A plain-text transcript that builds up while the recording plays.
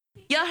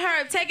Yo,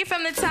 Herb, take it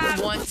from the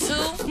top. 1,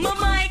 2.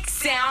 My mic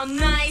sound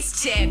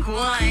nice. Check 1.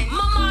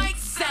 My mic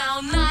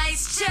sound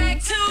nice.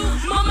 Check 2.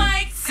 My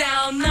mic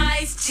sound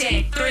nice.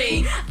 Check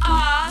 3.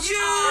 Are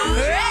you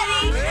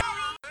ready?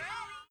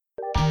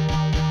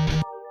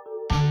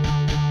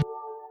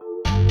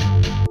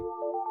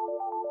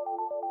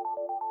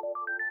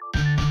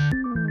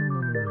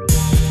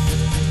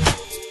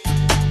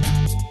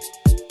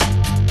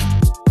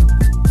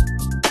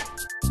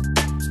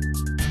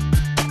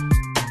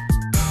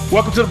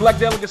 Welcome to the Black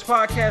Delegates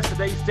Podcast.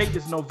 Today's date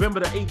is November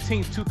the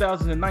 18th,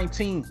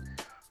 2019.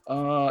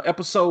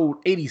 Episode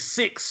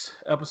 86.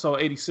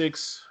 Episode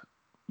 86.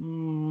 I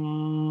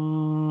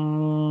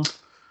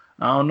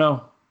don't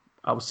know.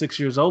 I was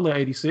 6 years old in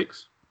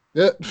 86.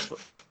 Yep. I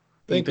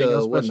think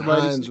wasn't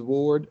Hines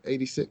Ward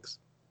 86.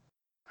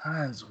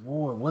 Hines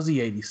Ward, was he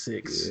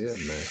 86? Yeah,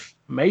 man.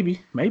 Maybe.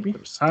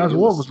 Hines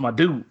Ward was my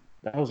dude.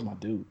 That was my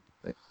dude.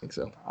 I think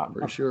so. I'm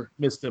pretty sure.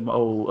 Missed them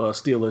old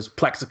Steelers,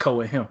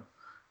 Plaxico and him.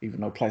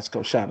 Even though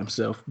Plaxico shot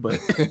himself, but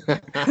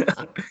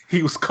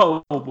he was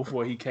cold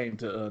before he came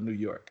to New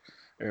York.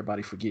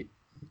 Everybody forget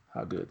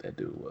how good that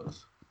dude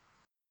was.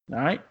 All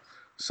right.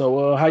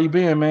 So how you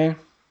been, man?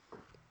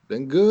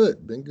 Been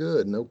good.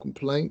 No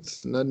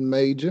complaints. Nothing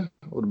major.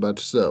 What about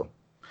yourself?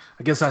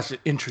 I guess I should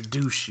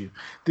introduce you.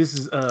 This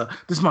is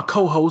my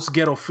co-host,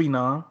 Ghetto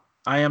Phenom.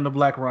 I am the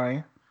Black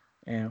Ryan,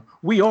 and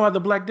we are the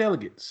Black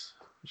Delegates.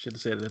 I should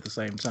have said it at the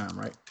same time,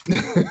 right?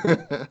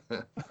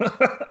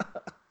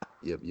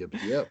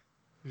 Yep.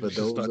 For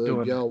those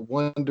of y'all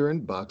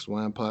wondering, Box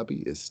Wine Poppy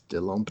is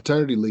still on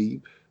paternity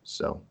leave,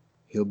 so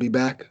he'll be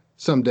back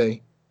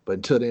someday. But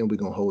until then, we're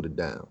going to hold it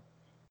down.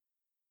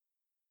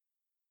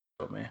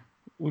 Oh, man.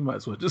 We might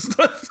as well just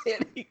start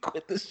saying he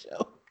quit the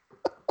show.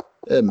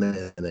 That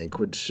man ain't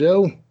quit the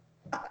show.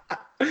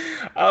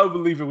 I'll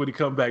believe it when he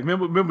come back.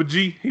 Remember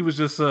G? He was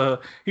just going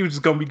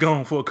to be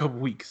gone for a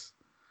couple weeks.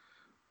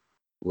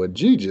 Well,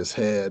 G just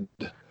had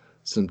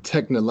some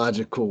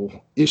technological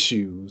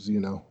issues,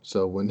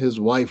 so when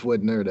his wife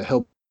wasn't there to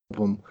help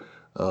him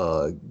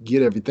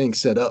get everything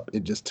set up,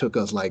 it just took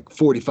us like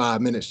 45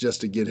 minutes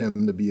just to get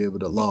him to be able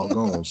to log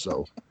on.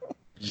 So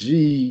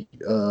G,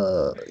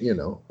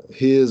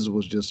 his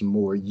was just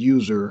more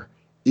user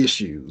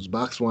issues.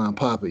 Box Wine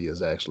Poppy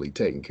is actually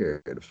taking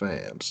care of the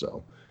fam,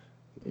 so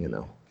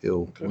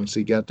once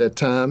he got that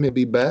time, he'll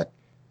be back.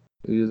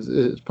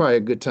 It's probably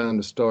a good time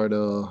to start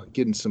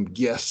getting some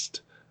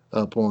guests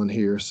up on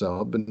here.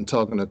 So I've been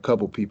talking to a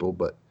couple people,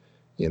 but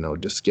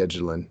just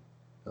scheduling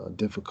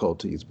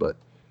difficulties. But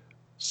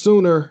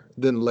sooner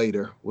than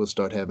later, we'll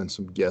start having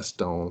some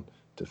guests on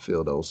to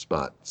fill those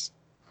spots,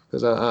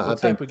 because I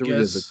think 3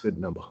 is a good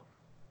number.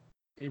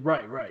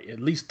 Right. At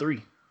least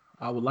 3.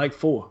 I would like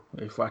 4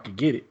 if I could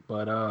get it,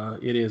 but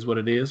it is what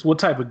it is. What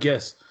type of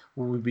guests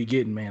will we be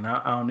getting, man?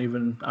 I don't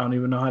even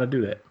know how to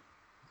do that.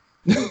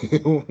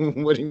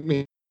 What do you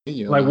mean?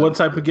 Like, what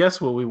type of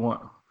guests will we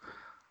want?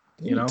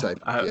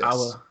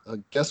 I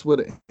guess with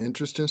an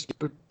interesting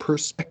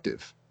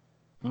perspective.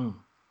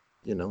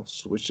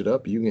 Switch it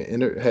up. You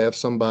can have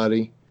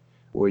somebody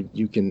where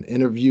you can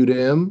interview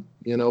them,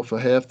 for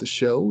half the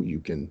show. You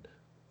can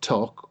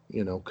talk,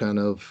 kind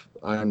of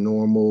our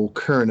normal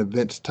current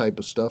events type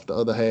of stuff the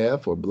other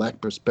half, or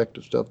Black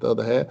perspective stuff the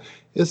other half.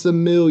 It's a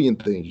million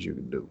things you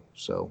can do.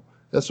 So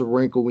that's a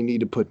wrinkle we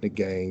need to put in the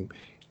game.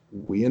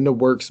 We in the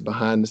works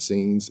behind the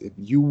scenes. If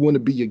you want to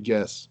be a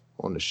guest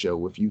on the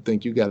show, if you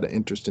think you got an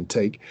interesting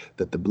take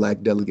that the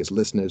Black Delegates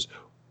listeners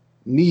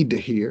need to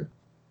hear,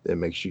 then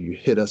make sure you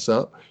hit us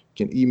up.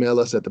 You can email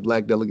us at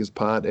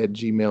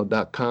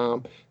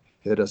theblackdelegatespod@gmail.com.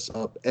 Hit us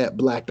up at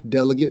Black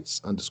Delegates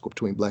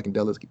 _ Black and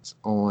Delegates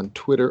on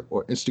Twitter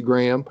or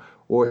Instagram,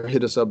 or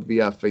hit us up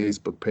via our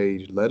Facebook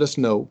page. Let us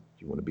know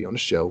you want to be on the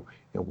show,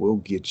 and we'll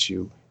get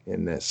you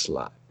in that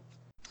slot.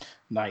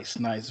 Nice.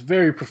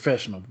 Very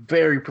professional.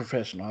 I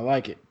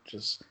like it.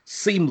 Just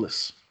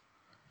seamless.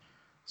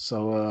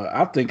 So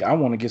I think I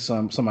want to get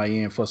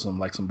somebody in for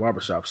some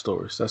barbershop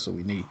stories. That's what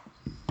we need.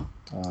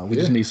 We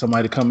just need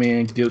somebody to come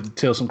in,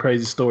 tell some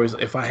crazy stories.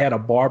 If I had a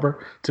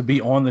barber to be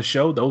on the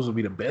show, those would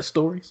be the best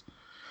stories.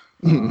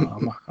 I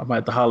might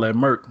have to holler at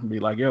Merk and be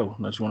like, yo,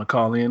 don't you want to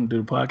call in and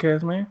do the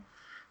podcast, man?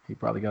 He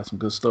probably got some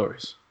good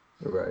stories.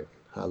 Right.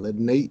 Holler at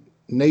Nate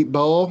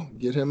Ball,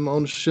 get him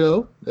on the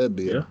show. That'd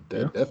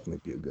definitely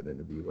be a good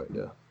interview right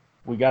there.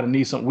 We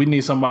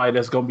need somebody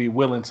that's going to be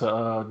willing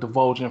to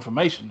divulge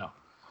information, though.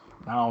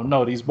 I don't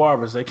know. These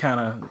barbers, they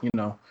kind of,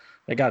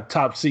 they got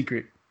top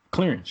secret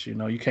clearance.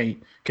 You can't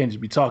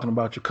just be talking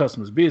about your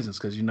customer's business,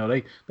 because,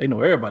 they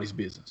know everybody's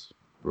business.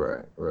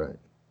 Right.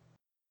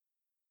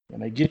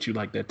 And they get you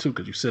like that, too,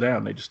 because you sit down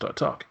and they just start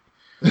talking.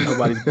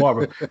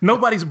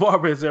 Nobody's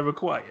barber is ever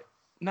quiet.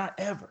 Not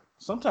ever.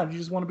 Sometimes you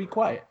just want to be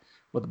quiet,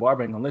 but the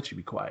barber ain't going to let you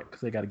be quiet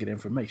because they got to get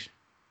information.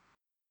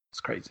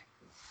 It's crazy.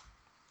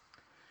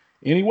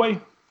 Anyway,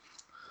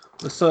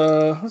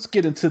 let's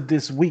get into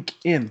this week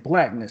in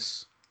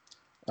blackness.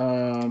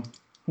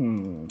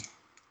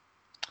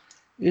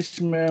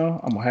 Ishmael,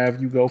 I'm gonna have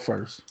you go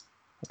first.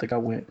 I think I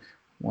went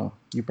Well,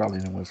 you probably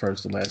didn't went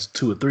first the last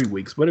 2 or 3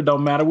 weeks, but it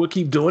don't matter. We'll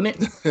keep doing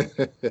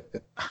it.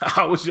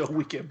 How was your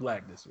weekend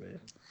blackness, man?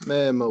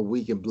 Man, my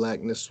weekend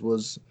blackness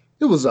was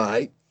all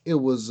right. It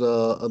was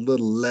a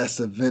little less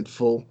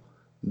eventful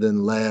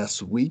than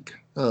last week,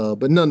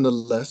 but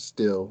nonetheless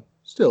still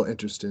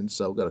interesting.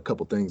 So got a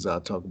couple things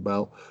I'll talk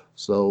about.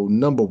 So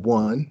number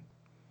one,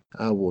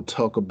 I will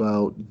talk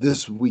about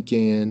this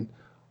weekend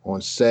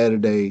on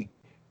Saturday.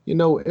 You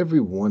know,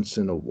 every once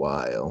in a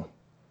while,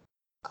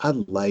 I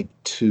like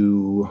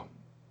to,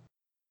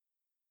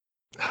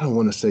 I don't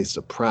want to say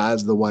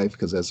surprise the wife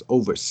because that's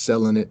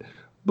overselling it,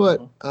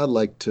 but I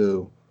like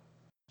to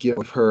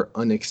give her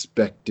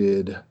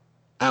unexpected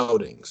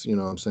outings. You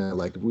know what I'm saying?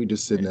 Like if we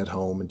just sitting at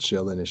home and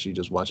chilling and she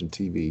just watching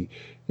TV,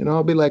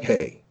 I'll be like,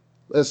 hey,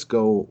 let's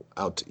go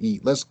out to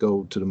eat. Let's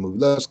go to the movie.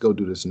 Let's go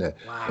do this and that.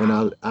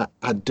 Wow. And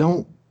I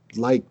don't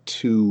like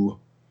to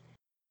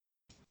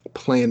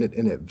plan it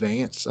in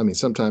advance. I mean,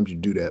 sometimes you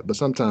do that, but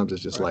sometimes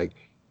it's just like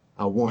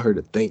I want her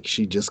to think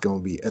she just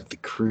gonna be at the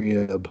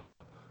crib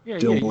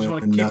doing you just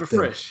want to nothing, keep it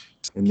fresh.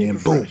 and then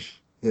boom,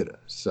 hit her.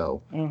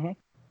 So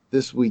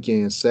this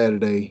weekend,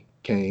 Saturday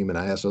came, and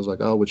I asked her, I was like,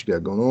 "Oh, what you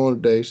got going on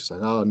today?" She's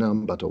like, "Oh, no,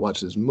 I'm about to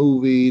watch this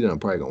movie. Then I'm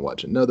probably gonna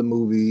watch another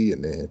movie."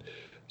 And then,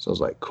 so I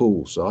was like,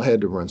 "Cool." So I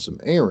had to run some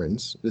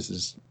errands. This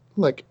is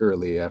like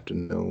early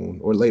afternoon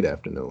or late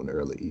afternoon,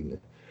 early evening.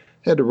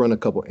 Had to run a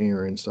couple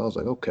errands. So I was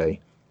like, "Okay."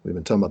 We've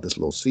been talking about this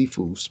little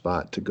seafood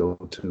spot to go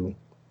to.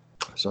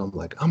 So I'm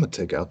like, I'm going to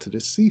take out to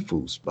this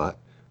seafood spot.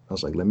 I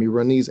was like, let me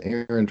run these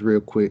errands real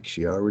quick.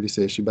 She already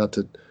said she about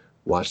to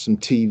watch some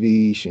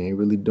TV. She ain't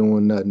really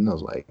doing nothing. I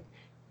was like,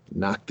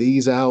 knock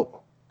these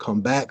out,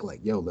 come back. Like,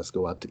 yo, let's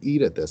go out to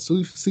eat at that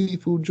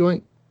seafood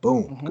joint.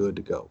 Boom, good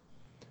to go.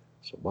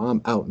 So while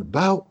I'm out and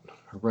about,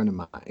 running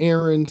my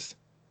errands,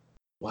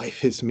 wife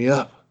hits me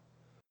up.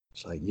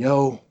 It's like,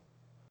 yo,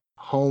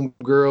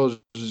 homegirls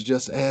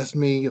just asked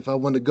me if I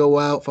want to go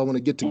out, if I want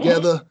to get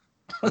together,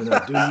 do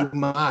you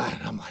mind?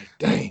 I'm like,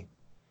 dang.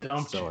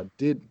 So I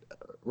did,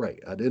 right.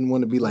 I didn't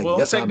want to be like,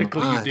 yes, I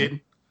mind. You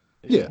didn't.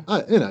 Yeah,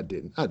 I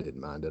didn't. I didn't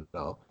mind at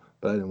all.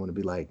 But I didn't want to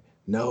be like,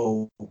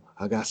 no,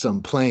 I got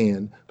something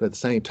planned. But at the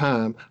same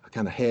time, I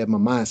kind of had my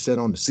mind set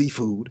on the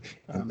seafood,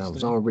 and I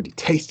was already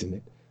tasting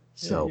it.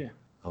 So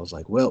I was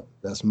like, well,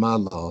 that's my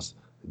loss.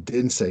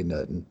 Didn't say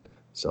nothing.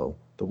 So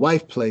the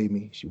wife played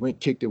me. She went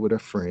kicked it with her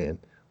friend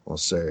on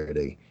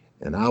Saturday,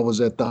 and I was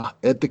at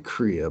the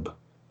crib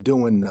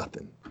doing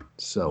nothing.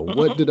 So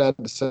what did I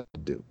decide to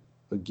do?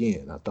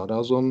 Again, I thought I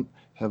was going to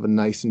have a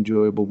nice,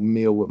 enjoyable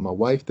meal with my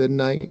wife that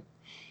night.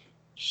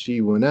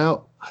 She went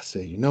out. I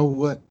said, you know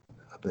what?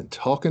 I've been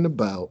talking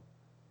about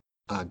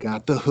I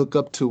Got the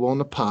Hookup 2 on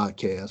the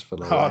podcast for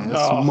the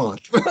last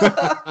month.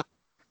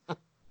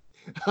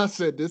 I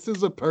said, this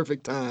is a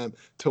perfect time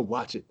to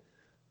watch it.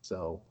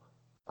 So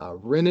I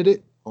rented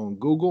it on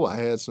Google. I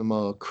had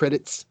some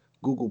credits,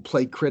 Google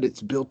Play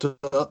credits built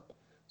up.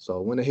 So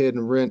I went ahead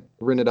and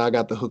rented I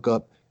Got the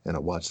Hookup, and I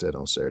watched that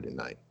on Saturday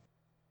night.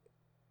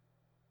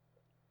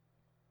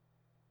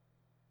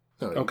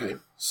 Okay.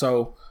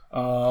 So,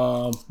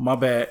 my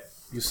bad.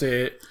 You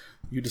said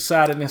you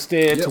decided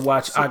instead to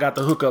watch I Got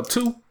the Hookup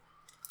 2.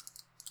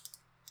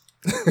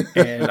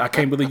 And I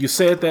can't believe you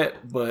said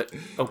that, but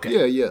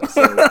okay. Yeah.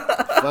 So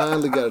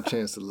finally got a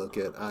chance to look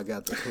at I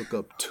Got the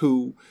Hookup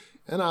 2.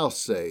 And I'll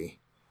say,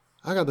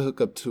 I Got the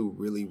Hookup 2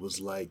 really was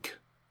like,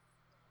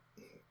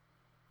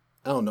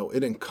 I don't know,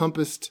 it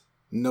encompassed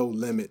No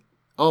Limit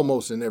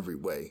almost in every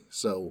way.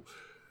 So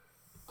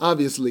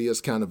obviously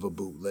it's kind of a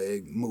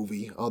bootleg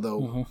movie,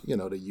 although,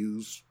 they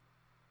use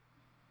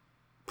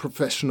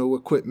professional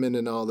equipment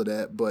and all of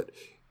that. But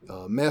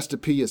Master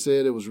P,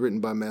 said it was written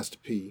by Master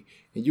P.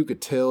 And you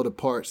could tell the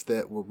parts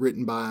that were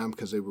written by him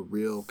because they were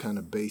real kind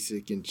of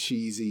basic and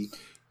cheesy.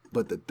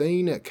 But the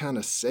thing that kind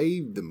of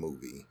saved the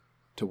movie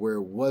to where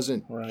it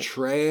wasn't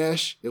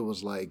trash, it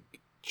was like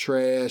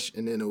trash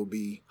and then it would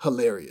be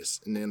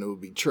hilarious. And then it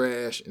would be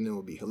trash and then it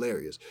would be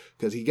hilarious.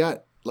 Because he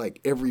got like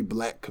every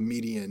black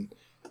comedian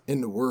in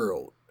the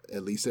world,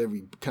 at least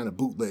every kind of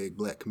bootleg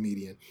black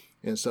comedian.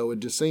 And so it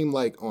just seemed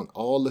like on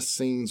all the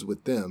scenes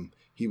with them,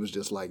 he was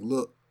just like,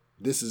 look,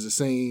 this is a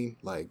scene,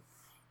 like,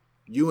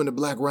 you and the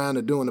Black Ryan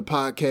are doing the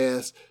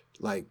podcast,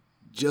 like,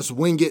 just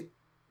wing it,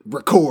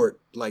 record,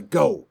 like,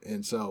 go.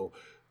 And so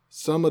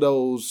some of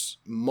those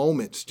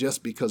moments,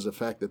 just because of the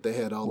fact that they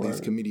had all these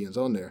comedians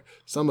on there,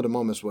 some of the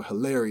moments were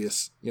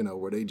hilarious,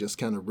 where they just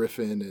kind of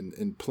riffing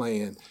and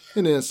playing.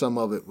 And then some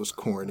of it was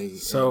corny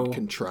and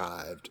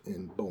contrived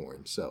and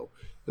boring. So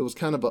it was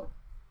kind of a...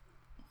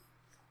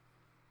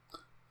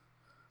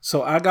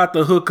 So I Got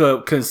the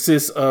Hookup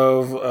consists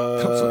of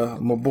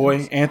my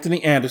boy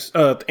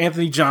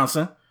Anthony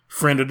Johnson,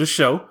 friend of the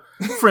show.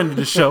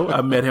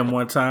 I met him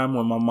one time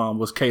when my mom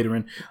was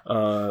catering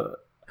an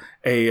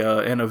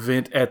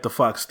event at the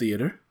Fox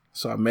Theater.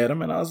 So I met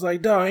him and I was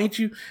like, "Dawg, ain't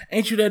you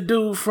that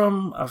dude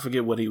from," I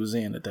forget what he was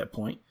in at that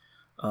point,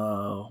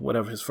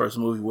 whatever his first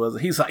movie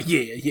was. He's like,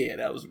 "Yeah,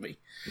 that was me."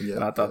 Yeah,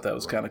 and I thought that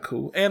was kind of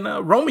cool. And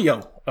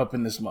Romeo up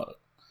in this mug.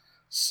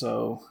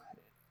 So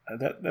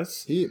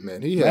That's he had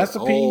Master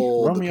P,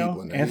 all Romeo, the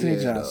people in there. Anthony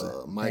He had,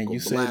 Johnson. Michael and you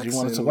said Blackson you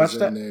wanted to watch was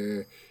that? in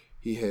there.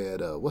 He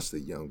had what's the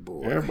young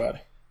boy? Everybody.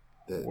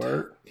 That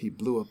Word. He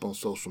blew up on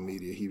social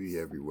media. He be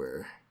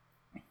everywhere.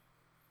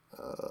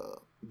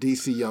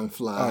 DC Young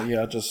Fly. Oh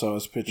yeah, I just saw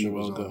his picture. He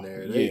was ago. on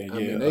there.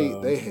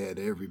 They had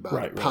everybody.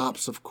 Right.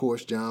 Pops, of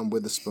course. John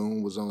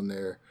Witherspoon was on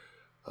there.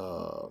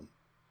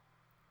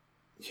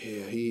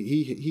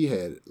 He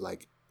had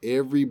like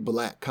every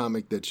black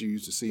comic that you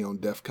used to see on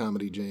Def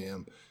Comedy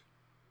Jam.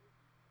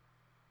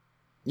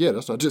 Yeah,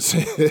 that's what I just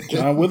said.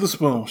 John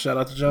Witherspoon. Shout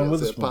out to John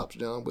Witherspoon. Pops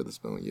John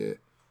Witherspoon. Yeah.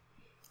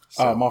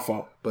 So, my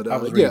fault. But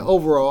yeah,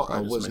 overall, I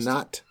was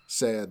not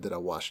sad that I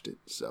watched it.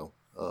 So,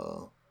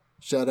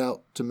 shout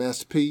out to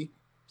Master P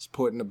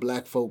supporting the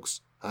black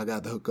folks. I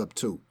got the hookup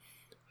too.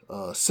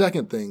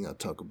 Second thing I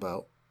talk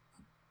about.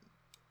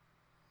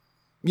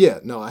 Yeah,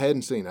 no, I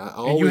hadn't seen it. I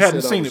always said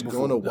I was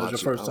going to watch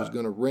it. I was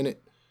going to rent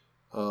it.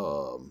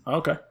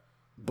 Okay.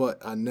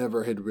 But I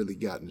never had really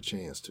gotten a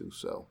chance to.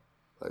 So,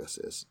 like I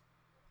said,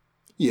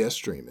 yeah,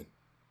 streaming.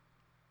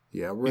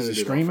 Yeah, I rented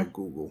it off of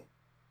Google.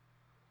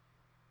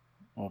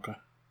 Okay.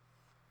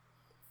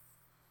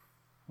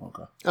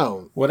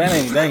 Oh. Well, that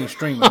ain't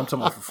streaming. I'm talking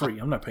about for free.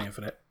 I'm not paying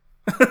for that.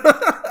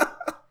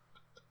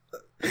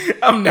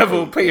 I'm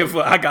never paying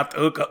for. I got the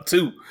hookup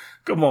too.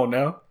 Come on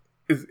now.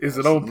 Is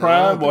it on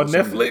Prime or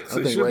Netflix?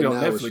 I think right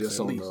now it's just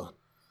on the,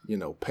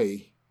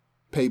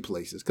 pay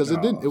places because it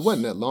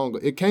wasn't that long.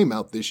 It came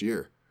out this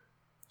year,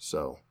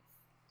 so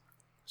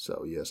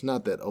yeah, it's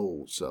not that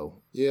old.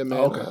 So yeah,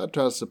 man, I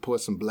try to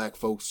support some black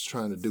folks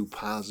trying to do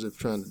positive,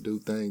 trying to do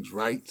things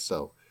right.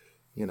 So,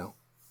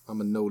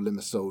 I'm a No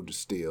Limit soldier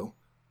still.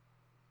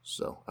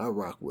 So I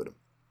rock with them.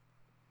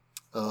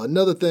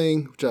 Another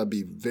thing, which I'll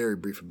be very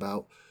brief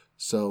about.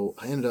 So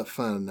I ended up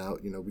finding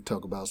out, we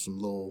talk about some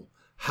little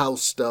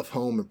house stuff,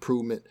 home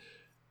improvement.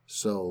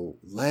 So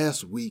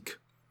last week,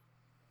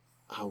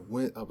 I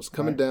was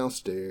coming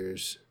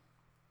downstairs.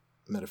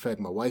 Matter of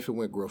fact, my wife had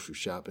went grocery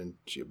shopping.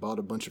 She had bought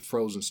a bunch of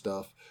frozen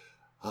stuff.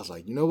 I was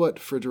like, you know what? The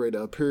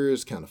refrigerator up here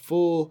is kind of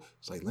full.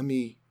 It's like, I'm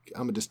going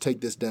to just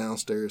take this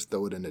downstairs,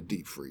 throw it in the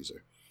deep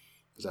freezer.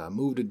 Because I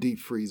moved the deep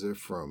freezer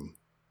from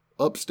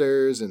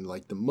upstairs in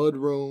like the mud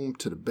room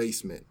to the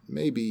basement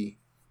maybe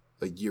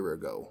a year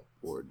ago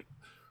or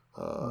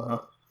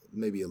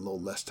maybe a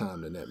little less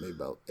time than that, maybe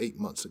about 8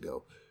 months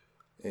ago.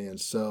 And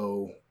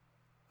so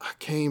I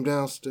came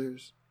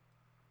downstairs.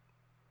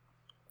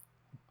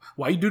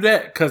 Why you do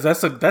that? Because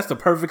that's the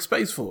perfect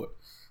space for it,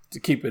 to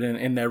keep it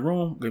in that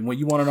room. And when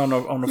you want it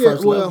on the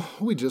first level,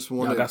 we just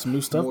wanted got some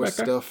new stuff more back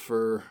there? stuff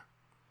for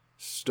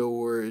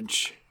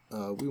storage.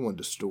 We wanted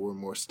to store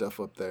more stuff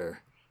up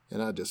there,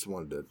 and I just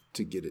wanted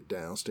to get it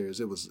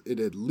downstairs. It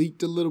had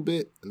leaked a little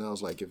bit, and I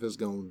was like, if it's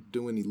gonna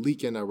do any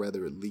leaking, I'd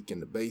rather it leak in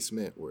the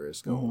basement where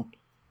it's gonna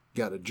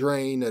got a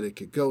drain that it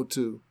could go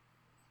to.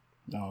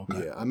 Oh,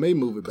 okay. Yeah, I may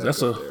move it back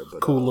that's up a there.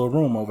 But, cool little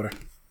room over there.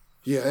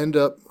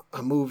 Yeah,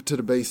 I moved to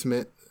the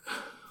basement.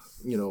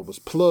 It was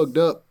plugged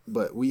up,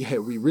 but we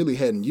really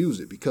hadn't used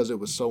it because it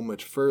was so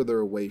much further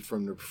away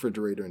from the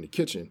refrigerator in the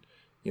kitchen.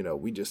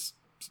 We just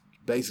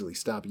basically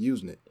stopped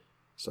using it.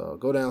 So I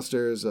go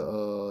downstairs,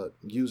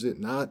 use it.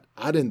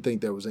 I didn't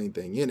think there was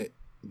anything in it,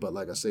 but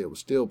like I say, it was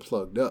still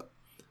plugged up.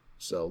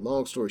 So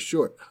long story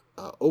short,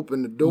 I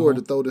opened the door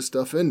to throw the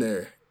stuff in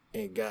there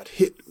and got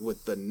hit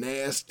with the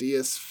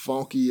nastiest,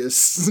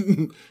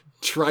 funkiest,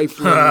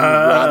 trifling,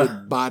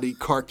 rotted body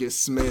carcass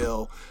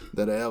smell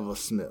that I ever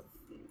smelled.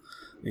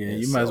 Yeah,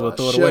 and you might as well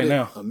throw it away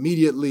now.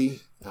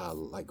 Immediately, I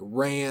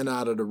ran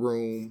out of the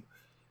room,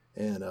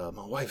 and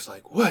my wife's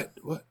like, "What?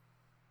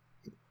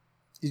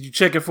 Did you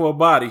check it for a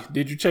body?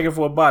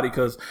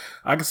 Because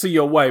I can see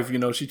your wife.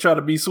 She try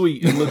to be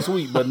sweet and look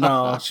sweet, but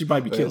no, she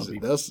might be killing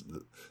people.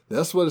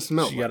 That's what it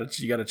smelled like.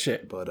 She gotta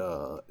check. But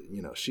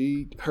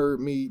she heard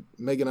me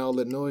making all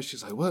that noise.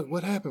 She's like,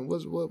 "What happened?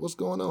 What's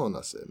going on?"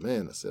 I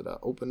said, I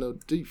opened the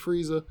deep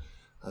freezer.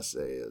 I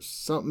said, "There's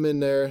something in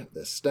there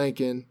that's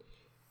stinking."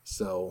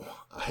 So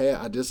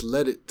I just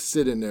let it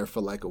sit in there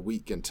for like a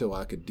week until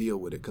I could deal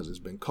with it because it's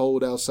been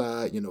cold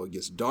outside. It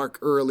gets dark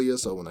earlier,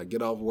 so when I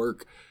get off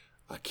work,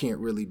 I can't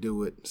really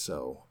do it.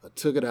 So I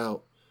took it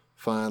out.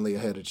 Finally, I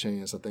had a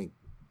chance, I think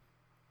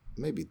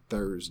maybe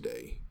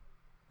Thursday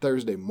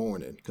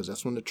morning, because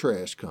that's when the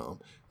trash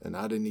come. And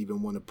I didn't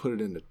even want to put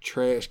it in the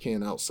trash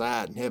can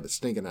outside and have it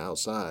stinking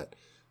outside.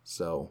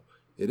 So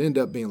it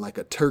ended up being like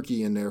a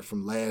turkey in there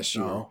from last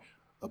year. Oh.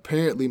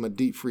 Apparently, my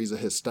deep freezer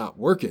had stopped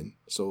working,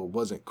 so it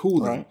wasn't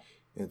cooling. Right.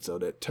 And so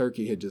that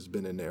turkey had just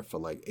been in there for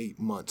like 8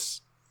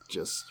 months,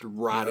 just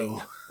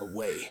rotting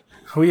away.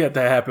 We had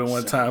that happen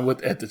one time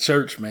at the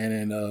church, man.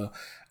 And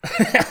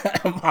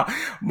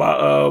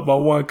my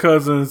one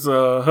cousin's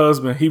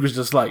husband, he was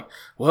just like,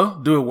 well,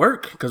 do it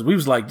work? Because we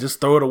was like, just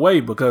throw it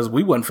away because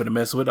we wasn't finna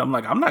mess with it. I'm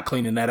like, I'm not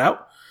cleaning that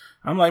out.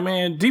 I'm like,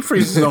 man, deep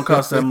freezers don't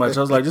cost that much.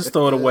 I was like, just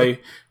throw it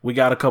away. We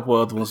got a couple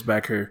other ones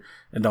back here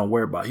and don't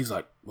worry about it. He's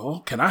like, well,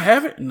 can I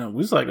have it? And we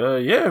was like,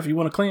 yeah, if you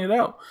want to clean it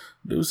out.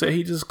 Dude said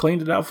he just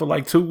cleaned it out for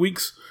like 2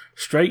 weeks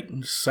straight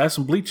and just had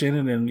some bleach in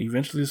it and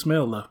eventually the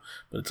smell left.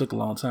 But it took a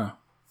long time.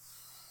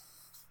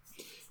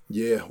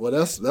 Yeah, well,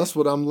 that's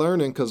what I'm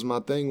learning, because my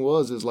thing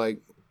is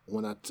like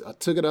when I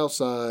took it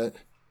outside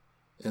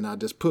and I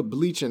just put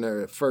bleach in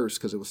there at first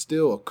because it was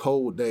still a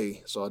cold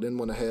day, so I didn't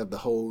want to have the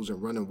hose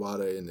and running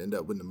water and end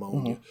up with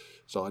pneumonia. Mm-hmm.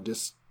 So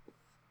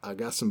I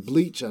got some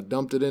bleach, I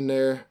dumped it in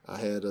there. I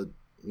had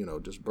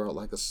just brought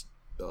like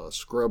a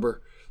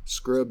scrubber,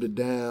 scrubbed it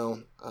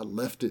down. I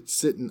left it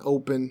sitting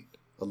open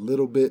a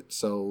little bit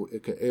so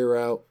it could air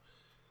out.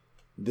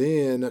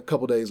 Then a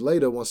couple days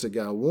later, once it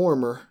got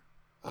warmer,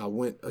 I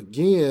went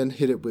again,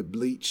 hit it with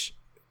bleach,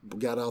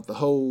 got out the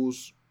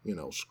hose,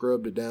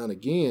 scrubbed it down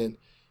again,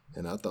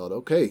 and I thought,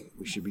 okay,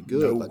 we should be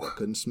good. Like, I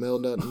couldn't smell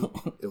nothing.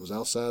 It was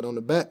outside on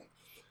the back.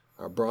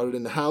 I brought it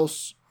in the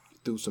house,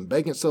 threw some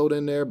baking soda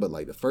in there, but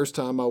like the first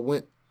time I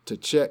went to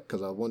check,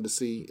 because I wanted to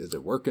see, is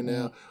it working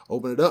now?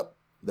 Open it up,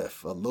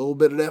 a little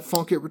bit of that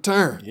funk had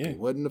returned. Yeah. It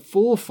wasn't a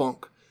full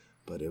funk,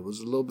 but it was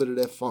a little bit of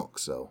that funk.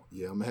 So,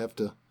 yeah, I'm going to have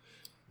to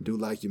do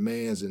like your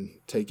mans and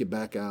take it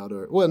back out.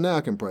 Now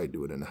I can probably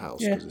do it in the house.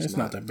 Yeah, it's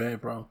not that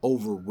bad, bro.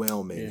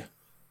 Overwhelming. Yeah.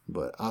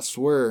 But I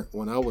swear,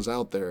 when I was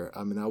out there,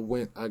 I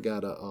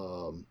got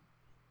a,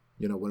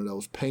 one of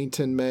those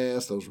painting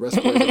masks, those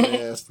respirator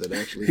masks that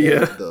actually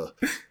have the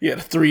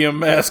 3M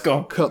mask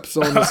on. Cups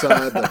on the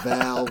side, the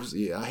valves.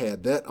 Yeah, I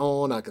had that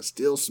on. I could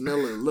still smell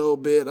it a little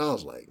bit. I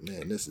was like,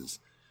 man, this is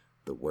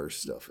the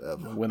worst stuff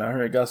ever. When I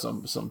heard I got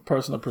some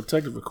personal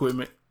protective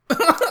equipment,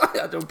 I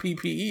got your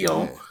PPE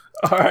on.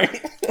 All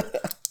right.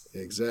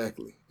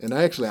 Exactly. And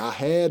I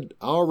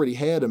already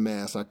had a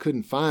mask. I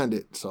couldn't find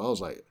it. So I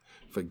was like,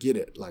 forget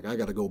it. Like, I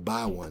got to go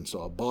buy one.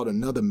 So I bought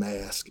another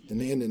mask and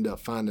then ended up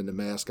finding the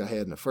mask I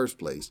had in the first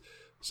place.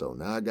 So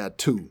now I got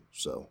 2.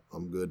 So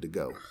I'm good to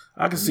go.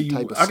 I can see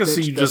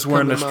you just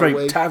wearing a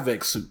straight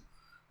Tyvek suit.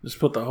 Just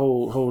put the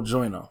whole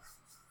joint on.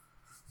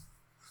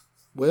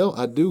 Well,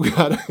 I didn't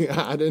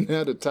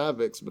have the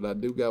Tyvek, but I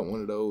do got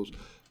one of those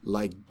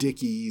like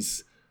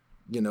Dickies,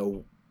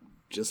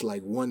 just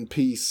like one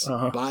piece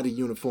body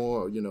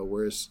uniform,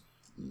 where it's,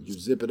 you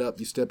zip it up,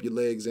 you step your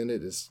legs in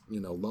it. It's,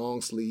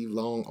 long sleeve,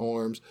 long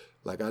arms.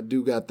 Like, I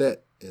do got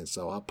that. And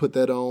so I put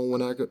that on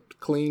when I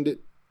cleaned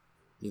it.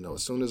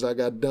 As soon as I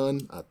got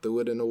done, I threw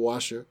it in the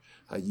washer.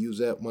 I use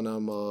that when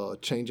I'm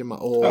changing my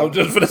oil. I was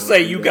just going to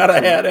say, you got to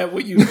have that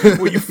when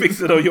you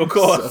fix it on your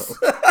cars.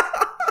 So,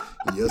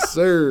 yes,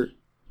 sir.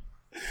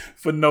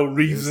 For no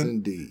reason. Yes,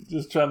 indeed.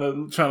 Just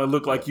trying to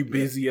look like you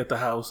busy at the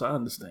house. I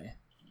understand.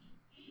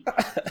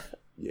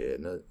 Yeah,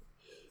 no.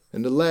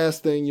 And the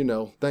last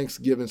thing,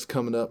 Thanksgiving's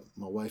coming up.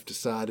 My wife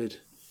decided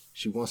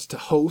she wants to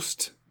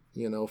host,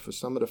 for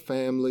some of the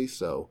family.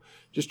 So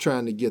just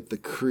trying to get the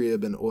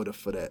crib in order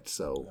for that.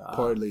 So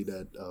partly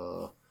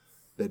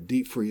that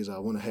deep freeze, I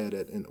want to have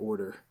that in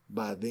order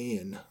by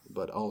then.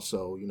 But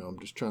also, I'm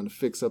just trying to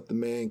fix up the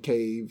man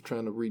cave,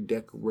 trying to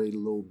redecorate a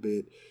little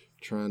bit.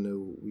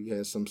 We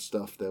had some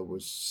stuff that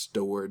was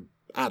stored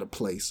out of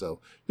place.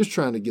 So just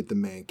trying to get the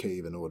man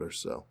cave in order.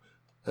 So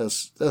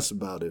that's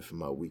about it for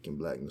my week in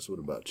blackness. What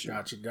about you?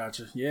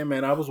 Gotcha. Yeah,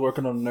 man, I was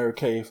working on the Nerd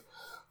Cave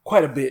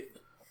quite a bit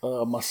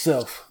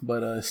myself,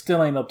 but it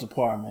still ain't up to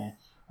par, man.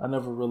 I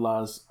never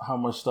realized how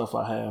much stuff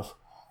I have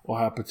or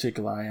how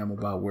particular I am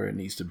about where it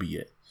needs to be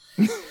at.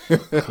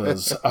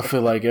 Because I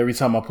feel like every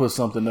time I put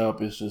something up,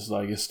 it's just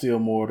like it's still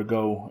more to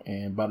go.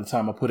 And by the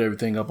time I put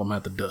everything up, I'm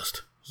going to have to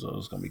dust. So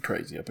it's going to be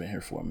crazy up in here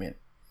for a minute.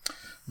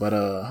 But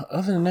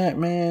other than that,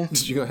 man.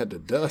 You're going to have to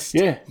dust?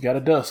 Yeah, you got to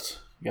dust.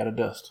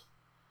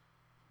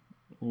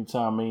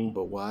 Anytime,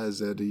 But why is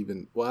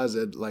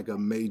that like a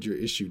major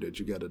issue that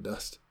you got to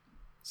dust?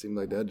 Seems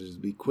like that'd just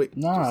be quick.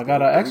 Nah, I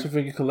got an action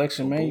figure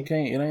collection, man. You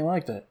can't. It ain't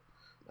like that.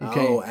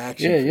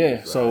 Action. Yeah.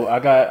 Right. So I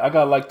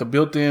got like the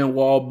built-in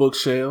wall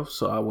bookshelf,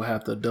 so I will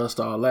have to dust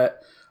all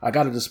that. I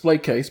got a display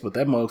case, but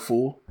that mug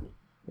full.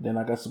 And then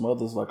I got some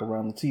others like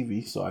around the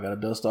TV, so I got to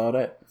dust all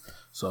that.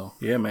 So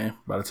yeah, man.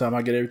 By the time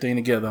I get everything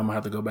together, I'm gonna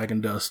have to go back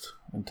and dust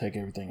and take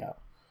everything out.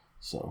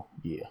 So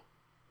yeah,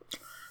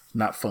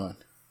 not fun.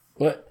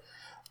 But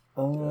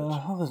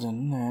other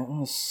than that,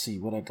 let's see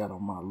what I got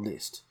on my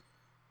list.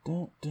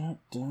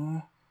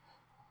 The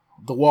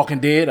Walking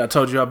Dead. I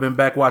told you I've been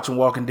back watching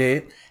Walking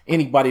Dead.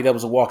 Anybody that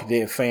was a Walking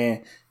Dead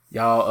fan,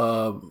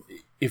 y'all,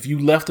 if you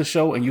left the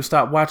show and you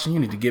stopped watching, you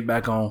need to get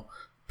back on.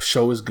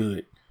 Show is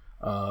good.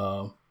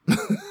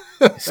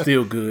 It's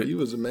still good. You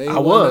was amazing. I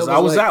was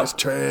like, out. It's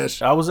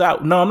trash. I was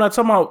out. No, I'm not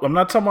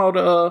talking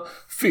about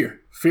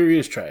Fear. Fear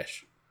is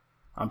trash.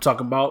 I'm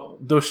talking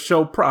about the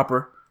show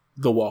proper,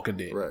 The Walking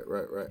Dead.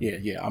 Right.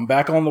 Yeah. I'm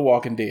back on The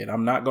Walking Dead.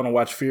 I'm not going to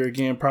watch Fear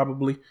again,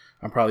 probably.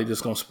 I'm probably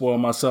just going to spoil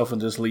myself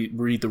and just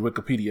read the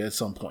Wikipedia at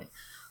some point.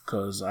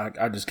 Because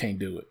I just can't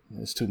do it.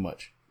 It's too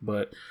much.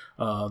 But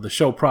the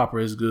show proper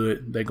is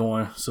good. They're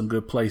going some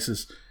good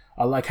places.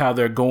 I like how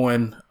they're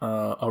going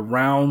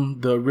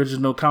around the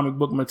original comic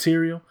book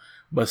material,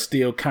 but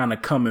still kind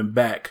of coming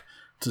back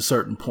to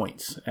certain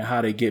points. And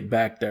how they get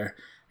back there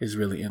is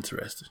really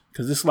interesting.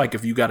 Because it's like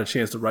if you got a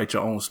chance to write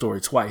your own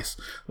story twice,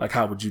 like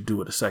how would you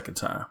do it a second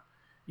time?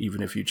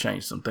 Even if you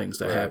change some things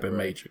that happen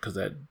major, because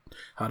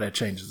how that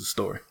changes the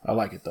story. I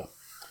like it though.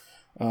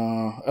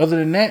 Other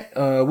than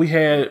that, we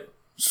had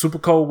super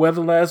cold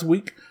weather last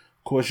week.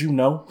 Of course,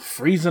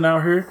 freezing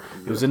out here.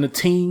 It was in the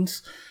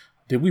teens.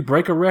 Did we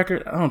break a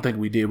record? I don't think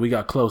we did. We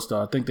got close,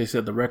 though. I think they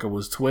said the record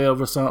was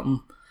 12 or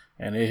something,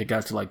 and it had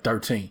got to like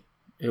 13.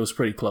 It was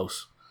pretty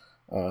close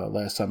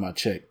last time I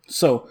checked.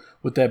 So,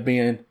 with that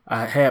being,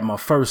 I had my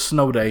first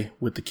snow day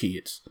with the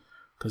kids.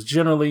 Because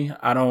generally,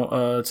 I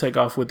don't take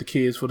off with the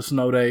kids for the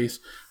snow days.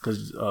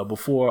 Because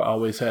before, I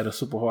always had a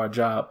super hard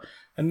job.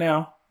 And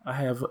now, I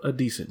have a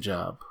decent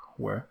job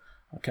where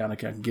I kind of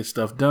can get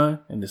stuff done.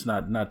 And it's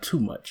not too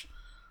much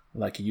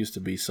like it used to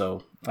be.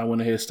 So I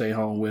went ahead and stayed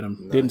home with them.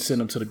 Nice. Didn't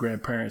send them to the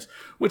grandparents,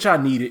 which I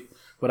needed.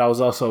 But I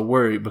was also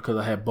worried because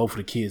I had both of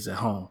the kids at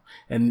home.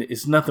 And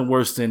it's nothing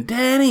worse than,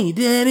 Daddy,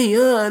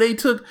 they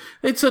took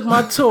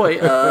my toy.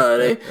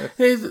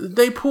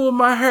 They pulled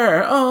my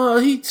hair. Oh,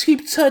 he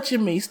keeps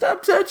touching me.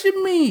 Stop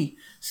touching me.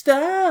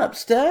 Stop.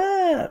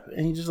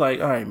 And he's just like,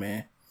 all right,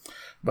 man.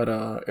 But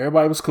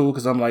everybody was cool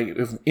because I'm like,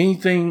 if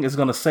anything is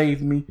going to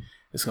save me,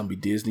 it's going to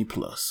be Disney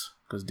Plus.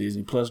 Because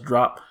Disney Plus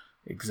dropped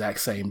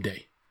exact same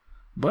day.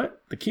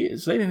 But the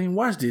kids, they didn't even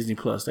watch Disney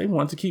Plus. They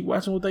wanted to keep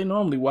watching what they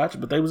normally watch,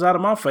 but they was out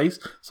of my face,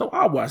 so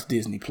I watched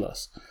Disney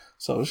Plus.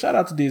 So shout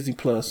out to Disney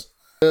Plus.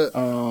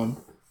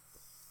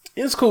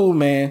 It's cool,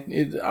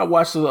 man. I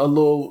watched a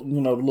little, the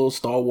little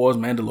Star Wars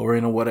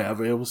Mandalorian or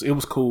whatever. It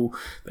was cool.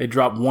 They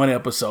dropped one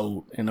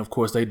episode, and of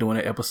course they doing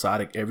it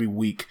episodic every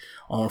week.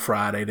 On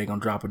Friday they're gonna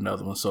drop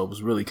another one. So it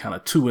was really kind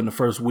of 2 in the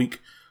first week.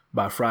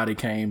 By Friday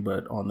came,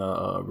 but on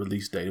the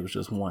release date it was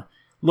just 1. A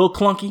little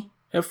clunky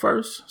at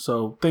first,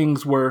 so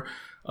things were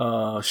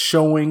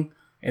showing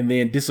and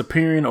then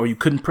disappearing, or you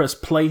couldn't press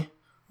play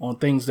on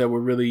things that were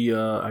really,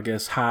 I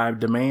guess, high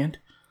demand.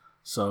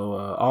 So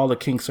all the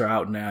kinks are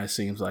out now. It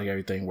seems like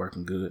everything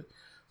working good.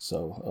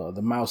 So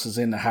the mouse is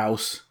in the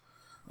house.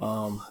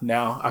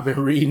 Now I've been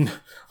reading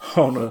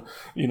on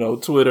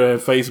Twitter and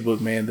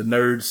Facebook, man. The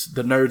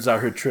nerds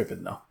out here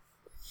tripping though.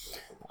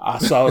 I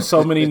saw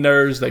so many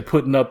nerds. They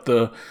putting up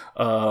the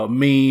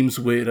memes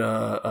with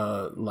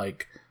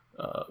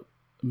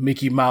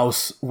Mickey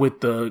Mouse with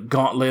the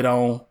gauntlet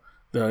on,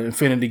 the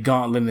Infinity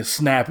Gauntlet is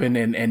snapping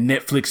and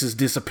Netflix is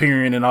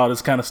disappearing and all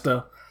this kind of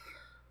stuff.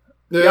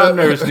 Y'all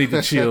nerds need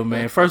to chill,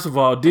 man. First of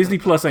all, Disney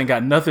Plus ain't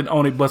got nothing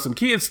on it but some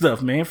kid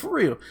stuff, man. For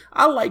real.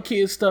 I like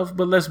kid stuff,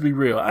 but let's be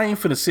real. I ain't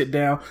finna sit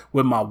down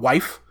with my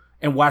wife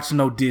and watch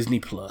no Disney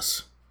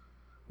Plus.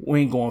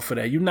 We ain't going for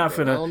that. You're not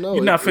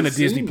finna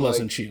Disney Plus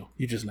and chill.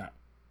 You just not.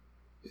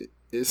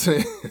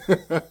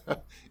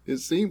 It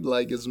seemed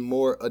like it's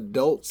more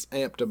adults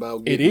amped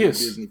about getting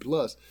Disney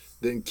Plus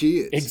than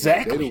kids.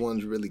 Exactly. Like they're the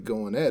ones really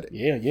going at it.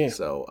 Yeah.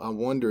 So I'm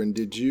wondering,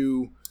 did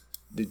you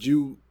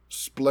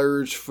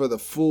splurge for the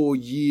full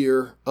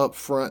year up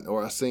front,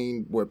 or I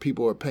seen where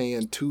people are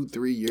paying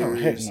 2-3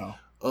 years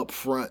up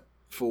front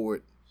for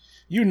it?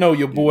 You know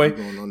your boy. You're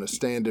going on a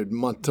standard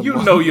month to month.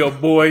 You know your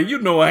boy. You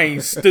know I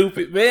ain't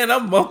stupid, man.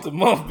 I'm month to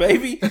month,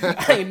 baby.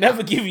 I ain't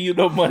never giving you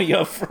no money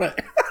up front.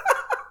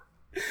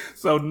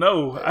 So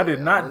no, I did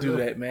not do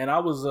that, man.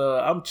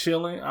 I'm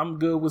chilling. I'm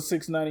good with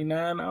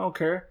 $6.99. I don't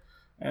care.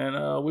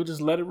 And we just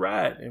let it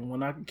ride. And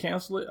when I can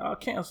cancel it, I'll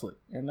cancel it.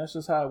 And that's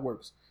just how it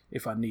works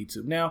if I need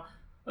to. Now,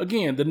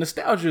 again, the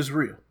nostalgia is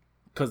real.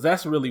 Because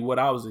that's really what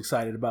I was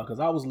excited about.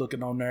 Because I was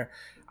looking on there.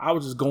 I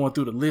was just going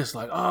through the list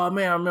like, oh,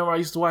 man, I remember I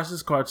used to watch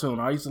this cartoon.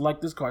 I used to like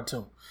this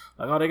cartoon.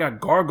 Like, oh, they got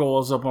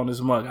gargoyles up on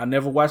this mug. I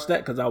never watched that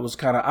because I was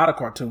kind of out of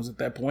cartoons at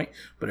that point.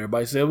 But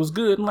everybody said it was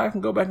good, and I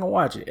can go back and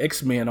watch it.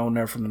 X-Men on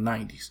there from the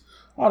 90s.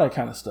 All that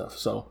kind of stuff.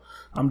 So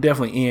I'm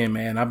definitely in,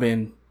 man. I've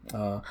been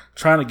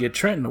trying to get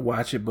Trenton to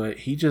watch it, but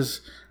he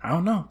just, I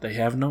don't know. They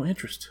have no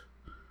interest,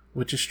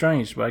 which is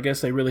strange. But I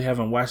guess they really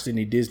haven't watched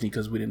any Disney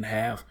because we didn't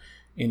have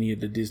any of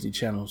the Disney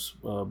channels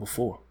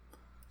before.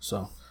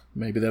 So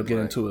maybe they'll get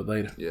into it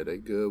later. Yeah, they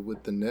good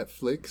with the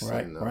Netflix.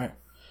 Right, right.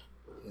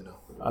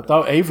 I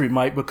thought Avery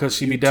might because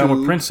she be down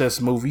with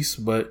princess movies,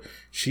 but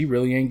she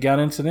really ain't got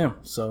into them.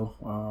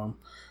 So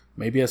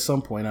maybe at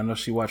some point, I know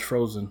she watched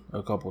Frozen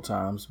a couple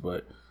times,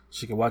 but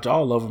she can watch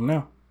all of them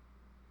now.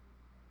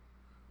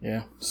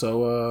 Yeah.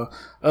 So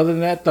other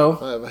than that, though,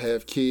 if I ever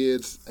have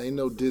kids, ain't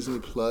no Disney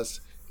Plus.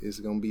 It's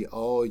gonna be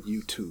all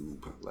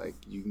YouTube. Like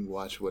you can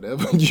watch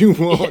whatever you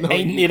want.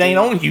 It ain't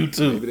on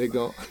YouTube. Maybe they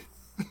go.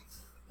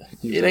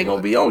 It ain't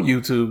gonna be on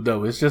YouTube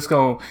though. It's just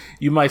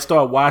you might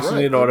start watching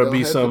it, or there'll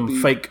be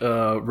some fake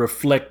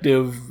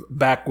reflective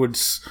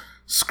backwards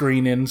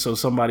screening, so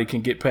somebody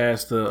can get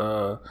past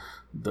the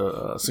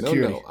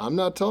security. No, I'm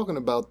not talking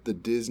about the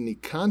Disney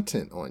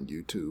content on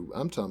YouTube.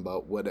 I'm talking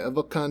about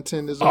whatever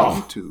content is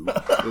on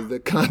YouTube is the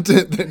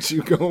content that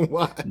you gonna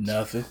watch.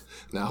 Nothing.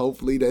 Now,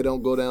 hopefully, they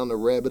don't go down the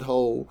rabbit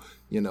hole.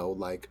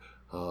 Like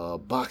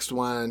Boxed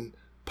Wine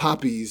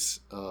Poppy's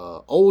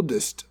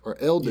oldest or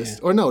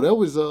eldest, or no, that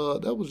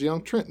was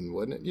young Trenton,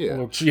 wasn't it?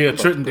 Yeah,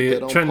 Trenton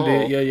did. Trenton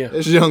did. Yeah.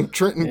 It's young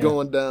Trenton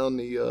going down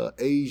the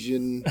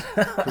Asian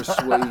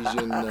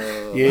persuasion.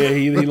 Yeah,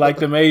 he liked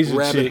them Asian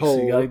chicks.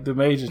 Hole. He liked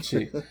them Asian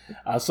chicks.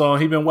 I saw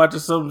he been watching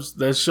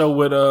that show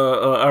with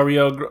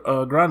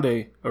Ariana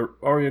Grande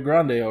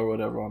or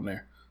whatever on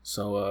there.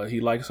 So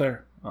he likes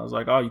her. I was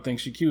like, oh, you think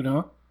she cute,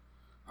 huh?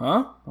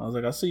 huh? I was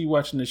like, I see you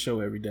watching this show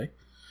every day.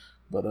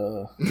 But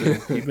yeah,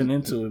 keeping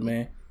into it,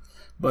 man.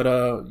 But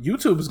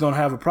YouTube is going to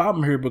have a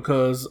problem here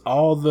because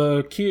all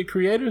the kid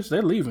creators,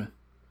 they're leaving.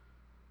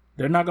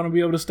 They're not going to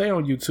be able to stay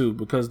on YouTube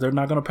because they're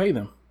not going to pay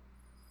them.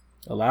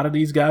 A lot of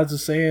these guys are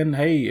saying,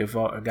 hey, if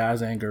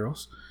guys and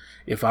girls,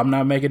 if I'm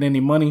not making any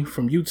money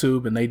from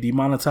YouTube, and they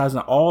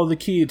demonetizing all the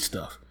kid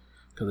stuff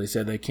because they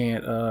said they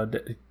can't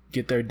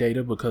get their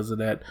data because of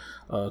that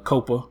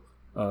COPPA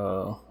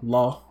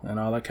law and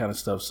all that kind of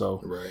stuff.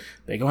 So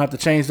they're going to have to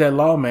change that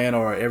law, man,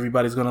 or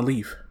everybody's going to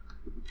leave.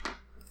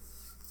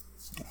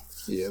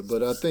 Yeah,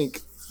 but I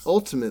think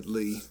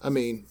ultimately, I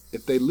mean,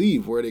 if they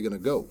leave, where are they going to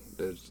go?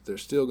 They're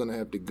still going to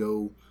have to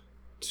go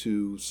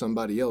to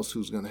somebody else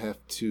who's going to have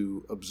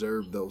to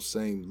observe those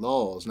same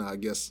laws. Now, I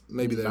guess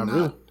maybe they're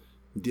not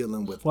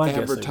dealing with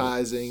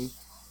advertising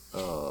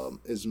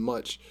as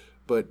much,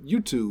 but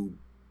YouTube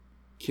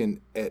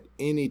can at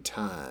any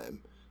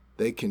time,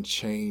 they can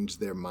change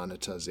their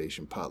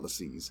monetization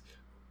policies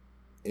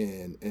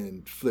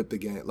and flip the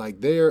game.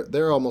 Like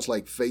they're almost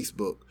like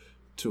Facebook,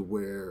 to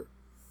where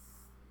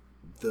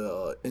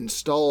the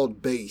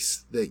installed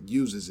base that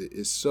uses it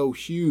is so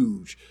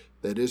huge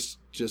that it's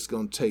just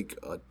going to take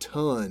a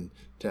ton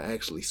to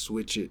actually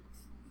switch it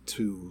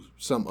to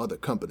some other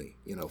company.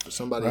 You know, for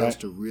somebody else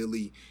to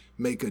really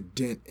make a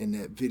dent in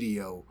that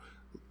video,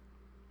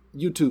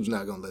 YouTube's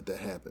not going to let that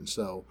happen.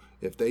 So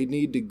if they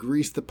need to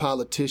grease the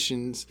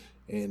politicians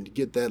and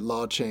get that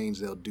law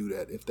changed, they'll do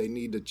that. If they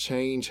need to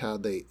change how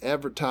they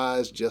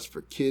advertise just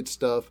for kid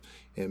stuff,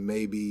 and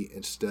maybe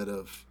instead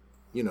of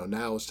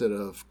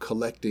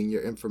collecting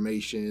your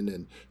information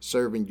and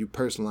serving you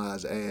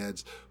personalized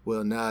ads,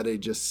 well, now they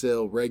just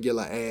sell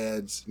regular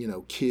ads,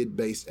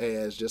 kid-based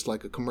ads, just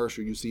like a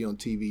commercial you see on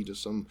TV,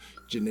 just some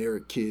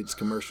generic kids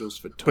commercials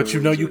for toys.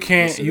 But you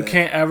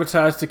can't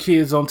advertise to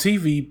kids on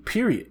TV,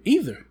 period,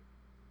 either.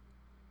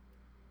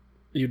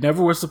 You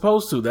never were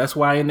supposed to. That's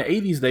why in the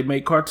 80s they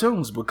made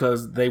cartoons,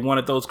 because they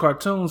wanted those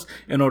cartoons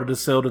in order to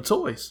sell the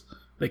toys.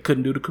 They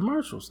couldn't do the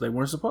commercials. They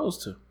weren't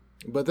supposed to.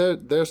 But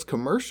there's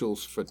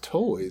commercials for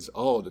toys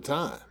all the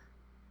time.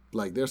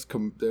 Like there's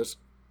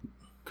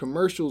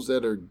commercials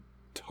that are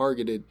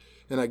targeted,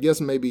 and I guess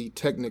maybe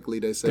technically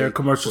they say they're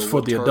commercials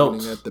for the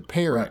adults, at the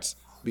parents,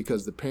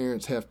 because the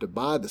parents have to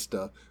buy the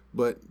stuff.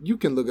 But you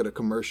can look at a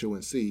commercial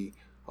and see,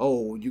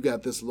 oh, you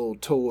got this little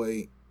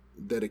toy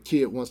that a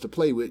kid wants to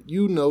play with.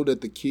 You know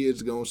that the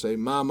kid's gonna say,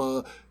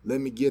 "Mama,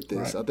 let me get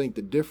this." I think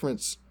the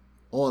difference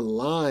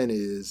online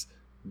is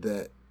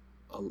that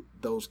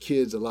those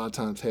kids a lot of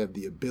times have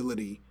the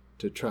ability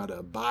to try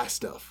to buy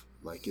stuff.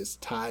 Like it's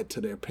tied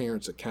to their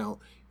parents' account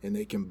and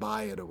they can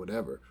buy it or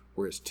whatever.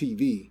 Whereas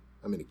TV,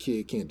 I mean, a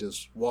kid can't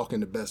just walk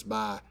into Best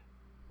Buy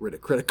with a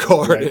credit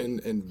card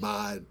and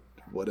buy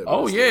whatever.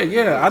 Oh,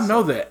 yeah. I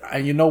know that.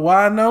 And you know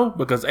why I know?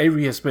 Because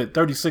Avery has spent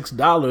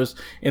 $36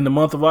 in the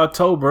month of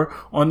October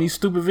on these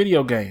stupid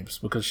video games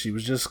because she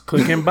was just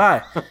clicking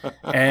buy.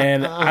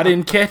 And I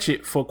didn't catch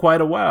it for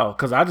quite a while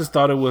because I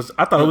thought it was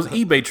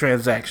eBay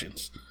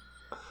transactions.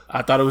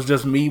 I thought it was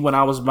just me when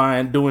I was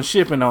doing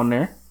shipping on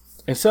there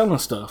and selling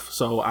stuff.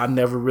 So I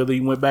never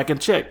really went back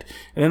and checked.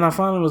 And then I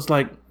finally was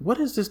like, what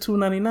is this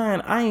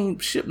 $2.99? I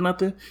ain't shipped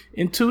nothing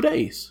in 2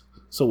 days.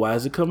 So why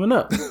is it coming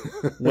up?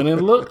 Went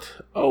and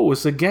looked. Oh,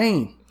 it's a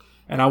game.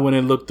 And I went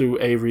and looked through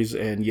Avery's,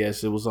 and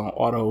yes, it was on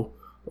auto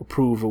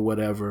approve or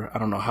whatever. I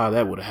don't know how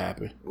that would have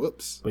happened.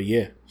 Whoops. But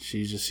yeah,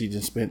 she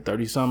just spent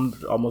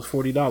 $30-something, almost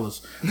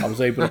 $40. I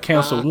was able to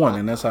cancel one,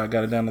 and that's how I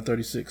got it down to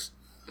 $36.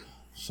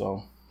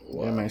 So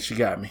wow. Yeah, man, she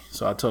got me.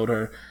 So I told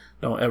her,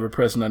 don't ever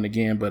press nothing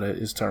again, but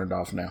it's turned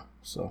off now.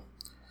 So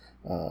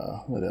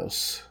what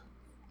else?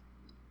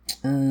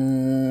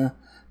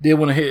 Did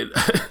want to hit,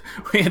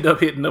 we ended up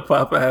hitting the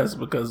Popeyes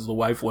because the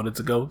wife wanted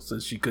to go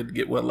since she couldn't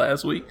get one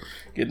last week,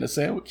 getting a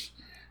sandwich.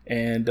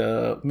 And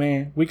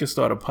man, we could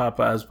start a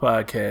Popeyes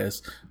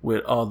podcast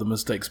with all the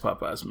mistakes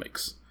Popeyes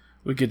makes.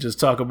 We could just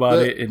talk about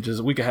it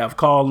and we could have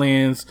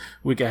call-ins,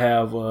 we could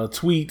have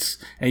tweets,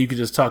 and you could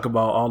just talk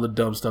about all the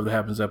dumb stuff that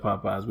happens at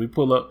Popeyes. We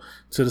pull up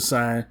to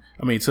the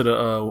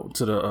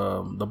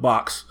the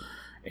box,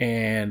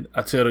 and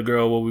I tell the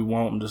girl what we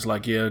want. I'm just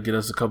like, yeah, get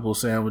us a couple of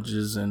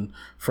sandwiches and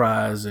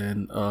fries.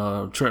 And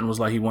Trenton was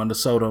like, he wanted a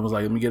soda. I was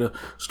like, let me get a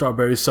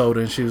strawberry soda.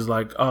 And she was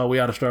like, oh, we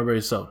out of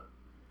strawberry soda.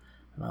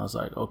 And I was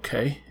like,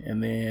 okay.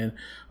 And then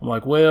I'm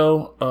like,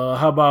 well,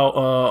 how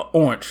about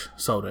orange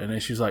soda? And then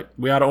she's like,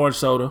 we out of orange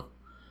soda.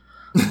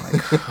 I'm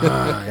like,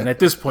 and at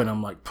this point,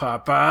 I'm like,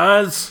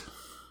 Popeyes.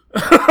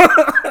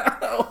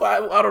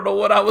 I don't know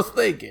what I was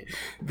thinking.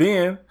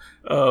 Then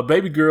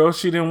baby girl,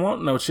 she didn't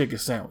want no chicken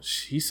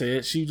sandwich. He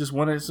said she just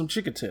wanted some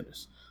chicken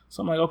tenders.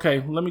 So I'm like,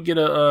 okay, let me get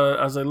a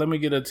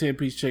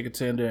 10-piece chicken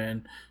tender,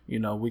 and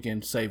we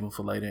can save them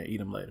for later and eat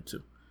them later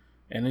too.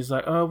 And he's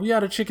like, we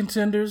out of chicken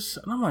tenders.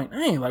 And I'm like,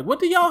 dang, like, what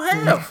do y'all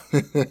have?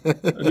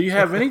 Do you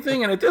have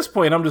anything? And at this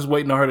point, I'm just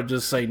waiting on her to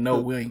just say, no,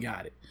 we ain't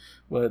got it.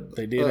 But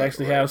they did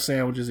actually have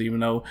sandwiches,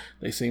 even though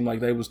they seemed like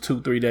they was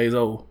 2-3 days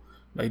old.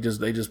 They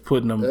just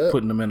putting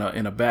them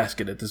in a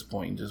basket at this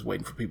point and just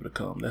waiting for people to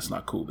come. That's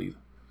not cool either.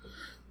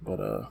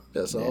 But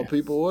that's all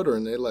people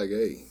ordering. They're like,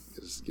 hey,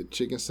 just get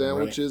chicken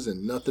sandwiches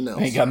and nothing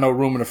else. Ain't got no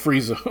room in the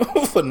freezer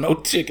for no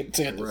chicken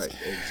tenders. Right,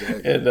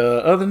 exactly. And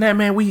other than that,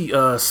 man, we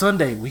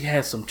Sunday we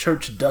had some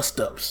church dust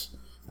ups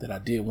that I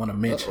did want to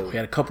mention. We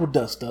had a couple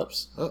dust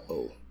ups.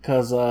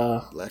 Because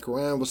Black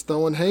Ryan was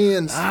throwing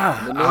hands in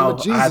the name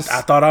of Jesus. I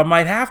thought I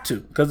might have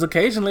to, because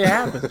occasionally it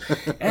happens.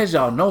 As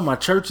y'all know, my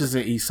church is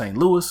in East St.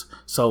 Louis,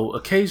 so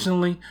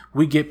occasionally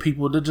we get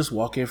people to just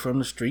walk in from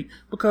the street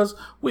because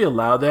we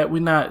allow that.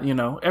 We're not,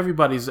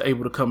 everybody's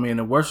able to come in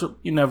and worship.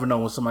 You never know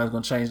when somebody's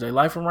going to change their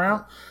life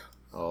around.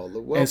 All the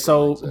welcome, and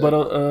so, exactly.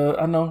 But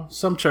I know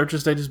some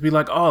churches, they just be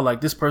like, oh,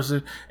 like this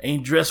person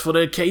ain't dressed for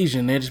the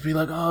occasion. They just be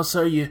like, oh,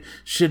 sir, you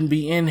shouldn't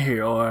be in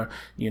here, or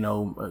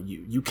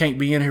you can't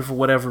be in here for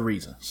whatever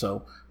reason.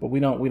 So, but we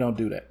don't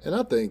do that. And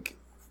I think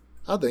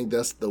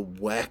that's the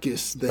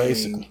wackest thing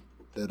basically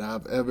that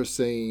I've ever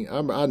seen.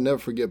 I'll never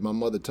forget. My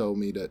mother told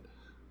me that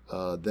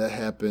that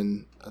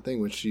happened. I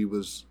think when she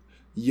was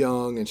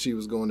young and she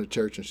was going to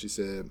church, and she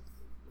said,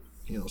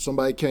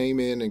 somebody came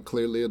in and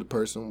clearly the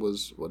person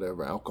was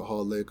whatever,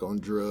 alcoholic, on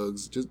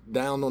drugs, just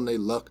down on their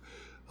luck.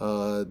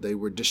 They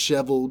were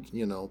disheveled,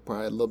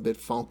 probably a little bit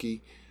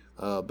funky.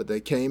 But they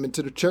came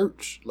into the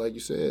church, like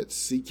you said,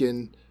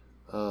 seeking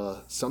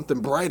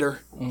something brighter.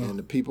 And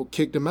the people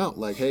kicked them out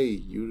like, hey,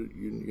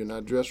 you're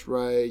not dressed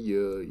right.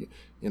 You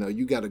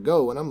got to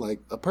go. And I'm like,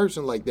 a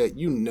person like that,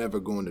 you never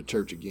going to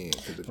church again.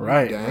 Because if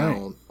you're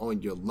down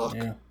on your luck,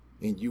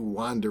 and you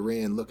wander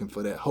in looking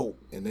for that hope,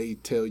 and they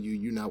tell you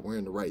you're not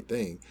wearing the right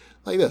thing,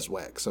 like, that's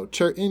whack. So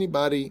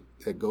anybody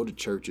that go to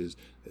churches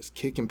that's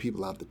kicking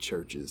people out the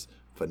churches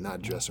for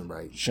not dressing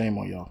right, shame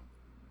on y'all.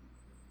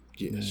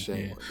 Yeah, shame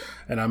on y'all.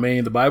 And I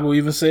mean, the Bible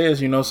even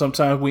says,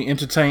 sometimes we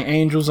entertain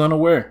angels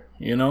unaware.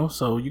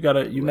 So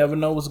you never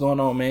know what's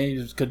going on, man.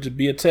 It could just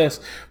be a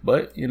test,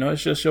 but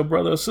it's just your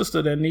brother or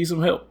sister that needs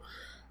some help.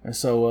 And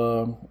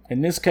so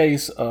in this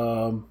case,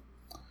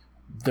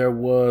 there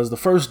was the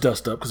first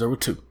dust up, because there were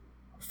two.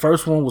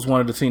 First one was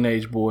one of the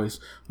teenage boys.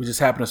 We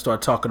just happened to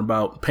start talking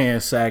about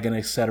pants sagging,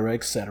 et cetera,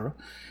 et cetera.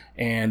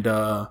 And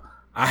I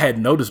had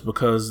noticed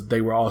because they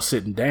were all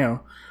sitting down.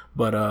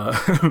 But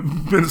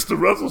Minister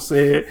Russell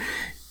said,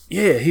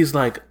 yeah, he's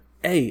like,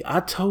 hey,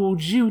 I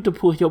told you to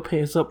pull your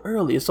pants up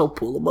earlier, so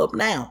pull them up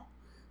now.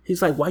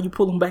 He's like, why you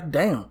pull them back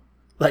down?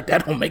 Like,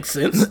 that don't make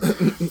sense.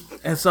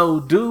 And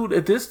so, dude,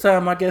 at this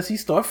time, I guess he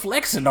started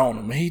flexing on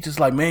him. He just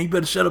like, man, you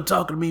better shut up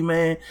talking to me,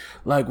 man.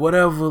 Like,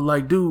 whatever.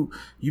 Like, dude,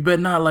 you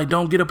better not, like,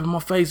 don't get up in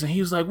my face. And he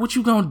was like, what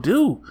you gonna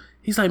do?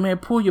 He's like, man,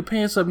 pull your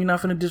pants up. You're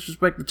not finna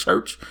disrespect the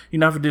church. You're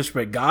not finna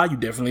disrespect God. You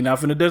definitely not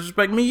finna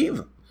disrespect me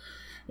either.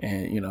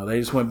 And, they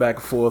just went back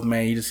and forth,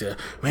 man. He just said,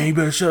 man, you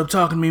better shut up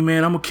talking to me,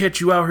 man. I'm gonna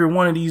catch you out here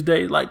one of these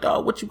days. Like,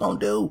 dog, what you gonna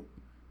do?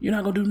 You're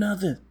not gonna do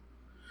nothing.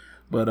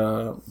 But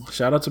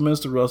shout out to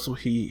Mr. Russell.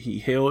 He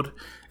held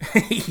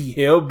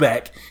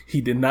back. He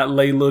did not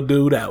lay little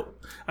dude out.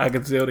 I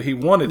could tell that he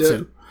wanted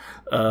to.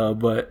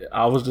 But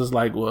I was just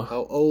like, well.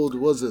 How old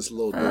was this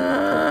little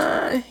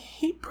dude?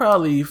 He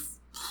probably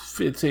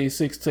 15,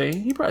 16.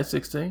 He probably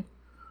 16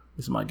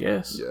 is my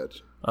guess.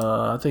 Gotcha.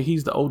 I think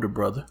he's the older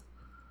brother.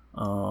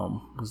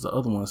 Because the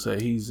other one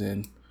said he's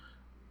in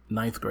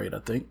 9th grade, I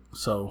think.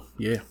 So,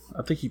 yeah,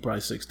 I think he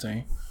probably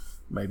 16,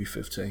 maybe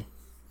 15.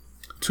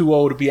 Too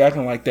old to be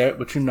acting like that,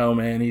 but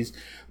man, he's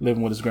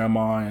living with his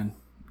grandma, and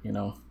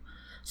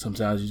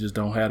sometimes you just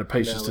don't have the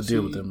patience to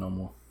deal with them no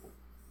more.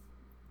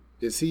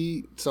 Is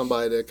he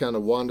somebody that kind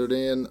of wandered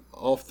in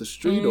off the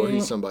street, or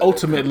he's somebody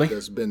ultimately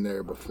that's been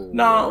there before?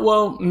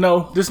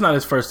 No, this is not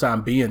his first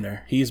time being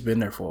there. He's been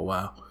there for a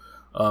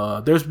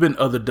while. There's been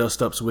other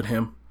dust ups with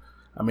him.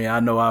 I mean, I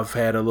know I've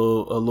had a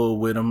little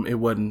with him. It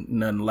wasn't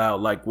nothing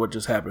loud like what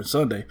just happened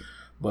Sunday.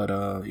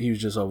 But he was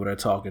just over there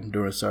talking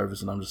during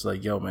service, and I'm just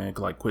like, yo, man,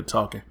 like, quit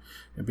talking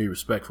and be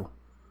respectful.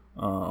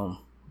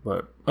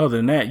 But other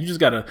than that, you just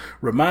got to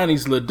remind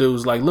these little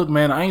dudes, like, look,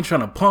 man, I ain't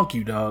trying to punk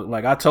you, dog.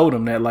 Like, I told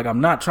him that, like,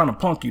 I'm not trying to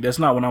punk you. That's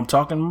not what I'm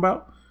talking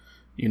about.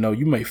 You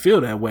may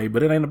feel that way,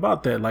 but it ain't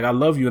about that. Like, I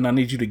love you, and I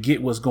need you to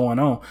get what's going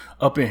on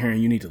up in here,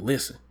 and you need to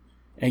listen.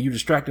 And you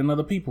distracting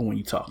other people when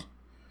you talk.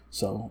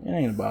 So it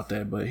ain't about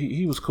that, but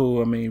he was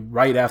cool. I mean,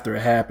 right after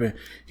it happened,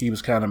 he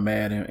was kind of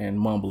mad and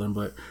mumbling.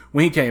 But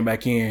when he came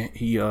back in,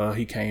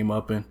 he came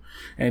up and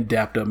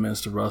dapped up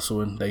Mr. Russell,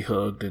 and they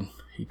hugged, and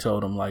he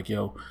told him, like,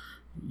 yo,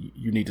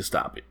 you need to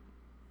stop it.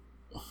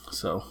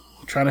 So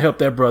trying to help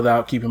that brother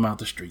out, keep him out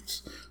the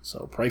streets.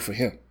 So pray for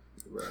him.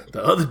 Right.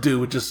 The other dude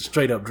was just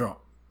straight up drunk.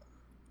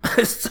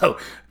 So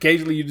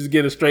occasionally you just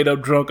get a straight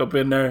up drunk up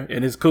in there,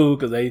 and it's cool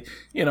because they,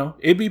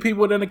 it'd be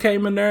people that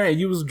came in there and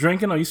you was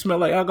drinking or you smell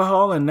like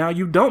alcohol, and now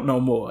you don't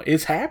no more.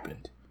 It's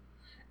happened.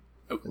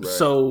 Right.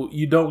 So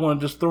you don't want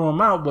to just throw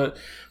him out. But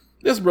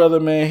this brother,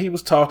 man, he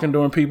was talking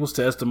during people's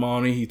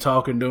testimony. He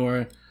talking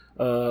during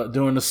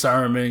the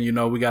sermon.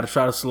 We got to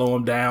try to slow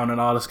him down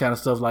and all this kind of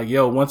stuff. Like,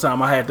 yo, one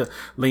time I had to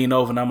lean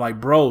over and I'm like,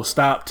 bro,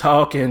 stop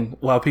talking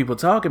while people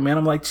talking, man.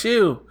 I'm like,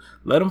 chill.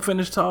 Let them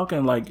finish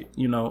talking. Like,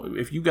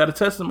 if you got a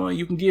testimony,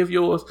 you can give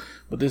yours,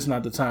 but this is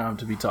not the time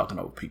to be talking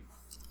over people.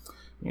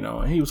 you know,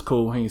 and he was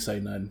cool. He didn't say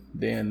nothing.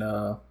 Then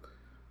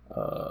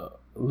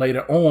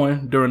later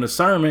on during the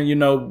sermon, you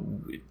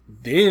know,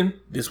 then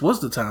this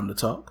was the time to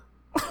talk.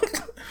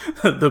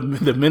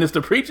 the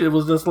minister preacher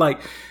was just like,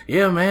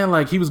 yeah, man,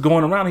 like he was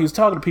going around, he was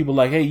talking to people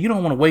like, hey, you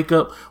don't want to wake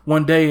up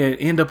one day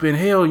and end up in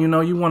hell, you know,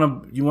 you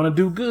want to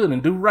do good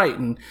and do right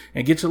and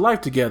get your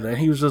life together. And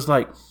he was just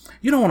like,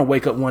 you don't want to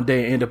wake up one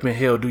day and end up in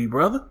hell, do you,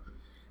 brother?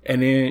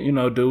 And then, you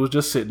know, dude was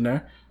just sitting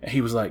there and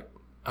he was like,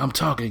 I'm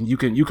talking, you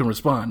can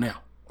respond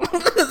now.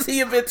 Because he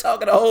had been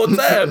talking the whole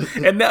time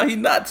and now he's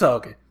not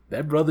talking.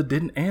 That brother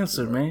didn't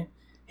answer, man.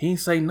 He didn't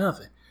say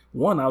nothing.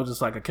 One, I was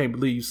just like, I can't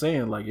believe you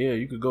saying like, yeah,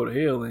 you could go to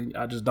hell, and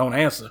I just don't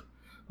answer.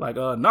 Like,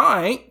 no,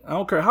 I ain't. I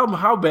don't care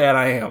how bad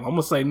I am. I'm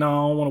gonna say no.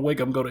 I don't want to wake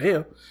up and go to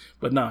hell.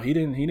 But no, he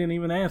didn't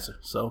even answer.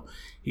 So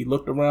he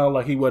looked around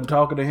like he wasn't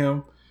talking to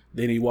him.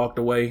 Then he walked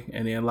away,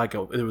 and then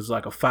it was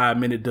like a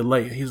 5-minute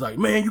delay. He's like,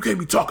 man, you can't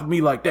be talking to me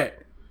like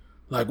that.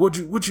 Like, what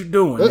you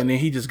doing? And then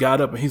he just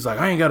got up and he's like,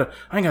 I ain't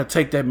gotta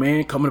take that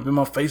man coming up in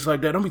my face like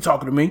that. Don't be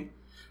talking to me.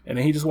 And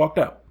then he just walked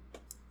out.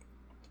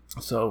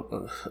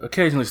 So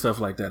occasionally stuff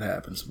like that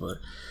happens, but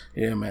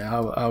yeah, man,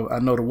 I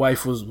know the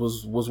wife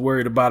was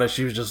worried about it.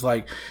 She was just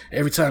like,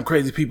 every time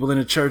crazy people in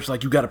the church,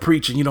 like, you got to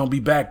preach and you don't be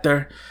back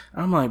there.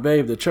 I'm like,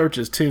 babe, the church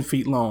is 10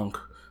 feet long.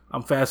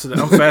 I'm faster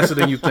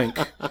than you think.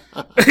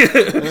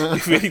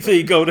 If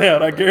anything go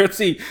down, I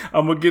guarantee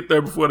I'm gonna get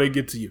there before they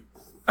get to you.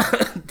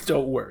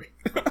 Don't worry.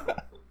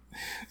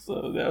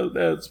 So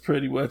that's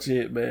pretty much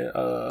it, man.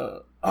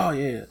 Oh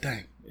yeah,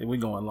 dang, we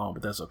going long,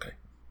 but that's okay.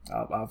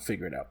 I'll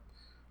figure it out.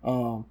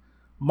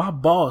 My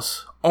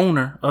boss,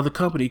 owner of the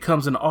company,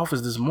 comes in the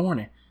office this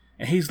morning,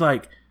 and he's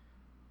like,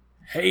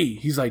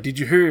 did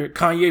you hear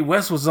Kanye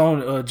West was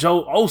on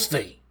Joel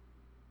Osteen?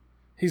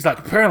 He's like,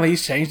 apparently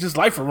he's changed his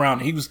life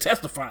around. He was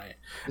testifying.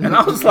 And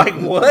I was like,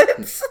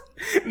 what?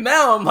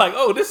 Now I'm like,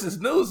 oh, this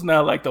is news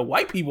now. Like, the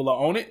white people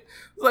are on it.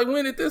 It's like,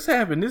 when did this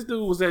happen? This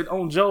dude was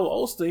on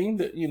Joel Osteen,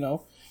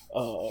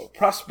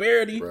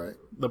 prosperity, right.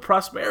 The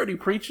prosperity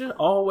preacher,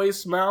 always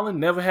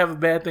smiling, never have a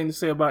bad thing to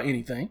say about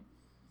anything.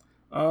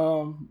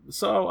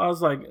 So I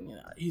was like,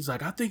 he's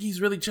like, I think he's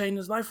really changing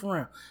his life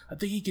around. I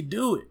think he could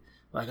do it.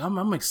 Like,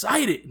 I'm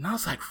excited. And I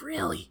was like,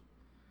 really?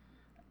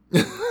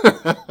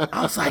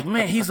 I was like,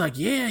 man, he's like,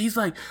 yeah. He's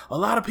like, a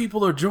lot of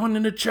people are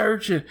joining the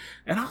church. And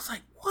I was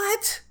like,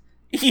 what?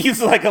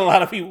 He's like, a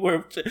lot of people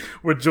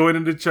were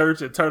joining the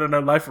church and turning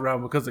their life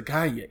around because of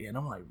Kanye. And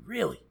I'm like,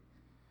 really?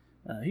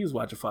 He was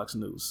watching Fox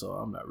News, so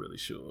I'm not really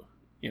sure,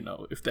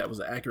 if that was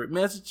an accurate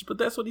message, but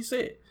that's what he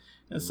said.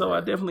 And so I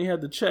definitely had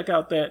to check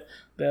out that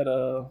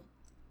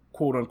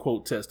quote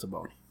unquote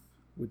testimony,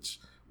 which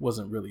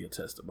wasn't really a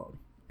testimony.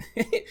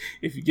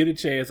 If you get a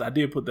chance, I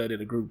did put that in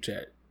a group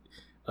chat.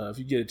 If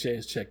you get a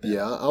chance, check that.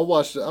 Yeah, I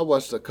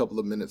watched a couple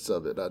of minutes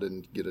of it. I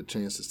didn't get a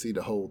chance to see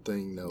the whole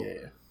thing though.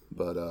 Yeah.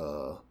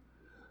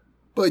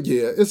 But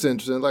yeah, it's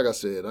interesting. Like I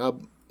said, I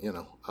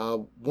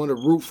want to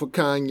root for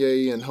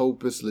Kanye and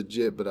hope it's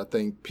legit. But I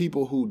think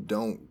people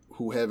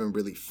who haven't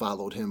really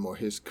followed him or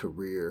his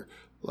career,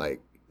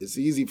 like, it's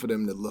easy for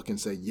them to look and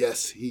say,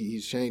 yes,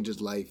 he's changed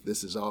his life.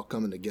 This is all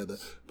coming together.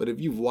 But if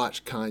you've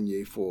watched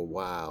Kanye for a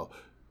while,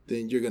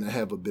 then you're going to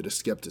have a bit of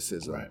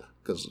skepticism. Right.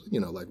 Because,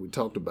 like we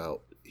talked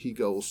about, he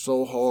goes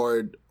so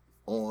hard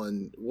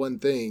on one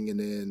thing and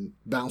then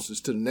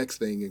bounces to the next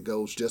thing and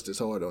goes just as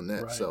hard on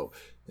that. Right. So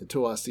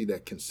until I see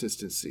that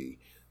consistency,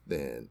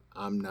 then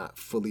I'm not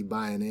fully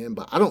buying in.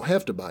 But I don't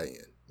have to buy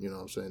in. You know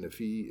what I'm saying?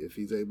 If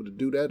he's able to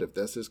do that, if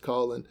that's his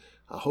calling,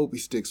 I hope he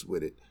sticks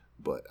with it.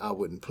 But I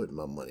wouldn't put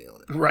my money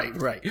on it.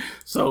 Right.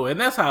 So, and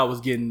that's how I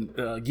was getting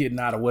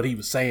out of what he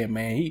was saying,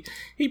 man.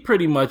 He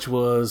pretty much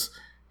was,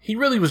 he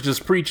really was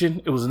just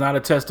preaching. It was not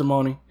a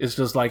testimony. It's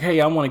just like,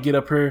 hey, I want to get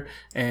up here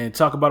and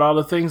talk about all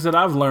the things that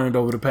I've learned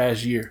over the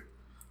past year.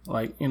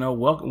 Like,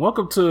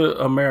 welcome to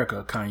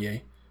America,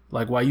 Kanye.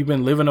 Like, while you've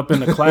been living up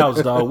in the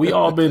clouds, dog, we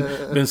all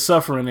been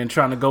suffering and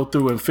trying to go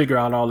through and figure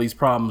out all these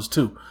problems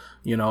too.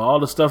 All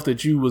the stuff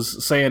that you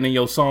was saying in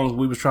your songs,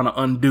 we was trying to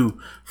undo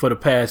for the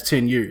past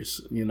 10 years,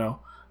 He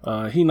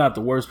not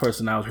the worst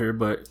person out here,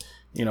 but,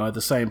 at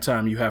the same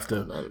time, you have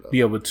to be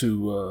able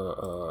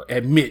to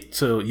admit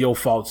to your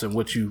faults and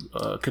what you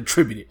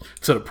contributed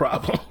to the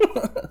problem.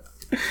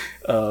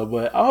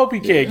 But I hope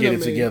he can get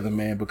it together,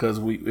 man, because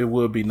it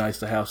would be nice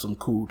to have some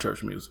cool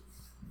church music.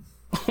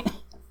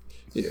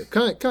 Yeah,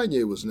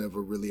 Kanye was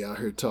never really out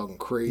here talking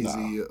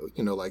crazy,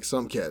 like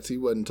some cats. He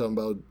wasn't talking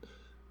about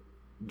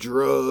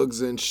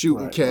drugs and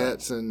shooting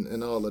cats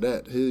and all of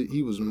that.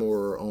 He was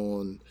more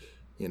on,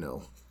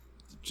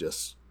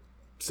 just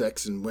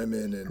sex and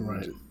women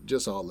and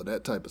just all of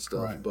that type of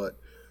stuff. Right. But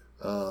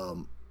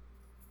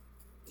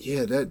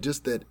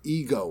that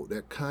ego,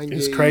 that Kanye,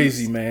 it's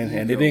crazy, man,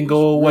 and it didn't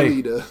go away.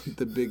 Really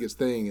the biggest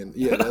thing, and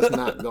that's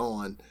not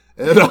gone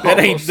at all.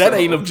 That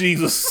ain't of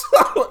Jesus.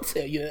 I'll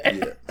tell you that.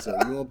 Yeah. So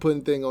you want to put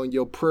anything on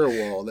your prayer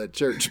wall at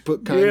church?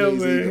 Put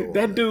Kanye's ego on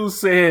that dude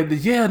said,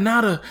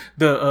 now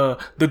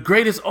the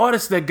greatest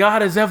artist that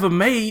God has ever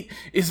made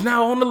is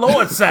now on the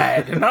Lord's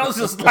side, and I was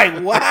just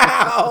like,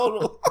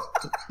 wow.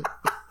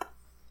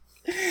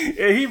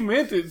 And he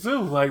meant it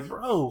too. Like,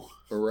 bro.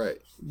 Right.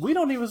 We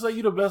don't even say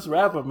you the best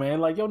rapper, man.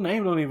 Like, your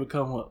name don't even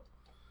come up.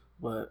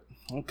 But,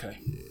 okay.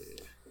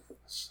 Yeah.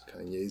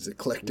 Kanye's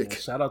eclectic. Yeah,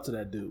 shout out to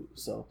that dude.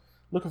 So,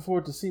 looking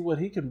forward to see what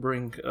he can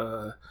bring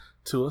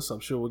to us. I'm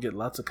sure we'll get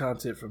lots of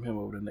content from him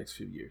over the next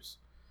few years.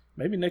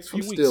 Maybe next few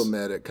weeks. I'm still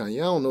mad at Kanye.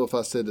 I don't know if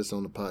I said this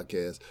on the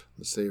podcast. I'm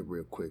going to say it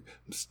real quick.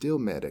 I'm still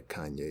mad at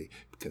Kanye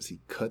because he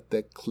cut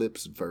that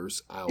Clips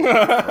verse out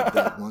of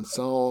that one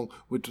song,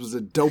 which was the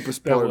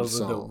dopest part of the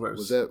song.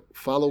 Was that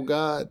Follow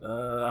God?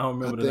 I don't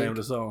remember the name of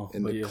the song.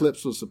 And the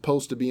Clips was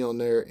supposed to be on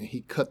there, and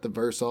he cut the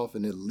verse off,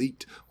 and it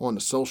leaked on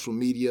the social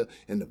media,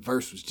 and the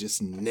verse was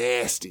just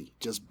nasty.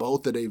 Just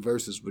both of their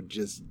verses were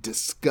just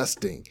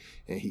disgusting,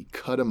 and he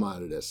cut them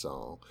out of that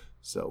song.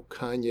 So,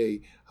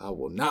 Kanye, I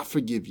will not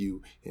forgive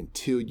you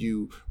until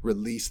you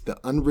release the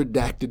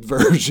unredacted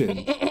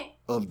version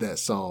of that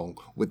song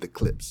with the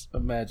Clips.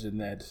 Imagine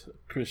that,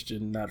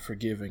 Christian not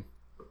forgiving.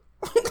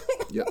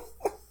 Yep.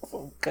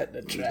 Cut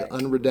the track. The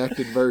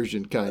unredacted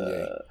version,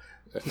 Kanye.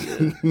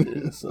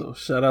 Yeah. So,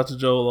 shout out to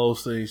Joel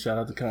Osteen. Shout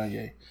out to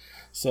Kanye.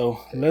 So,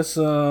 let's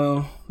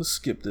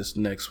skip this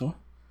next one,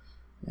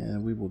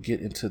 and we will get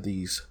into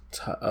these.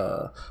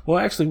 Well,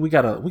 actually, we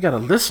got a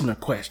listener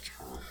question.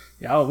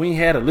 Y'all, we ain't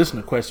had a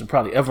listener question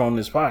probably ever on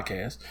this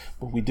podcast,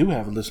 but we do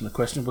have a listener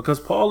question because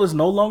Paul is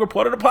no longer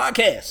part of the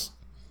podcast.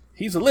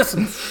 He's a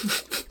listener.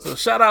 So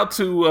shout out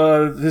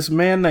to this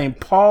man named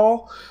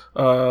Paul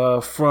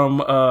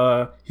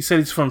he said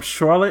he's from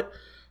Charlotte,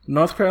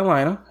 North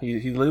Carolina.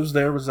 He lives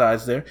there,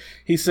 resides there.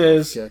 He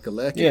says,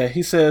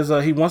 he says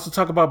he wants to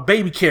talk about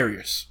baby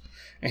carriers.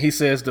 And he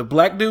says the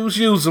black dudes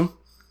use them.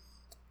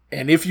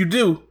 And if you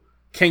do,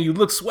 can you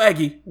look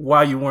swaggy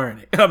while you're wearing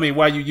it? I mean,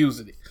 while you're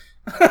using it.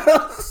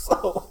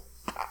 So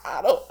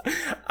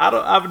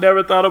I've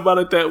never thought about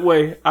it that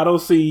way. I don't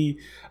see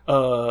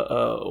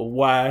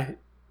why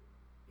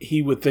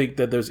he would think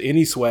that there's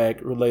any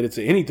swag related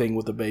to anything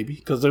with a baby,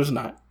 because there's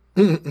not.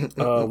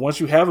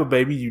 Once you have a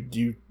baby,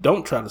 you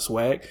don't try to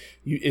swag.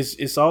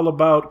 It's all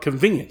about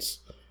convenience.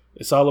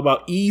 It's all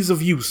about ease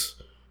of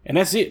use, and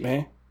that's it,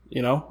 man.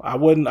 You know, I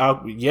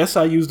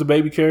use the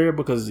baby carrier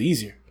because it's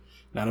easier.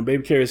 Now the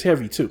baby carrier is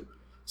heavy too,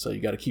 so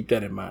you got to keep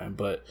that in mind.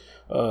 But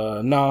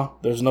no,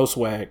 there's no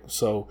swag.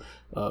 So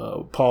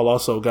Paul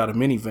also got a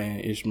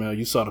minivan. Ishmael,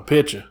 you saw the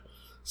picture.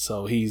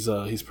 So he's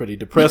pretty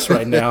depressed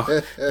right now.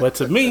 But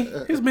to me,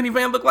 his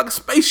minivan looked like a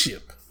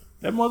spaceship.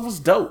 That mug was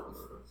dope.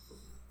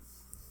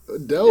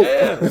 Dope.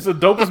 Yeah, it's the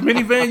dopest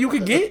minivan you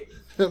could get.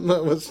 That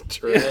mug was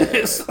trash.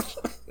 It's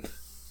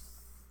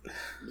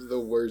the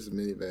worst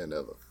minivan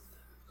ever.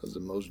 It was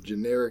the most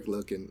generic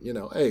looking. You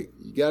know, hey,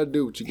 you got to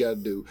do what you got to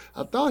do.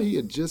 I thought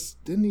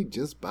didn't he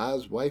just buy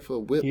his wife a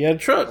whip? He had a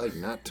truck. Like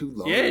not too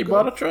long ago. Yeah, he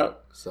bought a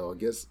truck. So I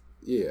guess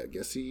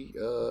he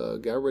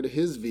got rid of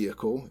his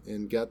vehicle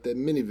and got that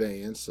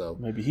minivan. So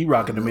maybe he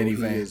rocking the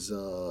minivan. He is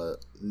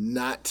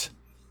not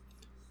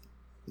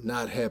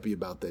happy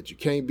about that. You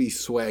can't be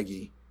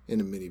swaggy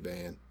in a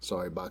minivan.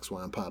 Sorry, Box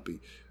Wine Poppy.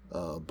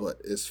 But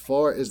as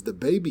far as the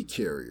baby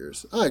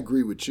carriers, I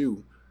agree with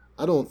you.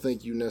 I don't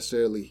think you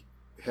necessarily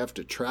have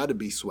to try to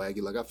be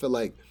swaggy. Like, I feel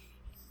like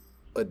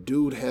a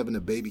dude having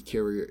a baby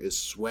carrier is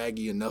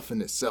swaggy enough in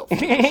itself.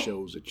 It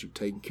shows that you're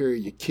taking care of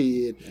your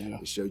kid. Yeah.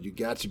 It shows you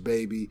got your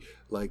baby.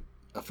 Like,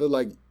 I feel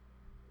like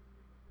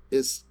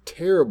it's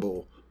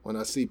terrible when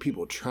I see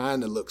people trying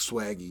to look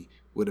swaggy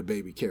with a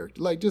baby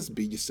character. Like, just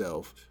be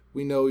yourself.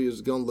 We know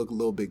you're going to look a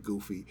little bit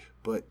goofy,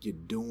 but you're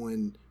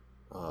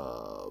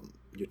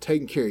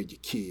taking care of your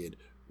kid,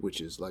 which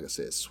is, like I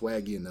said,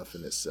 swaggy enough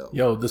in itself.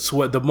 Yo,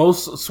 the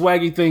most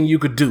swaggy thing you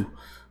could do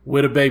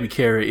with a baby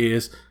carrier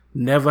is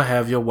never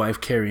have your wife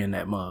carrying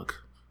that mug.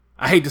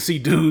 I hate to see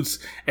dudes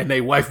and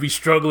their wife be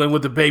struggling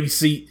with the baby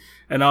seat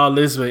and all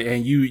this,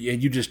 and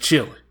you just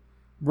chilling.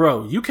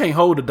 Bro, you can't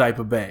hold a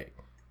diaper bag.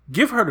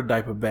 Give her the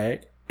diaper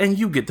bag and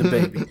you get the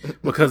baby.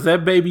 Because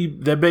that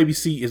baby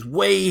seat is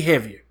way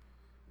heavier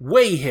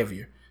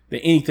than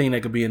anything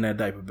that could be in that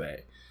diaper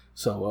bag.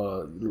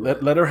 So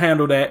let her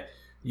handle that.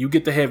 You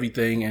get the heavy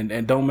thing,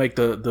 and don't make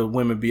the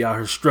women be out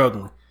here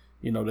struggling.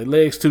 You know, their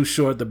legs too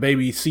short, the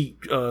baby seat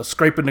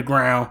scraping the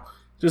ground.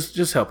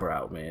 Just help her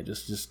out, man.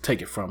 Just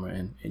take it from her,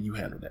 and you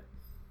handle that.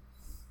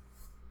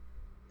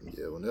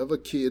 Yeah, whenever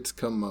kids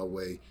come my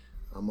way,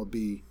 I'm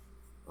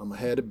gonna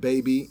have the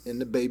baby in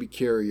the baby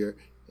carrier,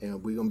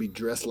 and we're gonna be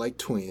dressed like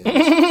twins,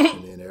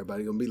 and then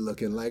everybody gonna be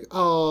looking like,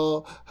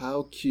 oh,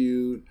 how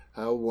cute,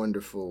 how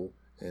wonderful,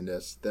 and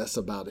that's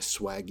about as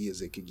swaggy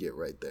as it could get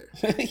right there.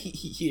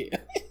 Yeah.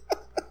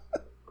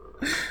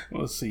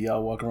 Let's see,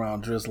 y'all walk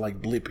around dressed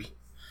like Blippi.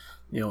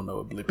 You don't know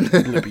what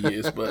Blippi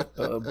is, but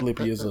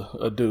Blippi is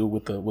a dude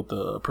with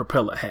a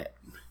propeller hat.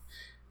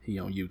 He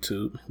on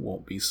YouTube.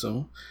 Won't be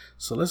soon.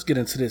 So let's get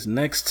into this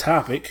next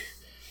topic.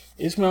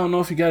 Ishmael, I don't know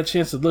if you got a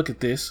chance to look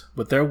at this,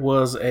 but there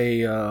was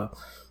a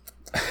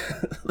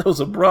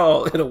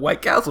brawl in a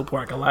White Castle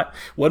parking lot.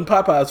 Wasn't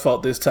Popeye's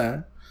fault this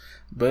time,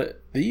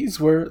 but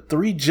these were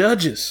three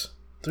judges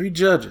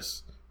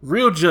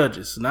real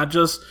judges, not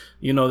just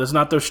that's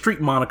not their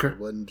street moniker. It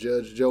wasn't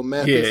Judge Joe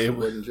Mathis. Yeah,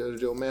 wasn't Judge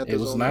Joe Mathis. It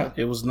was not.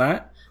 It was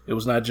not. It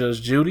was not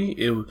Judge Judy.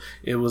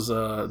 It was.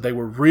 They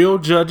were real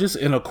judges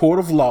in a court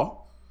of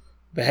law.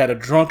 They had a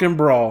drunken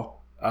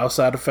brawl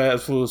outside the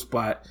fast food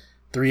spot,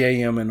 3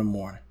 a.m. in the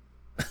morning.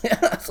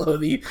 So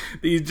these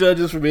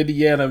judges from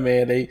Indiana,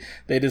 man,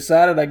 they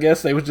decided, I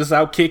guess they was just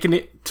out kicking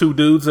it, 2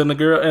 dudes and a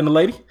girl and a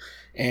lady,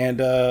 and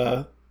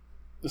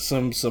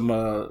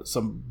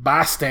some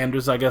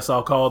bystanders, I guess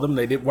I'll call them.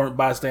 They weren't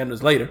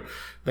bystanders later.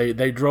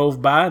 They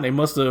drove by and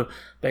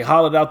they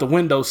hollered out the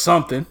window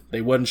something.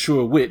 They wasn't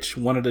sure which.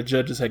 One of the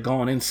judges had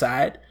gone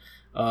inside.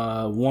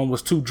 One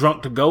was too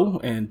drunk to go,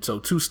 and so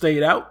 2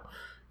 stayed out.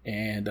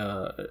 And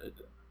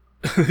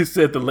they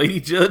said the lady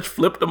judge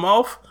flipped them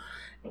off,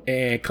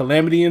 and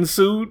calamity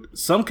ensued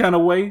some kind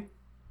of way.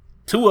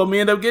 2 of them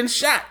ended up getting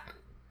shot.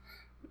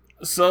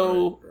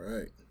 So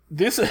right.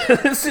 This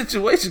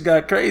situation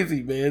got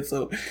crazy, man.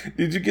 So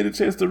did you get a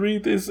chance to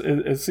read this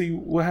and see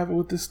what happened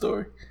with this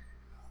story?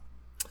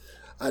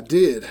 I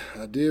did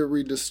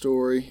read the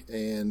story,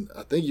 and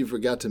I think you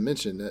forgot to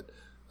mention that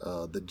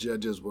the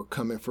judges were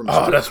coming from a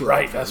strip club.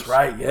 That's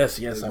right. Yes,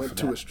 they I went forgot.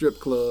 to a strip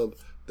club.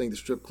 I think the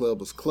strip club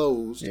was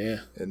closed.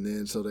 Yeah. And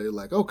then so they were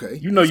like, okay.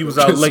 You was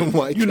out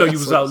late. You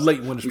was out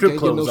late when the strip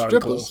club was already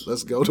closed.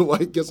 Let's go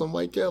to get some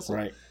White Castle.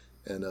 Right.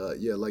 And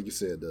like you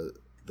said,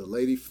 the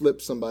lady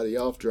flipped somebody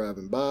off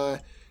driving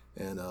by,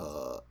 and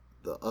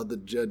the other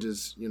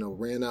judges,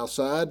 ran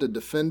outside to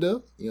defend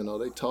her.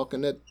 They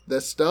talking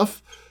that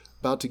stuff,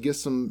 about to get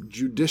some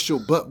judicial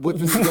butt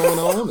whippings going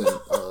on,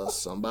 and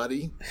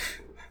somebody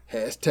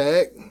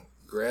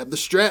 #grab the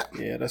strap.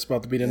 Yeah, that's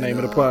about to be the name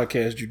of the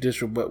podcast,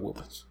 Judicial Butt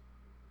Whippings.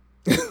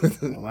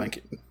 I like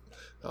it.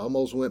 I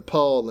almost went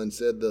Paul and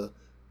said the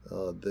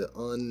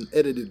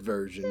unedited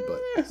version,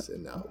 but I said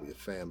no, we're a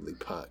family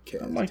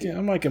podcast.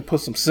 I might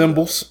put some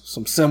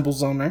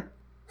symbols on there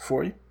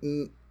for you.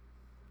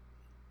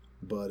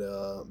 But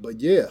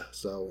yeah,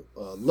 so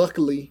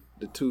luckily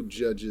the 2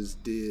 judges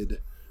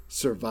did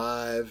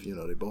survive.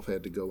 They both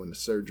had to go into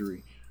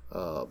surgery.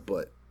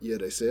 But yeah,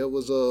 they say it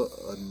was a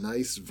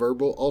nice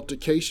verbal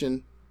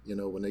altercation.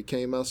 When they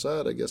came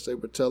outside, I guess they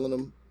were telling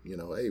them,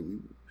 hey,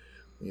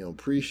 we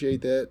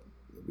appreciate that.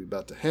 We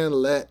about to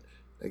handle that.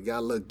 They got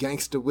a little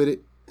gangster with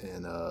it,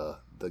 and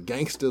the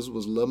gangsters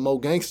was a little more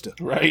gangster.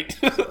 Right.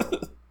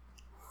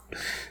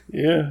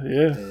 Yeah.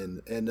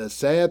 And the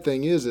sad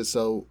thing is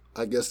so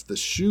I guess the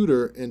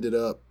shooter ended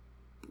up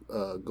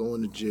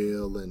going to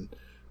jail and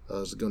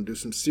was going to do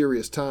some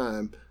serious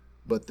time,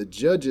 but the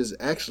judges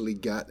actually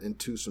got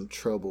into some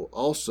trouble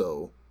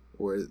also,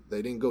 where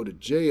they didn't go to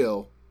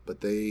jail,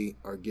 but they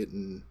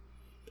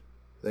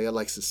got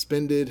like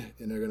suspended,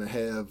 and they're going to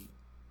have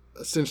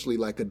essentially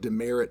like a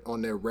demerit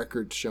on their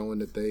record showing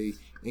that they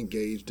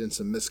engaged in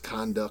some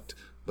misconduct,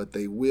 but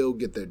they will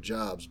get their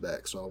jobs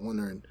back. So I'm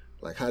wondering,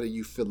 like, how do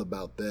you feel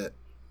about that?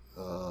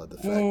 The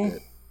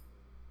fact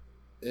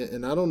that,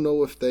 and I don't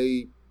know if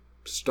they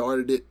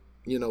started it,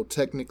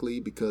 technically,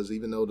 because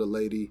even though the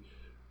lady,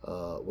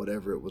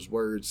 whatever it was,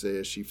 word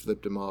says she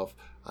flipped him off,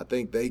 I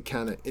think they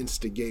kind of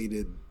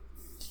instigated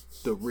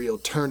the real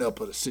turn up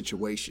of the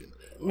situation,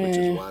 which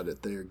is why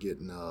that they're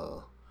getting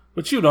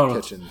but you don't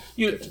catching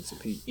some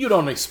heat. You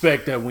don't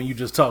expect that when you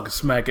just talking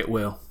smack at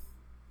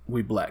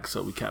we black,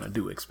 so we kind of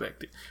do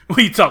expect it.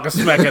 When you talking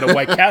smack at a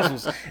White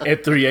Castles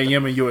at 3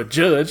 a.m. and you're a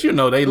judge,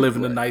 they live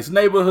in a nice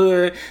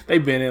neighborhood.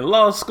 They've been in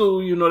law school.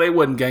 They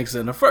wasn't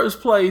gangsters in the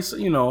first place.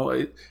 Ain't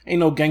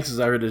no gangsters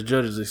out here as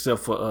judges except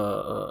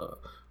for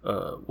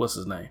what's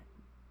his name?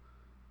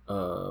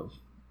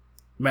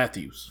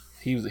 Matthews.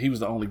 He was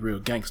the only real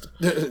gangster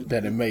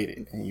that had made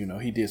it,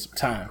 and he did some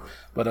time.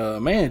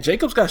 But man,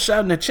 Jacobs got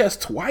shot in the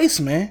chest twice,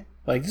 man.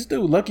 Like, this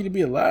dude lucky to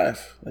be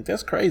alive. Like,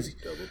 that's crazy.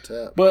 Double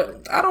tap.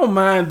 But I don't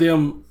mind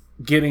them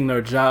getting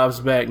their jobs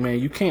back, man.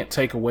 You can't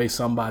take away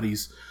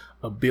somebody's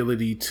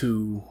ability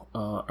to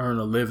earn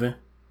a living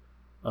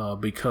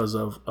because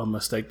of a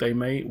mistake they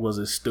made. Was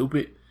it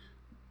stupid?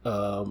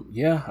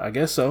 Yeah, I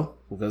guess so,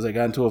 because they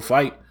got into a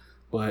fight.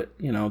 But,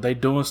 they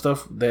doing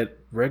stuff that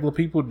regular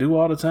people do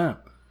all the time.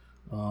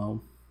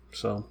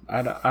 So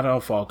I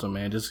don't fault them,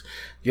 man. Just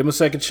give them a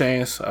second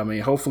chance. I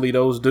mean, hopefully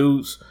those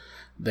dudes,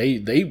 they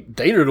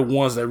are the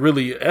ones that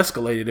really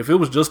escalated. If it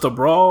was just a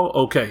brawl,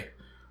 okay,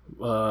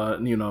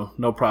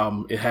 no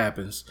problem. It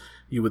happens.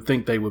 You would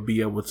think they would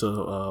be able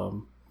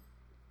to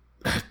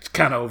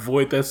kind of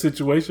avoid that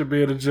situation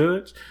being a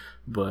judge,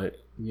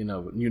 but you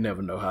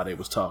never know how they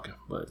was talking.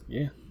 But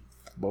yeah,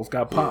 both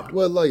got popped. Yeah.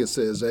 Well, like it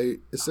says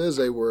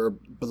they were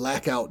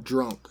blackout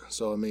drunk.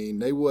 So I mean,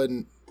 they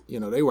wasn't.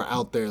 They were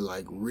out there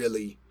like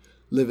really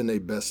living their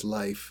best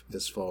life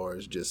as far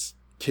as just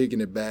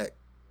kicking it back,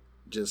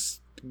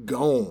 just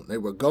gone. They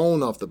were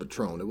gone off the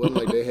Patron. It wasn't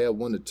like they had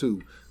 1 or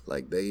 2,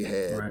 like they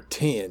had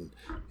 10.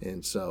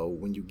 And so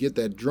when you get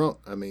that drunk,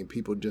 I mean,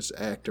 people just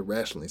act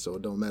irrationally. So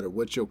it don't matter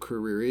what your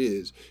career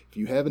is. If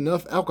you have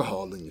enough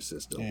alcohol in your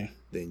system,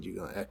 then you're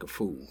going to act a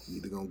fool. You're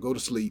either going to go to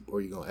sleep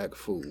or you're going to act a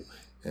fool.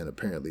 And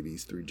apparently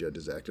these 3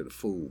 judges acted a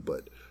fool.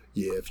 But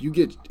yeah, if you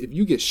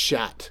get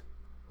shot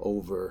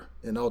over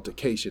an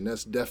altercation,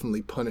 that's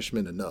definitely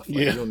punishment enough. Like,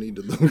 you don't need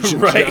to lose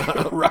your right,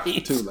 job.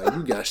 Right. Too. Like,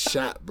 you got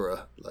shot,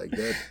 bruh. Like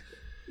that.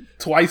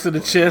 Twice in the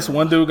chest.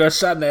 One dude got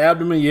shot in the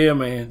abdomen. Yeah,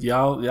 man.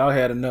 Y'all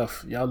had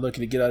enough. Y'all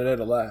lucky to get out of that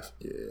alive.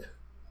 Yeah.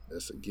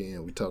 That's,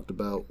 again, we talked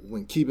about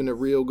when keeping it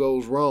real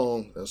goes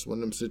wrong. That's one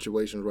of them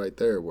situations right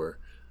there where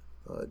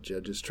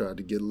judges tried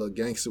to get a little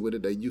gangster with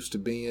it. They used to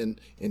being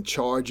in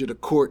charge of the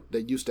court. They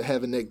used to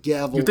having that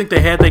gavel. You think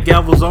they had their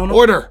gavels on them?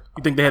 Order.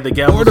 You think they had the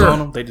gavels on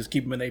them? They just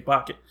keep them in their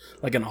pocket,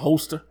 like in a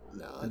holster?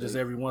 Nah, and just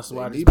every once in a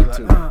while, they just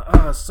be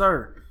like,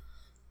 sir,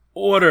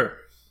 order.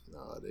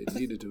 No, they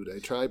needed to. They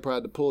tried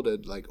to pull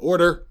that, like,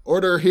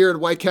 order here at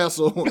White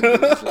Castle.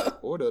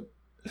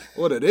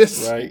 Order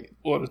this. Right.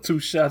 Order 2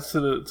 shots to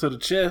the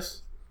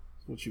chest.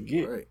 That's what you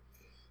get. Right.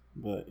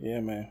 But yeah,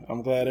 man,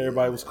 I'm glad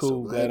everybody was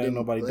cool. So glad ain't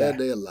nobody died. Glad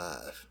they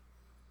alive.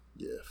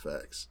 Yeah,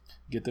 facts.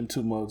 Get them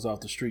 2 mugs off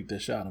the street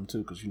that shot them too,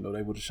 because you know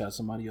they would have shot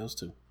somebody else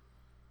too.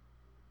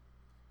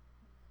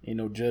 Ain't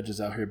no judges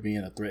out here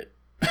being a threat.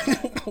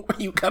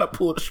 You gotta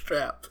pull the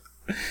strap.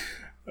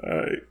 All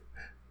right.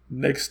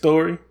 Next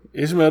story,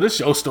 Ishmael. This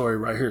is your story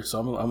right here, so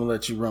I'm gonna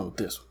let you run with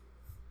this one.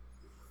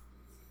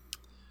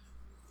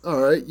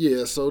 All right,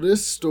 yeah. So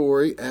this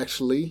story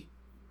actually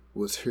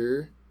was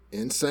here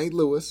in St.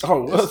 Louis.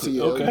 Oh, was it?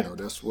 Okay. You know,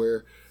 that's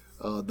where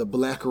the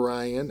Black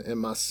Ryan and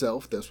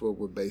myself, that's where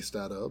we're based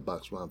out of.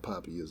 Box Run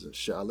Poppy is in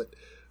Charlotte.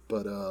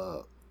 But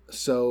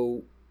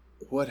so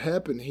what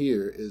happened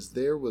here is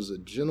there was a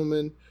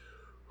gentleman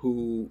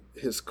who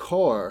his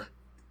car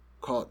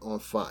caught on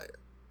fire.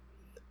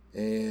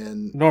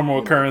 And normal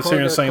occurrence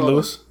here in St.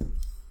 Louis.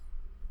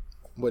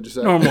 What'd you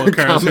say? Normal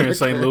occurrence here in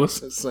St.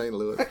 Louis. St.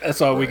 Louis.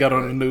 That's all we got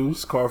on the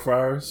news. Car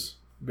fires,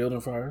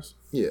 building fires.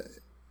 Yeah.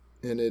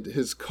 And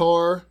his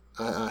car,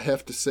 I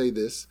have to say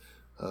this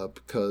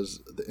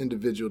because the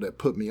individual that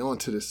put me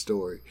onto this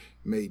story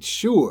made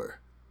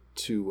sure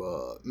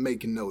to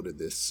make a note of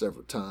this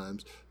several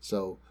times.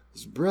 So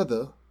his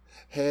brother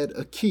had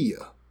a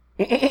Kia,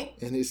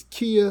 and his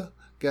Kia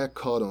got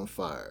caught on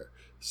fire.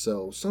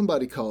 So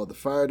somebody called the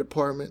fire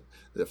department.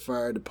 The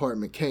fire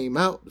department came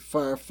out. The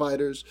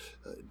firefighters,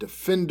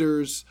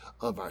 defenders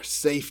of our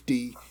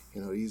safety.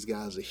 You know, these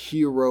guys are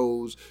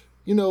heroes.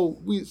 You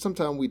know,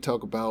 sometimes we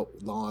talk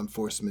about law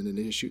enforcement and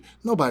the issue.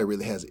 Nobody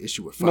really has an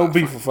issue with firefighters. No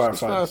beef with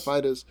firefighters.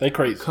 Firefighters, they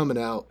crazy. Coming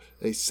out,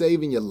 they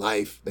saving your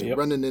life. They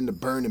running into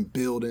burning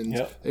buildings.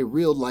 They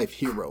real life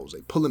heroes.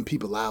 They pulling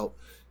people out.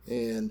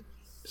 And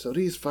so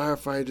these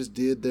firefighters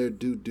did their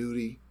due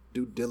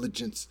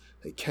diligence.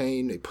 They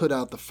came, they put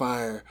out the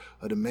fire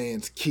of the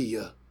man's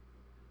Kia.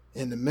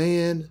 And the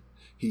man,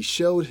 he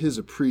showed his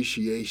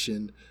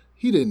appreciation.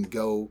 He didn't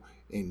go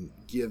and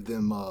give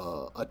them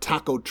a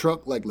taco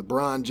truck like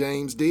LeBron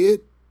James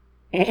did.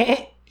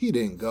 He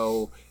didn't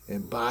go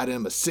and buy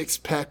them a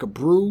 6-pack of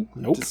brew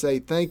to say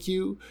thank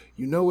you.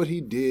 You know what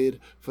he did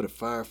for the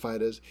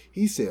firefighters?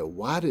 He said,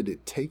 "Why did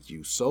it take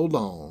you so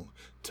long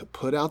to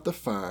put out the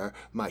fire?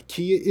 My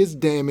Kia is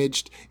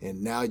damaged,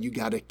 and now you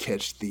got to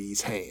catch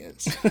these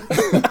hands."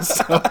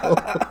 So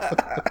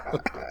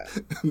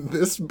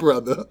this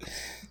brother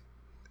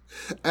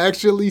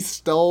actually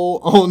stole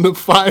on the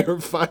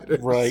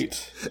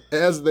firefighters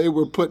as they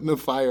were putting the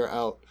fire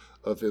out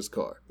of his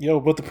car. Yo,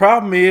 but the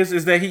problem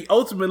is that he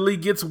ultimately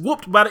gets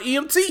whooped by the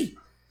EMT.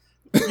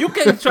 You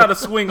can't try to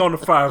swing on the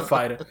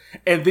firefighter,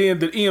 and then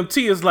the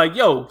EMT is like,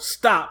 "Yo,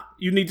 stop.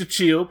 You need to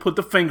chill." Put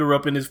the finger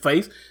up in his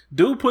face.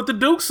 Dude put the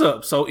dukes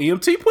up. So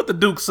EMT put the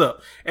dukes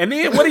up. And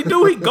then what he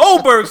do? He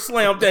Goldberg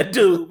slammed that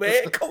dude,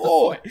 man. Come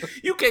on.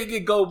 You can't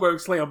get Goldberg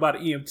slammed by the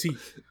EMT.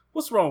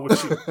 What's wrong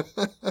with you?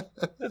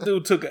 That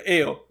dude took an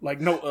L like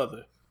no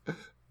other.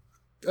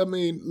 I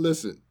mean,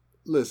 listen.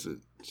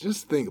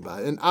 Just think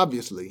about it. And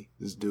obviously,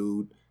 this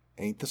dude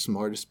ain't the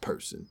smartest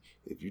person.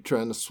 If you're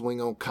trying to swing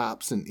on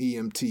cops and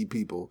EMT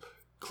people,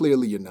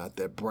 clearly you're not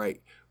that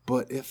bright.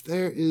 But if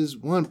there is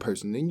one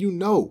person, and you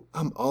know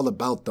I'm all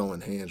about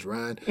throwing hands,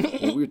 Ryan.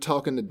 When we were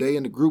talking today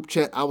in the group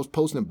chat, I was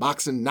posting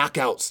boxing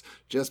knockouts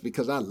just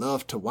because I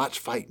love to watch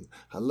fighting.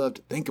 I love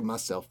to think of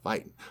myself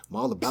fighting. I'm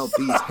all about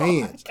these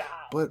hands.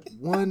 But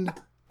one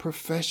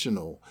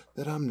professional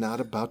that I'm not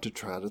about to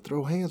try to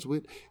throw hands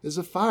with is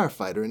a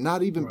firefighter, and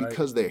not even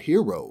because they're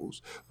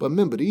heroes. But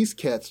remember, these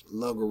cats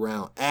lug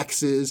around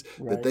axes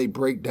that they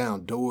break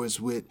down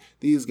doors with.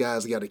 These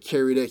guys got to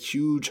carry that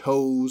huge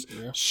hose,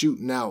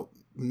 shooting out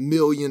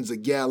millions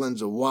of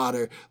gallons of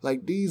water.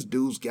 Like, these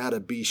dudes got to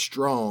be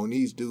strong.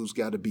 These dudes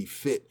got to be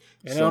fit.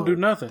 And they don't do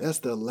nothing. That's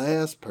the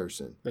last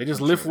person. They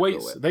just lift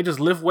weights. They just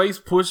lift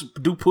weights,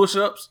 do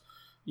push-ups.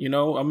 You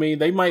know, I mean,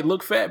 they might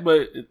look fat,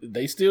 but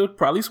they still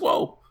probably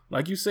swole.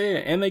 Like you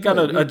said, and they got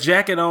a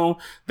jacket on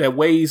that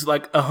weighs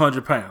like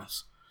 100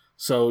 pounds.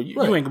 So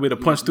you ain't gonna be able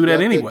to punch through that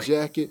anyway. That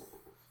jacket,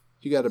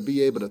 you got to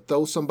be able to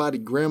throw somebody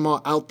grandma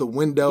out the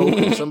window,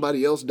 and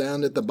somebody else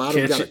down at the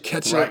bottom got to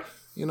catch her.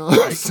 You know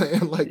what I'm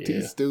saying? Like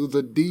these dudes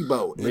are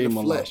Debo in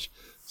the flesh.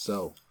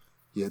 So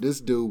yeah, this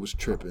dude was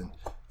tripping,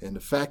 and the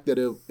fact that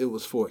it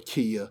was for a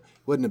Kia,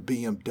 wasn't a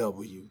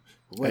BMW.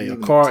 Hey, a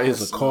car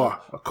is a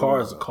car. A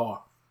car is a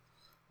car.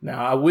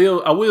 Now, I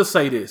will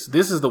say this.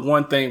 This is the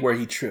one thing where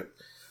he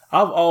tripped.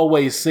 I've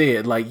always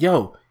said, like,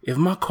 yo, if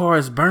my car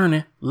is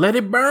burning, let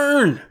it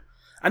burn.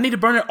 I need to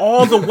burn it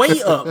all the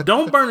way up.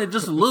 Don't burn it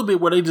just a little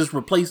bit where they just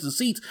replace the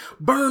seats.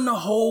 Burn the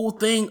whole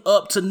thing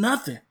up to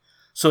nothing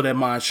so that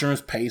my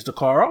insurance pays the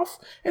car off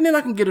and then I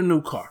can get a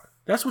new car.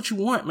 That's what you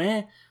want,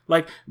 man.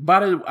 Like,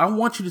 I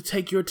want you to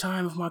take your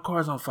time if my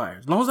car's on fire.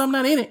 As long as I'm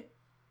not in it,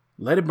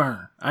 let it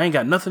burn. I ain't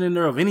got nothing in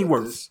there of any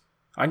worth.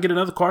 I can get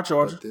another car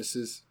charger. This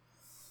is...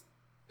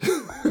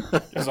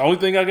 That's the only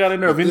thing I got in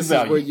there of any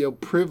value. This is where your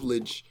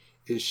privilege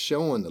is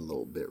showing a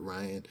little bit,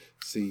 Ryan.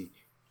 See,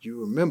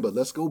 you remember,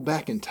 let's go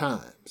back in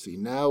time. See,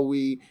 now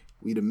we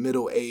the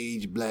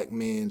middle-aged black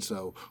men,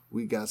 so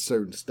we got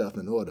certain stuff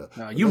in order.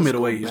 Nah, you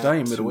middle-aged. I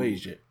ain't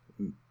middle-aged yet.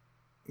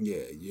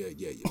 Yeah, you're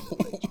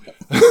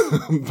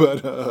middle-aged.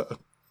 But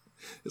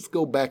let's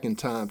go back in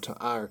time to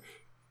our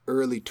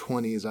early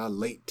 20s, our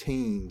late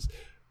teens.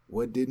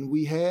 What didn't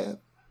we have?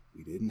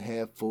 We didn't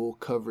have full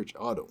coverage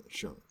auto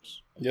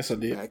insurance. Yes, I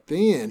did. Back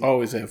then.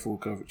 Always had full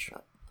coverage.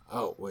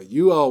 Oh, well,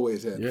 you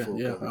always had full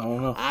coverage. I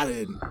don't know. I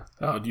didn't.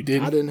 Oh, you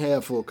didn't? I didn't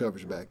have full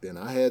coverage back then.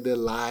 I had the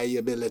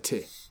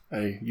liability.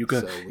 Hey, you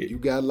can. So when you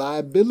got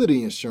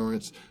liability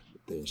insurance,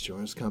 the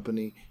insurance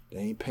company, they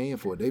ain't paying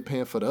for it. They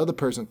paying for the other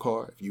person's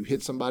car. If you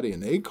hit somebody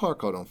and their car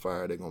caught on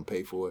fire, they're going to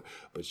pay for it.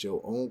 But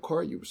your own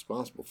car, you're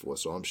responsible for.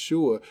 So I'm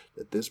sure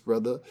that this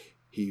brother,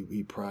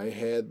 he probably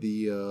had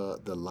the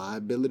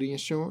liability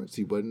insurance.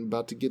 He wasn't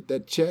about to get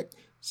that check.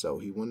 So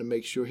he wanted to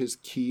make sure his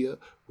Kia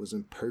was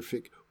in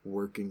perfect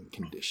working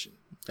condition.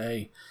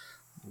 Hey,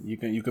 you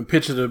can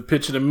picture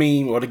the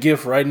meme or the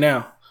GIF right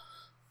now.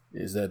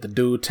 Is that the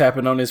dude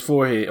tapping on his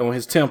forehead, on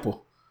his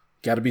temple?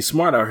 Got to be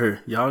smart out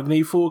here. Y'all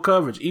need full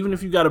coverage. Even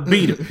if you got a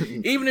beater,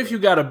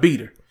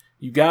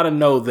 you got to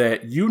know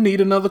that you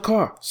need another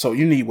car. So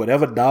you need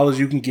whatever dollars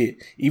you can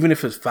get, even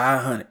if it's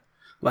 $500.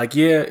 Like,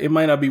 yeah, it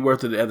might not be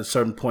worth it at a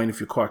certain point if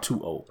your car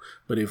too old.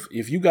 But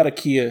if you got a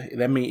Kia,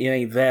 that means it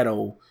ain't that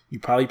old. You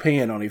probably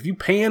paying on it. If you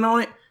paying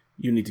on it,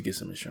 you need to get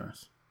some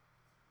insurance.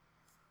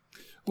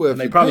 Well, and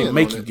they probably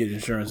make you get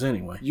insurance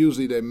anyway.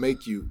 Usually they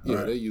make you,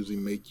 they usually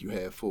make you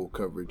have full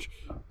coverage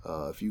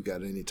if you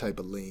got any type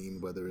of lien,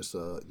 whether it's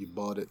you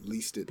bought it,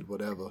 leased it,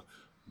 whatever.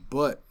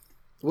 But,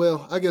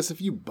 well, I guess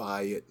if you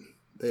buy it,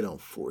 they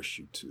don't force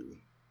you to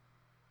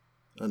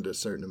under a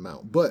certain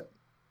amount. But,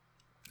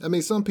 I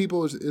mean, some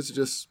people, it's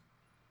just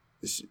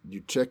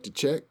you check to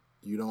check.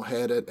 You don't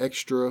have that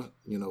extra,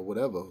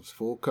 whatever. It's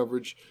full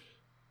coverage.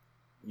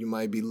 You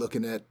might be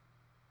looking at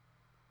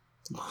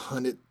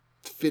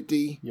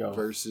 150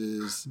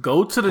 versus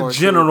go to the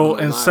general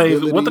and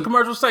save what the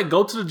commercials say.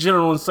 Go to the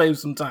general and save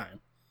some time.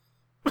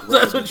 Right,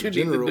 that's what you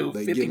need to do.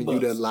 They're giving you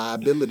that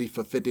liability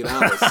for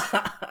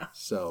 $50.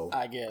 So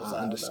I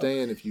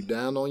understand if you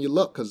down on your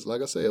luck, because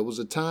like I said, it was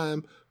a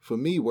time for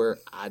me where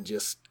I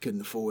just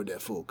couldn't afford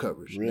that full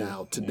coverage. Really?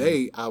 Now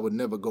today I would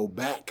never go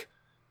back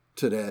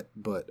to that,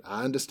 but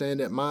I understand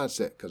that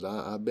mindset because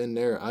I've been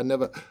there. I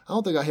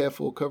don't think I had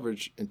full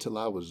coverage until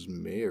I was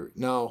married.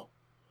 No,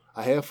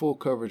 I had full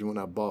coverage when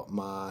I bought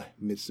my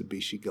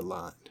Mitsubishi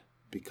Galant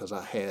because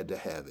I had to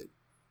have it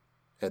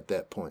at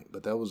that point.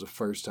 But that was the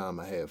first time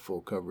I had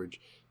full coverage.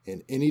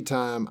 And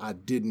anytime I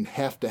didn't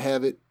have to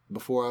have it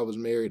before I was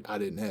married, I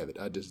didn't have it.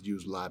 I just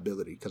used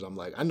liability because I'm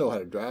like, I know how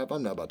to drive.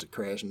 I'm not about to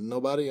crash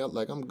nobody.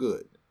 I'm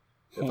good.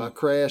 If I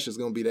crash, it's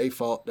going to be their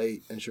fault.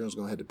 Insurance is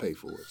going to have to pay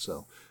for it.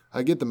 So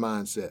I get the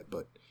mindset.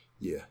 But,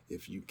 yeah,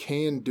 if you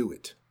can do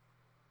it,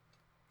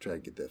 try to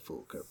get that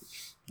full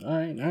coverage. All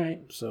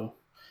right. So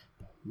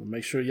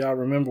make sure y'all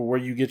remember where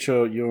you get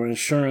your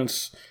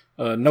insurance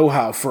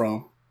know-how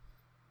from.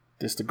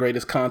 This is the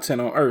greatest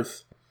content on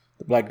earth,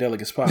 the Black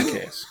Delegates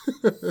Podcast.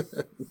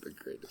 The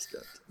greatest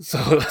content. So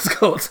let's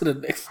go to the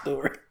next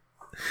story.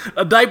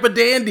 A diaper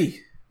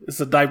dandy. It's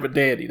a diaper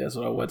dandy. That's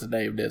what I want to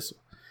name this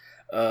one.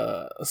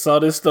 I saw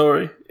this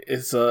story.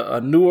 It's a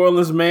New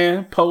Orleans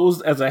man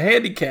posed as a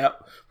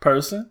handicapped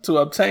person to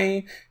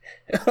obtain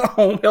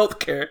home health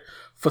care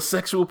for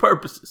sexual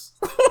purposes.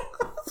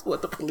 That's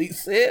what the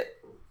police said.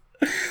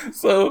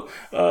 So,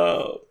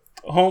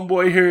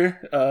 homeboy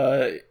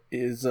here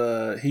is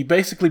he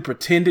basically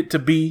pretended to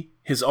be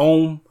his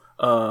own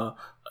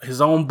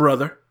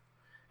brother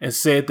and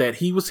said that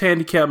he was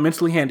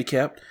mentally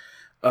handicapped.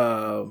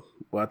 Well,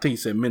 I think he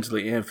said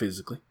mentally and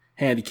physically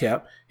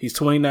handicapped. He's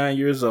 29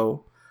 years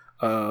old,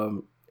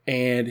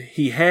 and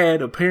he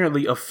had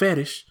apparently a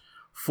fetish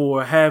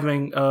for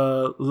having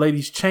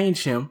ladies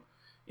change him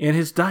in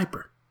his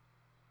diaper.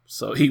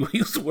 So he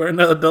used to wear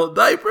an adult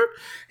diaper.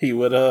 He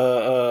would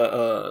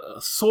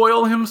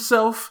soil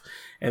himself,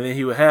 and then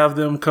he would have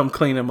them come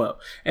clean him up.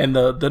 And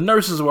the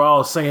nurses were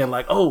all saying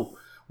like, "Oh,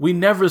 we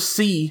never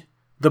see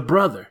the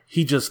brother.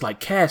 He just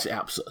like cash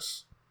apps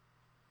us."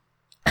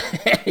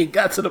 It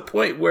got to the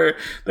point where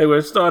they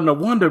were starting to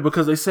wonder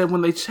because they said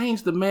when they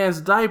changed the man's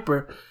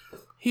diaper,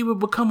 he would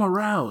become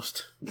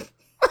aroused.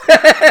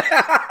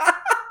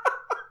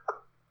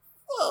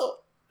 Oh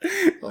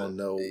don't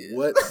know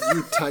what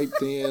you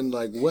typed in,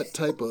 like what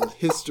type of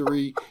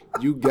history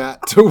you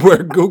got to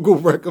where Google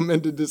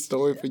recommended this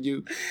story for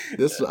you.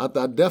 I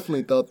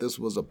definitely thought this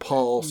was a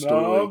Paul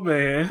story. Oh,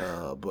 man.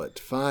 But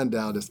find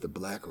out it's the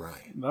Black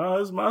Ryan. No,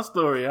 it's my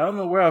story. I don't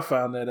know where I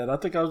found that at. I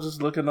think I was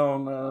just looking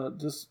on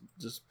just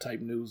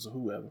type news or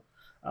whoever.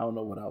 I don't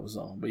know what I was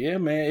on. But yeah,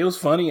 man, it was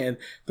funny. And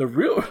the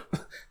real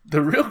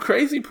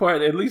crazy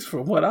part, at least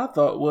from what I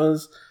thought,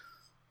 was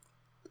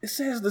it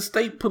says the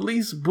state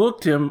police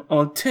booked him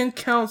on 10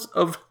 counts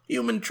of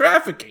human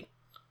trafficking.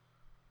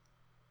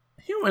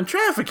 Human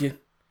trafficking?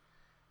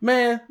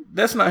 Man,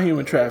 that's not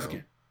human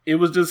trafficking. It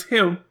was just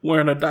him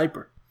wearing a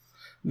diaper.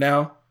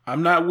 Now,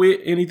 I'm not with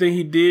anything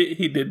he did.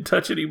 He didn't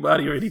touch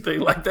anybody or anything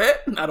like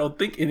that. I don't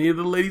think any of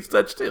the ladies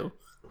touched him.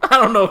 I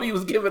don't know if he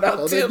was giving out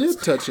tips. They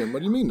did touch him. What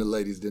do you mean the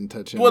ladies didn't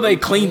touch him? Well, they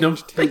cleaned him.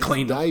 They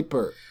cleaned him.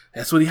 Diaper.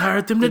 That's what he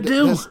hired them to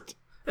do.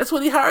 That's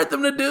what he hired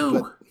them to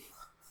do.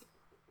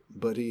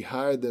 But he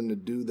hired them to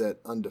do that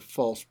under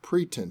false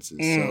pretenses.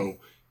 So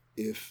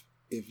if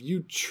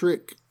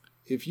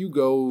you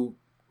go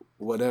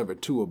whatever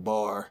to a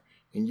bar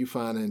and you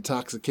find an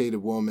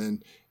intoxicated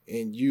woman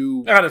and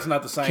you that's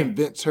not the same.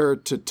 Convince her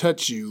to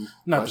touch you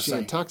while she's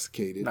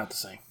intoxicated, not the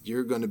same.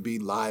 You're going to be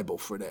liable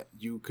for that.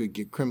 You could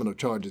get criminal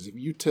charges. If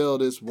you tell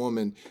this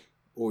woman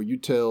or you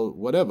tell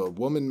whatever,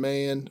 woman,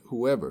 man,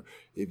 whoever,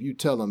 if you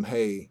tell them,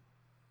 hey,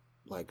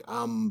 like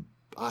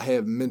I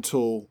have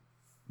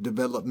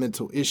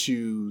developmental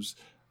issues,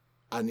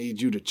 I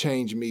need you to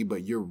change me,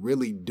 but you're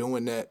really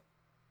doing that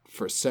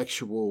for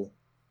sexual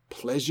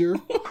pleasure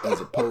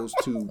as opposed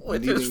to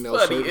needing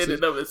those services. In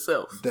and of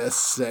itself. That's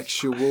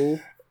sexual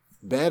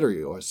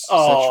battery or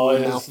sexual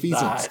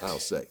malfeasance, I'll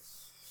say.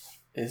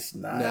 It's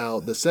not. Now,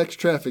 the sex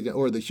trafficking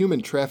or the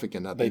human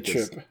trafficking, I think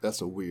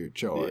that's a weird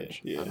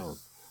charge. Yeah.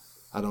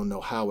 I don't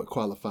know how it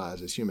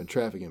qualifies as human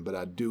trafficking, but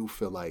I do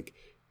feel like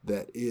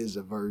that is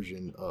a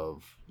version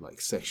of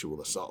like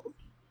sexual assault.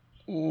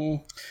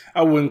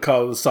 I wouldn't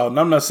call it assault. And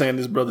I'm not saying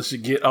this brother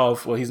should get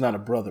off. Well, he's not a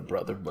brother,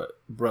 but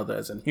brother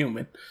as in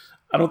human.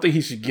 I don't think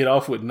he should get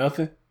off with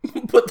nothing.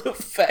 But the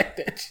fact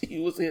that he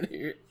was in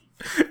here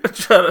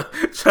trying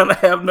to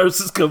have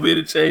nurses come in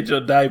and change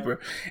your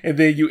diaper, and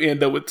then you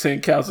end up with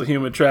 10 counts of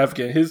human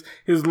trafficking.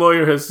 His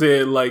lawyer has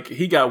said like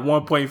he got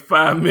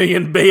 1.5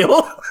 million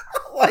bail.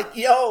 Like,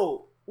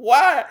 yo,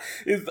 why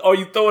are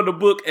you throwing the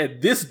book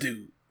at this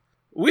dude?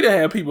 We done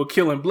have people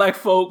killing black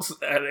folks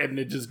and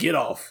then just get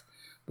off.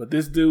 But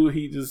this dude,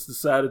 he just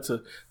decided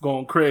to go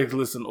on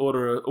Craigslist and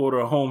order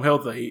a home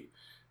health aid.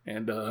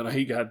 And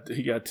he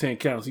got 10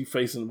 counts. He's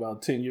facing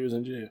about 10 years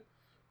in jail.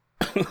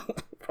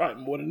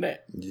 Probably more than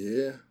that.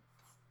 Yeah.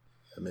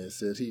 I mean, it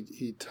said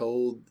he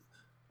told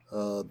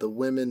the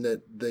women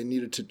that they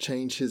needed to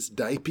change his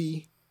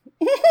diaper.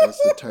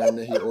 That's the term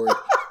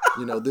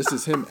that this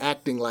is him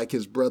acting like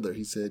his brother.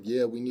 He said,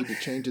 yeah, we need to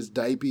change his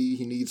diaper.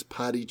 He needs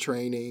potty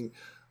training.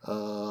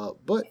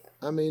 But,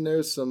 I mean,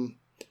 there's some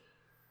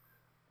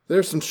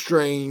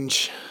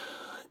strange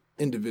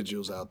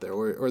individuals out there,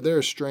 or there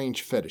are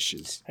strange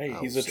fetishes. Hey,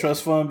 he's a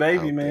trust fund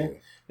baby, man.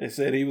 There. They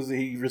said he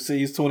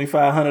receives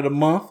 $2,500 a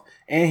month,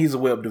 and he's a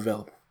web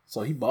developer,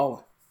 so he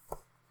balling.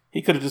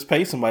 He could have just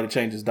paid somebody to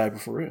change his diaper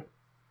for real.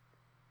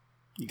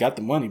 You got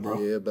the money, bro.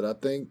 Yeah, but I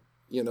think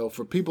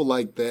for people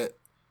like that,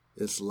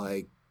 it's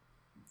like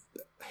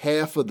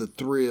half of the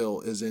thrill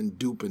is in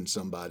duping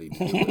somebody to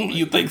do it. Like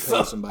you think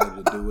so?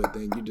 Somebody to do it,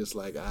 then you just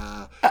like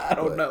I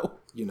don't know.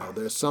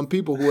 There's some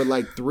people who are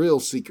like thrill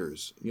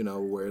seekers.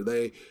 Where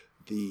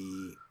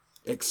the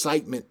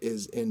excitement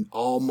is in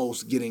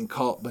almost getting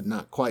caught, but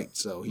not quite.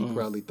 So he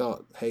probably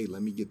thought, hey,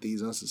 let me get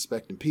these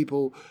unsuspecting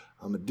people.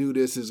 I'm gonna do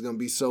this. It's gonna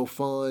be so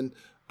fun.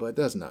 But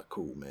that's not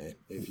cool, man.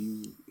 If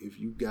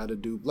you gotta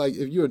do, like,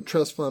 if you're a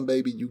trust fund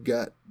baby, you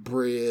got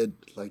bread,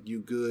 like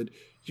you good.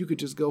 You could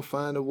just go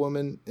find a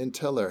woman and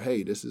tell her,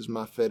 hey, this is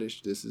my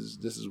fetish. This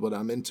is what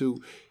I'm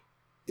into.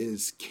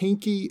 As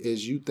kinky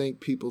as you think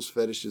people's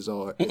fetishes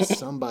are, is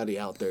somebody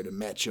out there to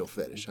match your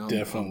fetish.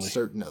 I'm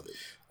certain of it.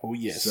 Oh,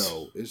 yes.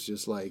 So it's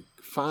just like,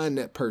 find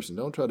that person.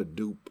 Don't try to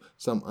dupe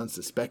some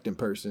unsuspecting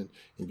person,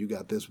 and you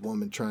got this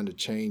woman trying to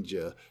change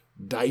your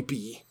diaper.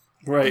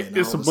 Right.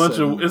 It's a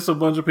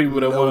bunch of people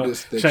that want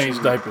to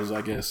change diapers,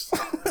 I guess.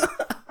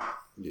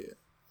 Yeah.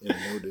 And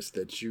notice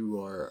that you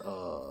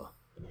are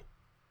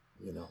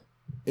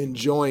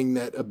enjoying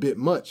that a bit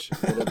much.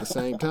 But at the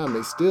same time,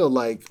 they still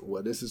like,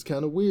 well, this is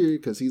kind of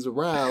weird because he's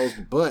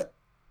aroused, but,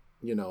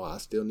 I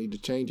still need to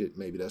change it.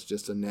 Maybe that's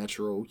just a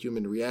natural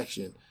human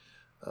reaction.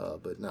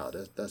 But no,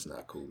 that's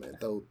not cool, man.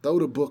 Throw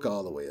the book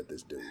all the way at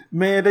this dude.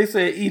 Man, they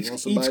said each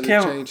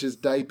count. To change his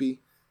diaper.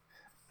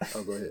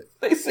 Oh, go ahead.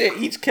 They said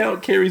each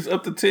count carries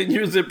up to 10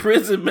 years in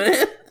prison,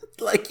 man.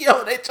 Like,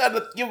 yo, they trying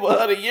to give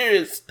 100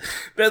 years.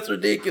 That's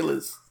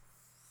ridiculous.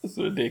 It's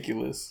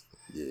ridiculous.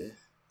 Yeah.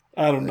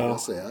 I don't know.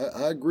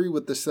 I agree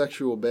with the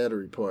sexual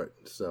battery part.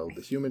 So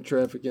the human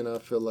trafficking, I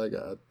feel like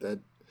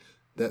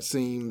that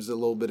seems a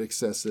little bit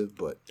excessive,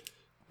 but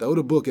throw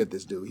the book at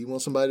this dude. He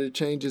wants somebody to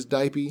change his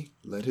diaper.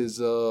 Let his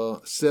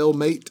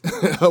cellmate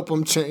help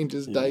him change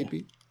his diaper.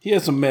 He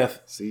has some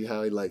meth. See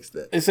how he likes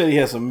that. They said he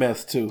has some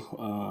meth too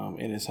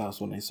in his house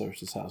when they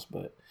searched his house.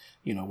 But,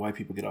 white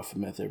people get off of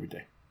meth every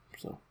day.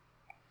 So,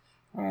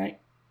 all right.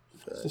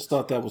 Just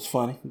thought that was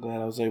funny.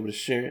 Glad I was able to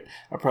share it.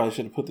 I probably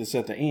should have put this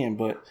at the end,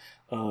 but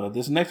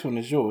this next one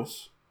is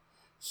yours.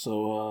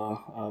 So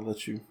I'll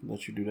let you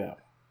do that.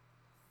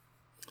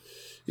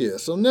 Yeah,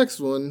 so next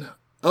one.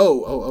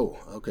 Oh,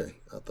 okay.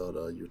 I thought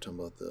you were talking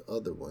about the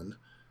other one,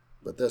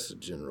 but that's a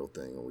general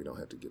thing, and we don't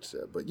have to get to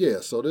that. But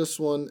yeah, so this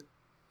one,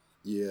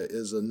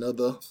 is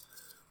another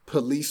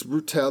police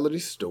brutality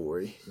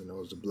story.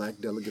 It's the Black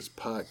Delegates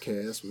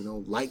podcast. We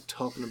don't like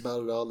talking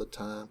about it all the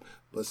time,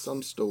 but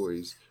some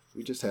stories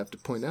we just have to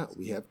point out.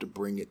 We have to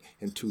bring it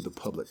into the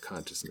public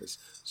consciousness.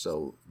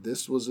 So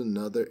this was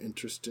another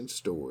interesting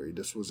story.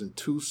 This was in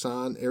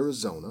Tucson,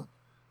 Arizona.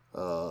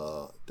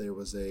 There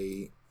was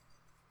the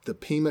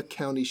Pima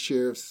County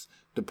Sheriff's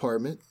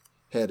Department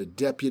had a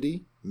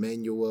deputy,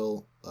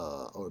 Manuel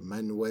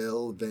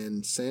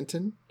Van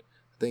Santen.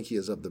 I think he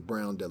is of the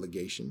Brown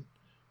delegation,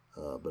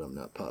 but I'm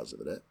not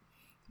positive of that.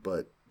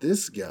 But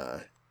this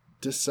guy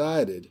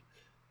decided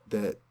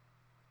that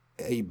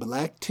a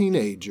black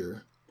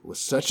teenager was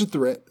such a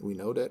threat. We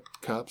know that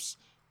cops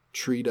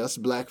treat us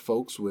black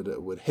folks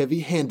with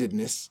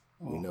heavy-handedness.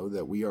 We know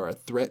that we are a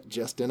threat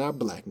just in our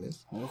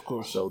blackness. Of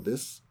course. So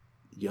this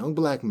young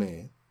black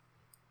man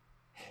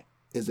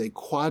is a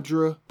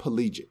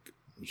quadriplegic,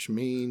 which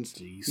means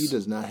he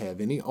does not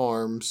have any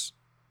arms,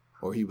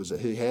 or he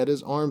had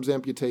his arms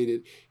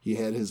amputated, he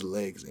had his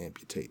legs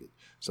amputated.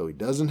 So he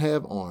doesn't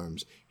have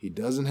arms, he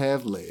doesn't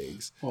have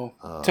legs. Well,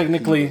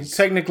 technically,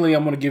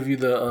 I'm going to give you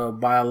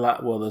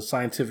the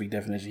scientific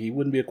definition. He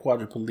wouldn't be a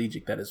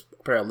quadriplegic. That is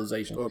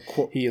paralyzation.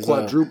 He is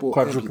quadruple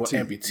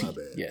amputee. My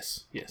bad.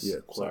 Yes. Yeah,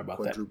 sorry about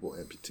quadruple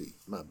amputee.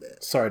 My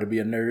bad. Sorry to be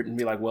a nerd and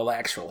be like, well,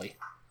 actually.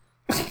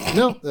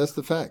 No, that's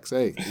the facts.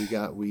 Hey,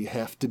 we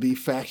have to be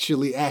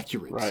factually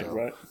accurate.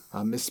 Right.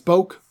 I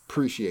misspoke.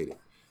 Appreciate it.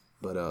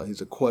 But he's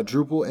a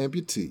quadruple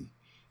amputee.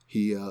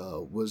 He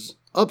was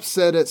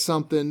upset at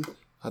something.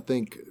 I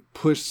think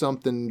pushed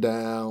something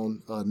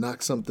down,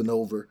 knocked something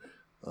over.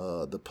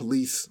 The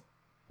police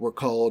were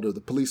called, or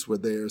the police were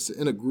there. It's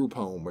in a group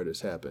home where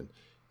this happened.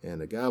 And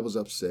the guy was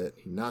upset.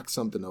 He knocked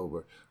something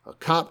over. A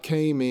cop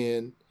came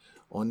in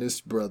on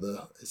this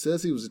brother. It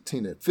says he was a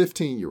teenager,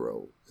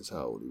 15-year-old is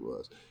how old he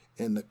was.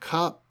 And the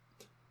cop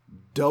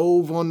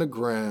dove on the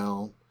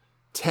ground,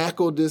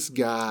 tackled this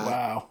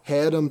guy,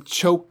 had him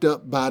choked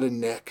up by the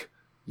neck,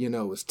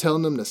 was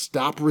telling him to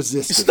stop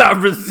resisting.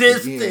 Stop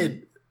resisting.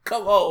 Again,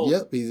 come on.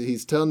 Yep,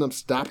 he's telling them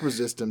stop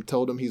resisting,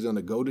 told him he's going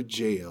to go to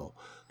jail.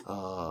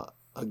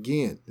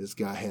 Again, this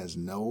guy has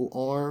no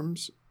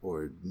arms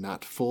or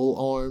not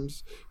full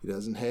arms. He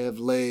doesn't have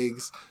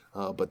legs,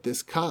 but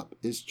this cop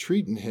is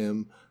treating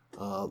him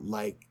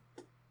like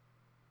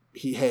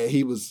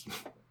he was...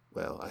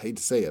 Well, I hate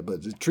to say it,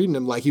 but treating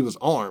him like he was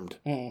armed,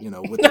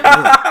 with the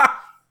gun.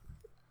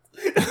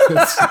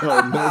 So,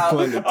 no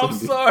pun intended.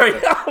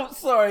 I'm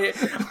sorry.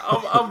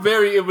 I'm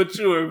very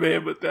immature,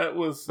 man, but that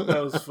was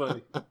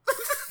funny.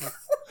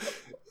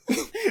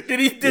 Did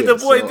he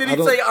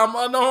say I'm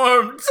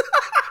unarmed?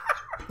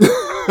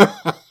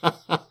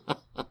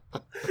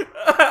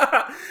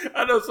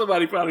 I know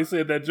somebody probably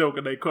said that joke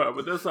in their car,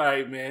 but that's all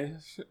right, man.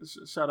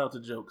 Shout out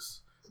to jokes.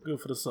 Good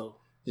for the soul.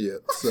 Yeah,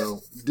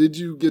 so did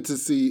you get to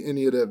see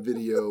any of that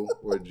video,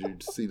 or did you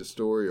see the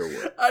story, or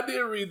what? I did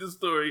read the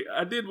story.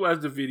 I did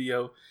watch the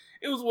video.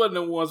 It was one of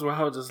the ones where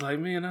I was just like,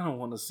 man, I don't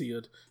want to see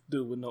a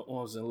dude with no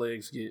arms and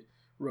legs get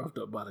roughed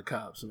up by the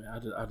cops, man.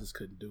 I just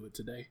couldn't do it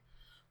today.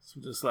 So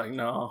I'm just like,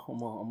 no, I'm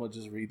gonna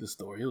just read the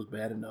story. It was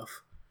bad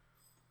enough.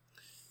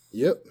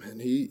 Yep,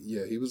 and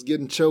he was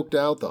getting choked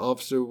out. The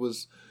officer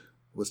was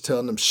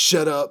telling him,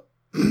 shut up,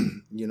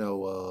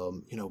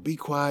 be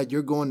quiet,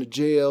 you're going to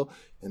jail.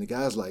 And the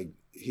guy's like,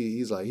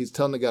 he's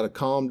telling the guy to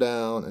calm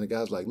down, and the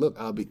guy's like, look,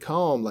 I'll be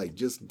calm, like,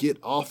 just get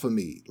off of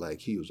me. Like,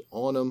 he was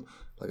on him,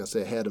 like I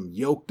said, had him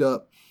yoked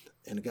up,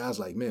 and the guy's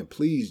like, man,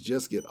 please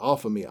just get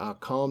off of me. I'll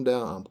calm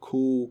down, I'm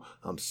cool,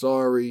 I'm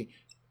sorry,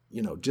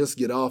 just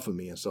get off of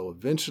me. And so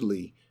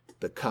eventually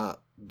the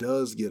cop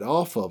does get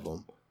off of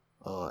him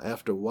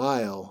after a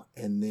while,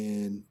 and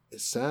then it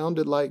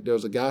sounded like there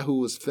was a guy who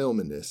was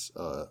filming this.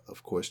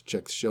 Of course,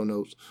 check the show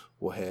notes.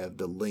 We'll have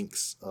the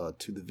links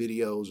to the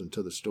videos and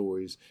to the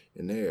stories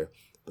in there.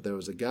 But there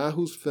was a guy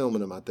who's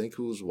filming him, I think,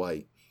 who was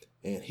white,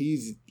 and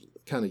he's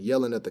kind of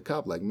yelling at the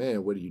cop like,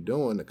 man, what are you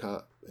doing? The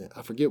cop,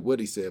 I forget what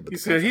he said, but he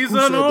said, he's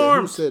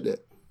unarmed. Who said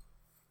that?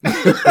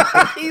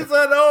 He's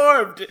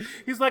unarmed.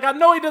 He's like, I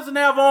know he doesn't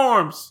have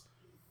arms.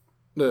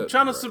 I'm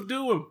trying to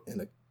subdue him.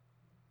 And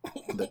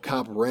the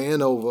cop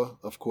ran over.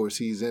 Of course,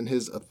 he's in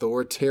his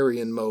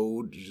authoritarian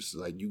mode, just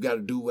like, you got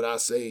to do what I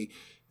say.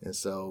 And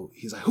so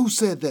he's like, who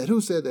said that? Who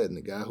said that? And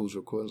the guy who's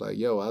recording is like,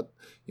 yo,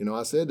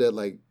 I said that,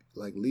 like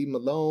leave him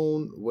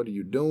alone. What are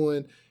you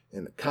doing?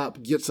 And the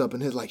cop gets up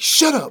and he's like,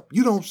 shut up.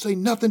 You don't say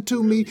nothing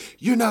to me.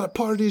 You're not a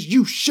part of this.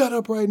 You shut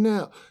up right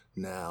now.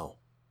 Now,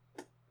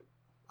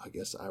 I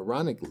guess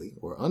ironically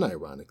or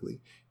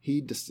unironically,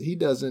 he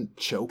doesn't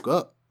choke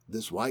up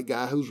this white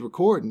guy who's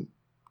recording,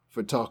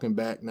 for talking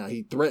back. Now,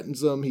 he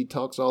threatens him. He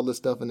talks all this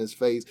stuff in his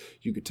face.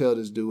 You could tell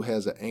this dude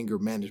has an anger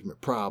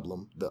management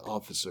problem, the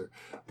officer.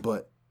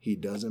 But he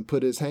doesn't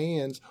put his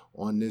hands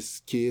on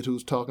this kid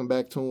who's talking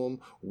back to him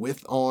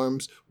with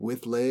arms,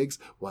 with legs.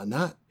 Why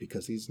not?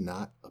 Because he's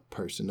not a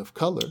person of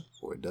color,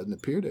 or it doesn't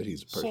appear that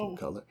he's a person of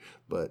color.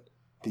 But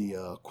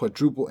the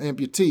quadruple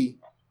amputee,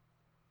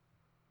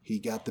 he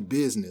got the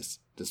business,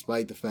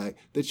 despite the fact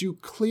that you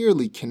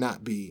clearly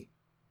cannot be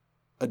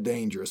a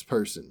dangerous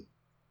person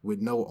with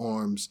no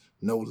arms,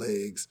 no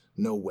legs,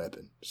 no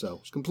weapon. So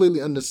it's completely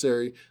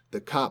unnecessary.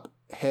 The cop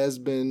has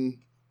been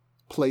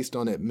placed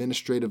on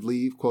administrative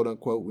leave, quote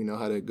unquote. We know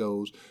how that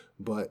goes.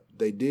 But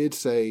they did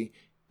say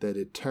that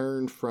it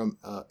turned from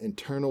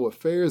internal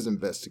affairs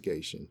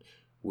investigation,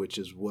 which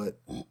is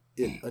what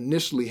it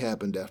initially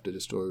happened after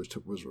the story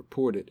was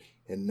reported.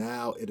 And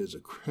now it is a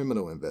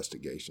criminal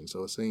investigation.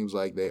 So it seems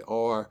like they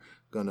are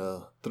going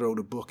to throw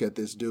the book at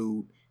this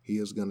dude. He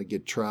is going to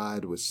get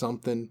tried with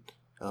something,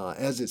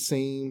 as it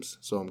seems.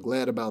 So I'm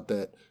glad about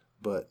that,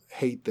 but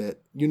hate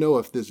that,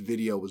 if this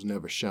video was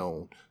never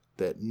shown,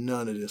 that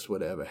none of this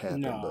would ever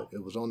happen. No. But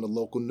it was on the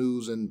local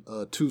news in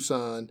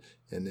Tucson,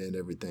 and then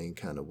everything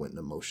kind of went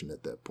into motion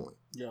at that point.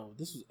 Yo,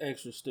 this was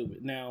extra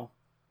stupid. Now,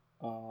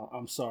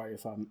 I'm sorry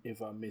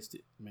if I missed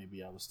it.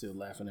 Maybe I was still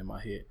laughing in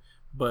my head.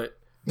 But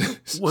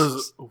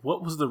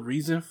what was the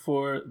reason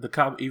for the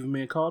cop even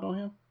being called on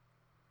him?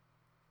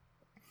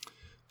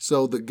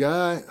 So the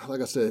guy,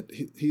 like I said,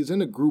 he's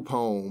in a group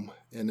home,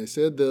 and they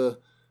said the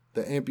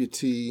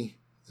amputee.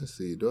 Let's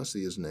see, do I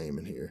see his name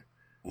in here?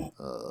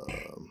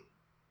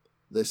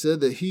 They said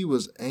that he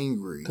was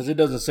angry because it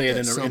doesn't say it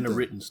in the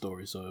written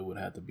story, so it would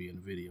have to be in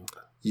the video.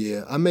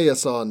 Yeah, I may have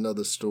saw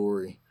another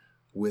story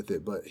with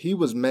it, but he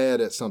was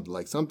mad at something.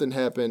 Like something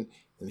happened,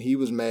 and he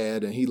was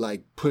mad, and he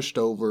pushed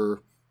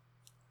over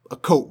a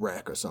coat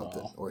rack or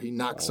something, or he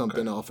knocked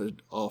something off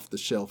the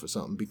shelf or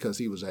something because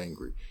he was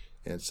angry.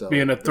 And so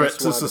being a threat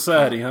to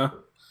society, huh?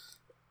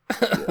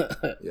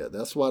 Yeah,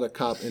 that's why the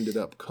cop ended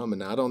up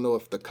coming. I don't know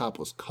if the cop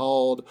was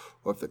called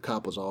or if the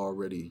cop was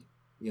already,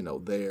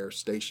 there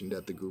stationed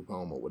at the group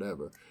home or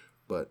whatever.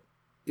 But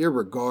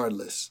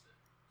irregardless,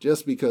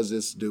 just because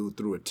this dude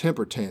threw a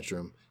temper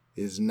tantrum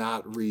is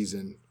not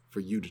reason for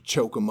you to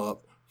choke him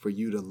up, for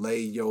you to lay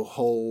your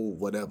whole,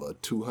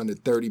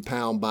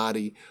 230-pound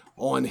body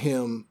on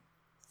him,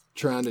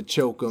 trying to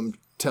choke him,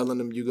 telling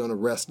him you're going to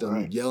arrest him,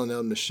 right, yelling at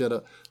him to shut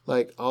up.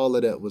 All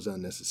of that was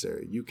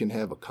unnecessary. You can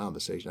have a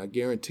conversation. I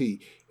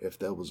guarantee if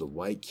that was a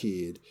white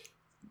kid,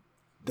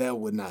 that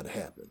would not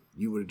happen.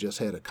 You would have just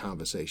had a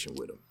conversation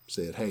with him.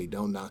 Said, hey,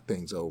 don't knock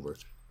things over.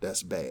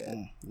 That's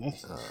bad.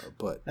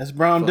 But that's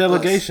brown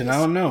delegation. Us, I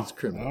don't know. It's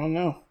criminal. I don't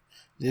know.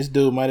 This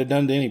dude might have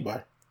done to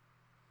anybody.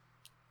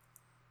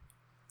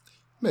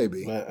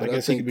 Maybe. But I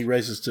guess he could be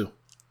racist too.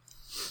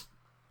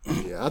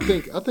 Yeah,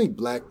 I think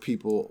black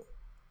people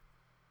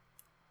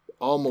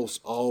almost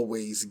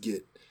always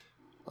get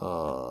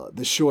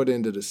the short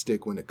end of the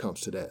stick when it comes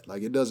to that.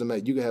 It doesn't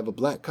matter. You can have a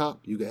black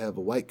cop, you can have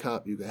a white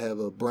cop, you can have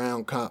a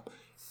brown cop,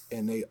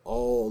 and they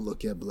all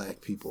look at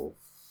black people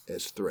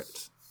as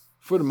threats.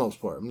 For the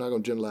most part. I'm not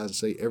going to generalize and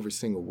say every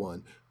single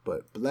one,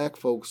 but black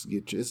folks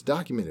it's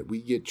documented.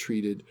 We get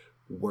treated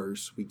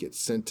worse. We get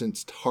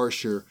sentenced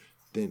harsher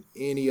than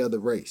any other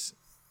race.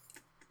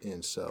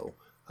 And so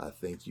I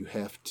think you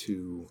have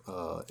to,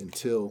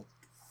 until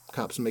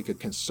cops make a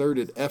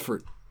concerted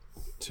effort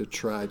to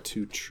try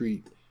to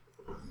treat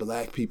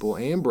black people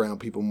and brown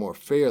people more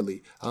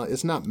fairly,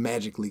 it's not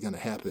magically going to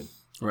happen.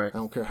 Right. I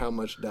don't care how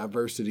much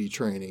diversity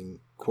training,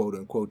 quote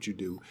unquote, you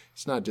do.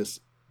 It's not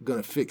just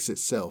going to fix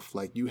itself.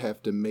 You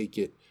have to make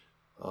it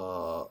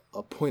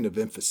a point of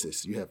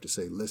emphasis. You have to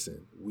say,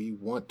 listen, we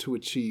want to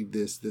achieve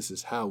this. This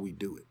is how we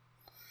do it.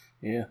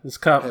 Yeah, this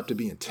cop have to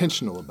be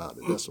intentional about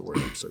it. That's the word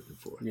I'm searching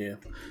for. Yeah,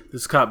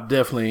 this cop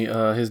definitely,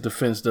 his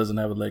defense doesn't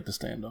have a leg to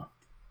stand on.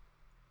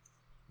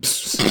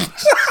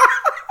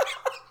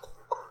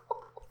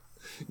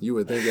 You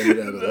were thinking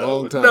that a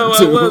long time. No,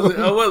 too.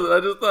 I wasn't. I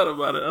just thought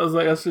about it. I was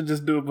like, I should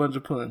just do a bunch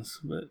of puns,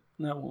 but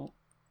I won't.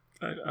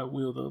 I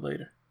will though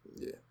later.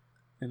 Yeah,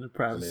 in the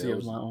privacy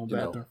of my own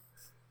bathroom.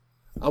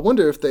 I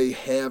wonder if they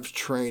have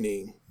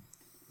training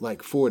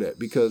for that,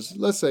 because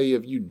let's say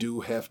if you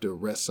do have to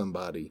arrest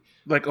somebody,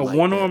 a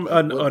one-arm,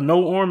 a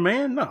no-arm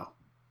man, no.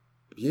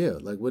 Yeah,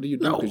 what do you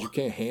do? Because you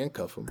can't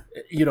handcuff him.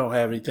 You don't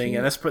have anything,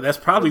 and that's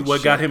probably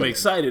what got him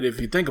excited. If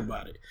you think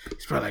about it,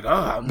 he's probably like, "Oh,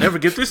 I'll never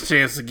get this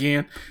chance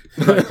again."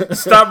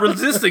 Stop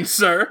resisting,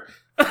 sir.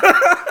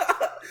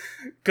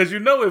 Because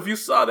if you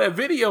saw that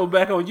video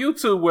back on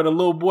YouTube where the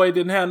little boy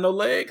didn't have no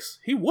legs,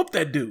 he whooped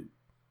that dude.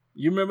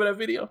 You remember that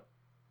video?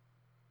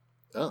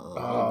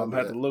 I'm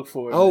had to look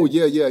for it. Oh,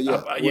 yeah.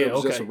 It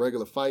was just a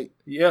regular fight.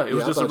 Yeah, it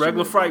was just a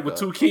regular fight with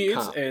two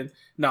kids. And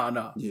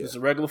no. Yeah. It's a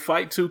regular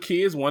fight, two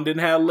kids. One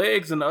didn't have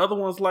legs, and the other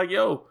one's like,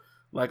 yo,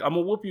 I'm going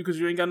to whoop you because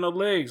you ain't got no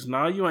legs.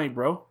 Nah, you ain't,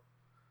 bro.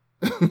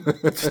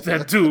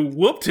 That dude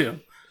whooped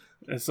him.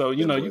 And so,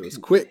 you was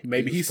quick.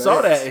 Maybe he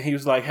saw that, and he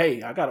was like,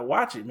 hey, I got to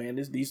watch it, man.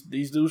 These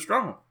dudes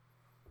strong.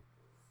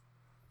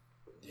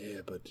 Yeah,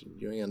 but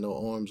you ain't got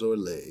no arms or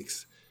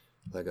legs.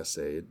 like I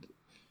said,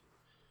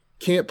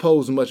 can't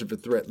pose much of a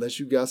threat unless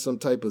you got some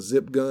type of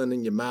zip gun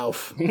in your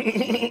mouth.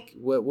 Like,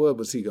 what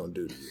was he gonna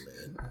do to you,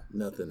 man?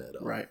 Nothing at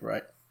all.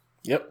 Right.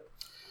 Yep.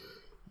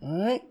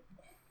 All right.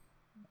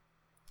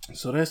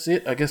 So that's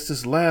it. I guess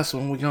this last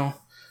one we're gonna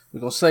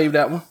save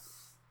that one.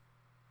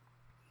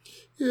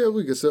 Yeah,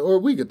 we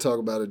could talk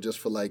about it just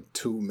for like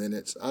 2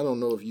 minutes. I don't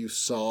know if you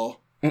saw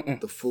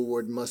the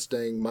Ford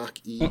Mustang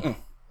Mach-E.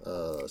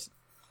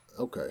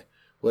 Okay.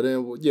 Well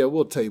then,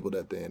 we'll table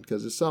that then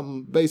because it's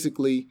something.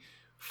 Basically,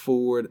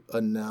 Ford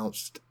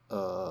announced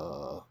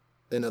an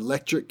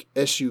electric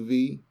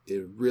SUV.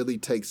 It really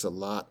takes a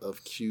lot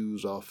of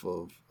cues off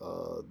of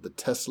the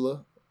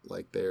Tesla,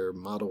 like their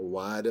Model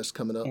Y that's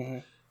coming up. Mm-hmm.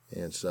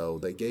 And so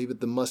they gave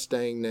it the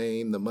Mustang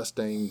name, the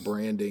Mustang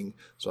branding.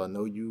 So I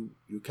know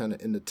you're kind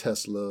of into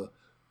Tesla.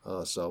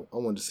 So I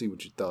wanted to see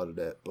what you thought of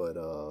that. But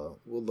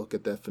we'll look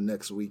at that for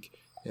next week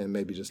and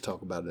maybe just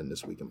talk about it in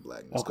This Week in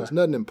Blackness. Okay. It's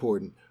nothing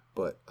important,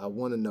 but I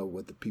want to know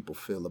what the people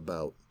feel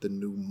about the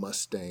new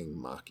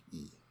Mustang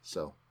Mach-E.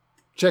 So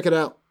check it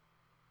out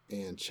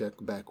and check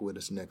back with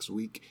us next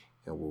week,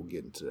 and we'll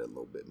get into that a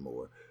little bit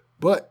more.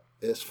 But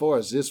as far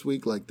as this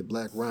week, like the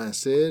Black Ryan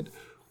said,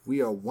 we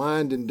are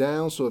winding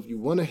down, so if you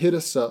want to hit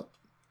us up,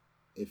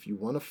 if you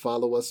want to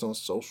follow us on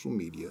social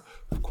media,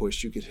 of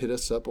course, you could hit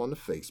us up on the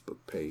Facebook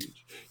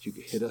page. You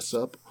could hit us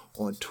up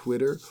on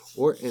Twitter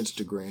or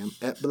Instagram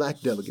at Black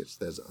Delegates.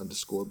 There's an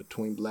underscore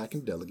between Black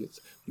and Delegates.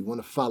 If you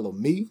want to follow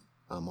me,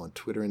 I'm on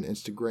Twitter and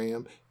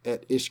Instagram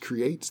at Ish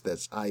Creates.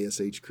 That's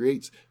ISH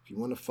Creates. If you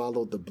want to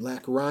follow the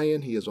Black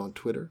Ryan, he is on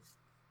Twitter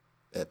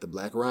at the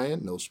Black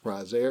Ryan. No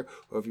surprise there.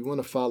 Or if you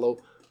want to follow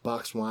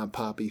Box Wine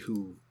Poppy,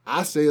 who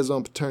I say is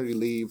on paternity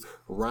leave.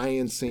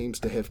 Ryan seems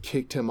to have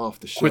kicked him off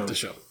the show. Quit the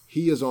show.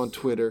 He is on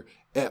Twitter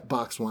at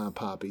Box Wine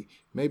Poppy.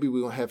 Maybe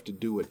we're going to have to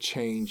do a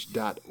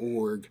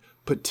change.org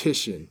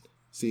petition.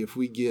 See if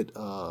we get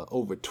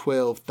over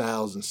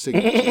 12,000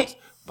 signatures.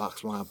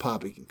 Box Wine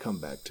Poppy can come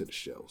back to the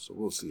show. So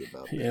we'll see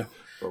about that. Yeah.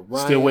 But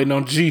Ryan, still waiting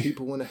on G.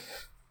 People want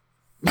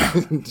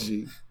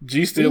to...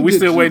 G still... We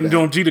still waiting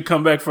on G to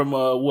come back from,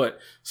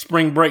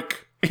 spring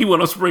break. He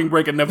went on spring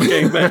break and never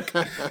came back.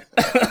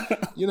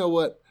 You know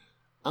what?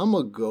 I'm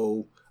going to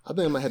go. I think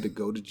I'm going to have to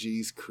go to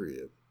G's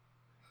crib.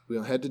 We're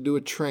going to have to do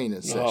a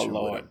training session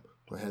with him.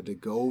 I had to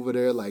go over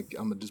there. Like,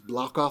 I'm going to just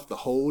block off the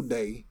whole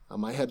day. I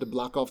might have to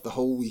block off the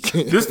whole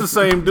weekend. This the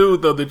same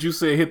dude, though, that you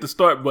said hit the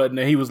start button.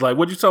 And he was like,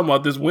 what you talking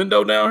about? This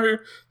window down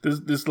here?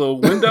 This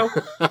little window?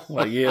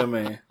 Like, yeah,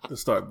 man. The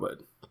start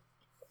button.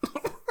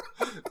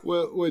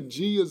 Well,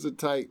 G is the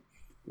type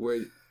where...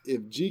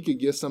 if G could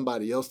get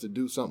somebody else to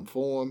do something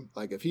for him,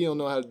 like if he don't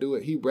know how to do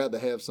it, he'd rather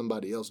have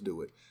somebody else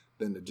do it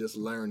than to just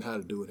learn how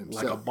to do it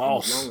himself. Like a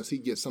boss. And as long as he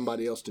gets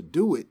somebody else to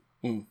do it,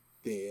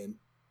 then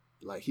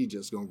like he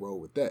just gonna roll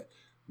with that.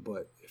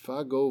 But if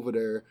I go over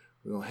there,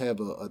 we're gonna have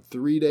a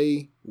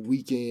 3-day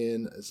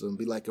weekend. It's gonna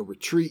be like a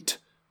retreat.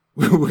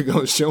 We're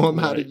gonna show him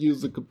how to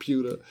use the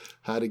computer,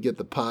 how to get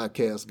the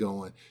podcast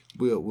going.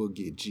 We'll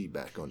get G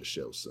back on the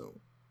show soon.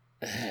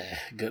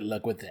 Good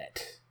luck with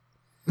that.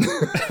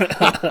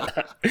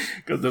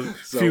 Because the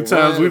few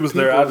times we was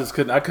there, I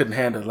couldn't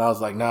handle it. I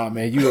was like, nah,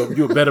 man,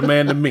 you a better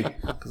man than me.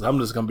 Because I'm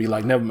just gonna be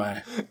like, never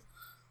mind.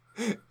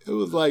 It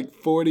was like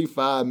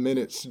 45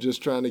 minutes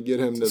just trying to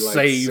get him to like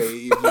save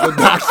the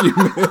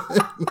document.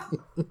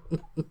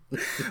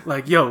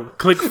 Like, yo,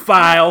 click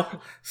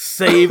file,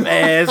 save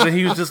as, and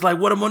he was just like,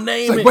 what am I gonna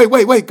name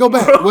it? Wait, go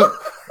back. What?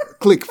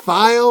 Click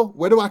file.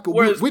 Where do I go?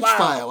 Which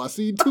file? I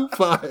see 2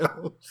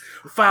 files.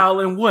 File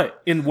in what?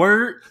 In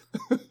Word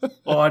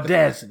or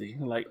Audacity?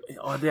 Like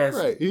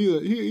Audacity.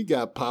 Right. He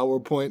got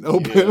PowerPoint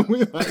open. Yeah.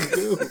 We're like,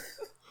 dude,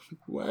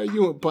 why are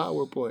you in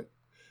PowerPoint?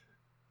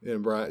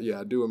 And Brian,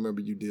 yeah, I do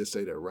remember you did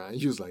say that, Ryan.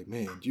 You was like,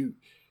 man, you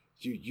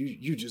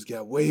just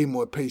got way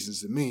more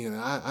patience than me, and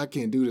I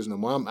can't do this no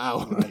more. I'm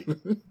out. Right.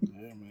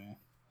 Yeah, man.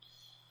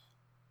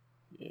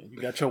 Yeah,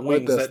 you got your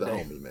wings. But that's that the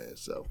day. Homie, man.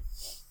 So.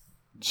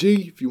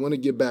 G, if you want to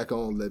get back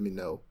on, let me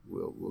know.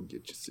 We'll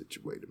get you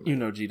situated. Man. You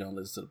know G don't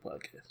listen to the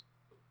podcast.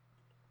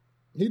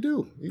 He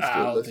do.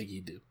 I don't think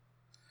he do.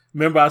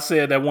 Remember I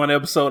said that one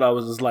episode, I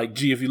was just like,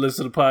 G, if you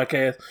listen to the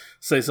podcast,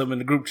 say something in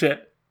the group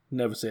chat.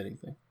 Never said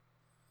anything.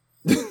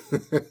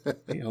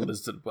 He don't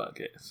listen to the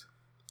podcast.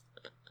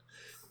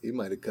 He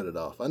might have cut it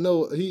off. I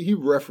know he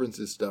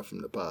references stuff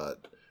from the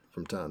pod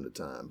from time to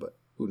time, but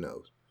who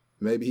knows?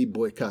 Maybe he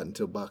boycott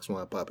until Box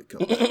Wine Poppy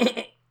comes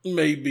back.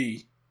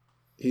 Maybe.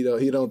 He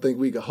don't think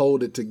we could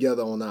hold it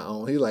together on our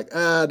own. He's like,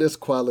 this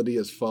quality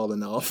is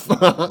falling off.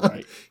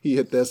 Right. He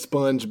hit that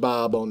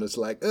SpongeBob on us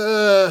like,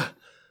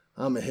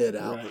 I'm going to head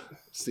out. Right.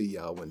 See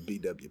y'all when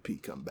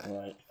BWP come back.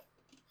 Right.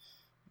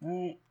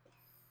 All right.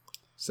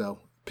 So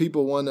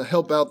people want to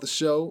help out the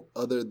show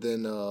other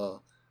than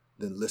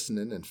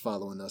listening and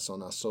following us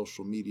on our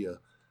social media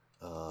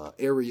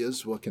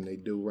areas. What can they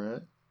do,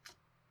 Ryan?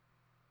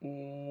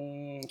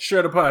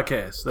 Share the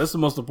podcast. That's the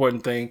most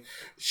important thing.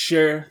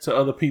 Share to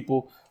other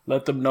people.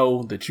 Let them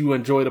know that you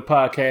enjoy the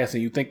podcast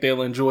and you think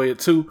they'll enjoy it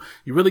too.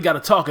 You really got to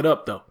talk it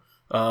up, though.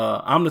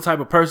 I'm the type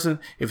of person,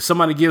 if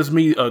somebody gives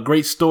me a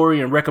great story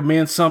and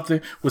recommends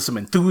something with some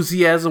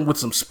enthusiasm, with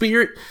some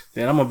spirit,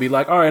 then I'm going to be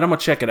like, all right, I'm going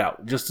to check it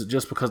out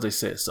just because they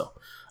said so.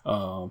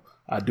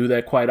 I do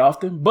that quite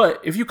often.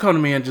 But if you come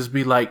to me and just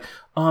be like,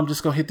 oh, I'm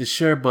just going to hit the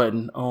share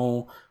button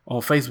on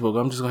Facebook.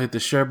 I'm just going to hit the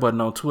share button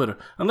on Twitter.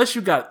 Unless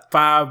you got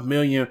 5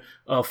 million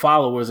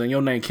followers and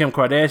your name Kim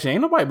Kardashian,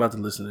 ain't nobody about to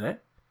listen to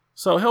that.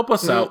 So help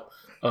us out.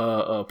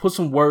 Put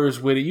some words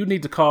with it. You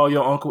need to call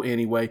your uncle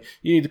anyway.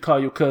 You need to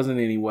call your cousin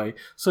anyway.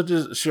 So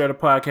just share the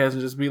podcast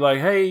and just be like,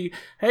 hey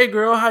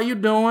girl, how you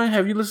doing?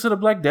 Have you listened to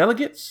Black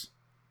Delegates?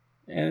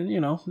 And,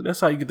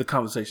 that's how you get the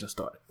conversation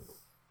started.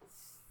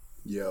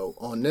 Yo,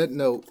 on that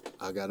note,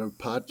 I got a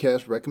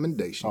podcast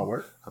recommendation. All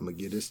right. I'm going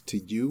to get this to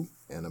you,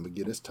 and I'm going to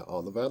get this to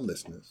all of our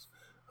listeners,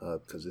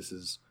 because this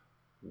is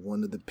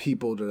one of the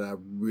people that I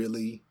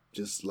really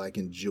just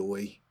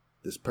enjoy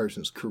this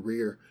person's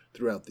career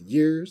throughout the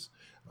years.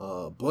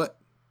 But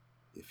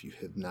if you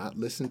have not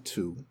listened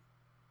to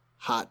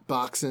Hot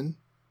Boxing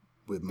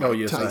with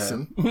Mike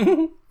Tyson,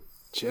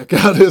 check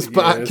out his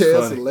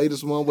podcast. The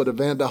latest one with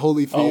Evander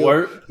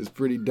Holyfield is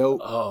pretty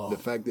dope. The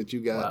fact that you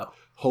got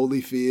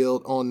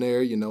Holyfield on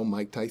there,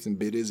 Mike Tyson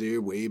bit his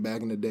ear way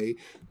back in the day.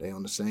 They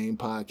on the same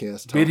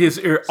podcast. Bit his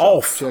ear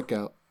off. Check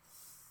out.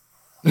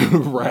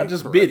 I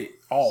just bit it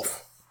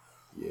off.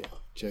 Yeah.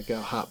 Check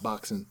out Hot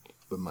Boxing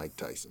with Mike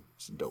Tyson.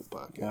 It's a dope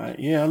podcast.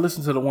 Yeah, I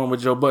listened to the one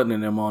with Joe Budden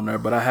and them on there,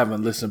 but I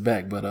haven't listened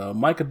back. But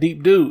Mike a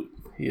deep dude.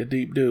 He a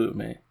deep dude,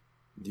 man.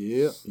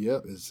 Yeah.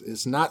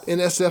 It's not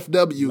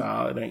NSFW.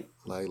 No, it ain't.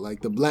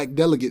 Like the Black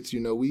Delegates,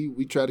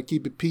 we try to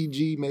keep it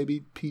PG,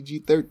 maybe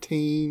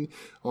PG-13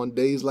 on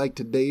days like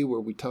today where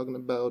we're talking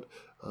about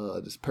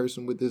this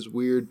person with this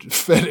weird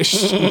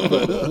fetish.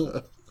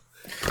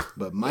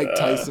 But Mike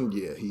Tyson,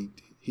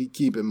 he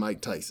keep it Mike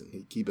Tyson.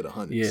 He keep it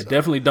 100. Yeah, so.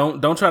 Definitely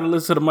don't try to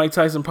listen to the Mike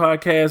Tyson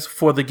podcast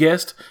for the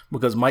guest,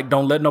 because Mike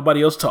don't let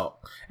nobody else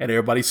talk. And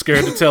everybody's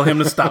scared to tell him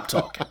to stop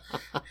talking.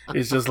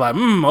 It's just like,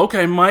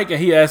 okay, Mike.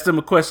 And he asked him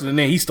a question and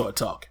then he start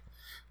talking.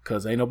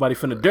 Because ain't nobody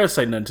finna dare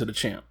say nothing to the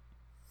champ.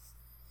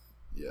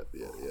 Yep.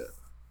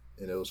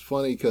 And it was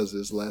funny because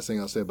it's the last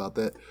thing I'll say about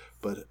that.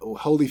 But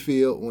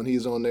Holyfield, when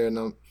he's on there and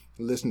I'm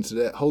listening to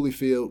that,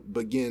 Holyfield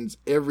begins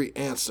every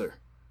answer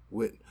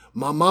with,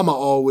 my mama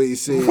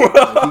always said. He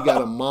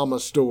got a mama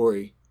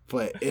story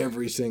for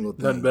every single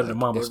thing. Nothing better than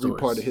mama stories. Every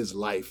part of his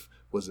life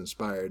was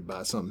inspired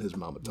by something his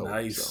mama told him.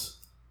 Nice.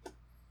 So,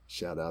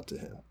 shout out to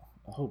him.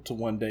 I hope to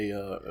one day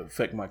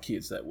affect my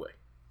kids that way.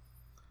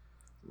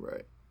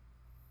 Right.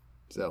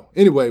 So,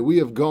 anyway, we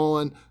have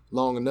gone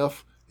long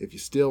enough. If you're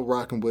still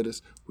rocking with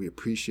us, we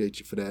appreciate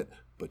you for that.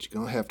 But you're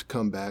going to have to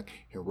come back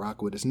and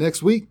rock with us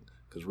next week,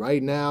 because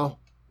right now,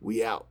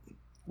 we out.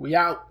 We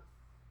out.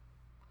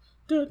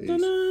 That's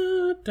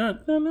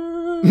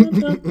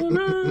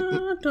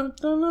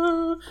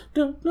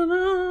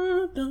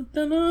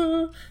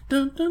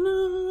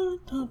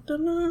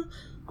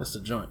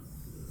the joint.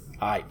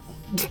 All right.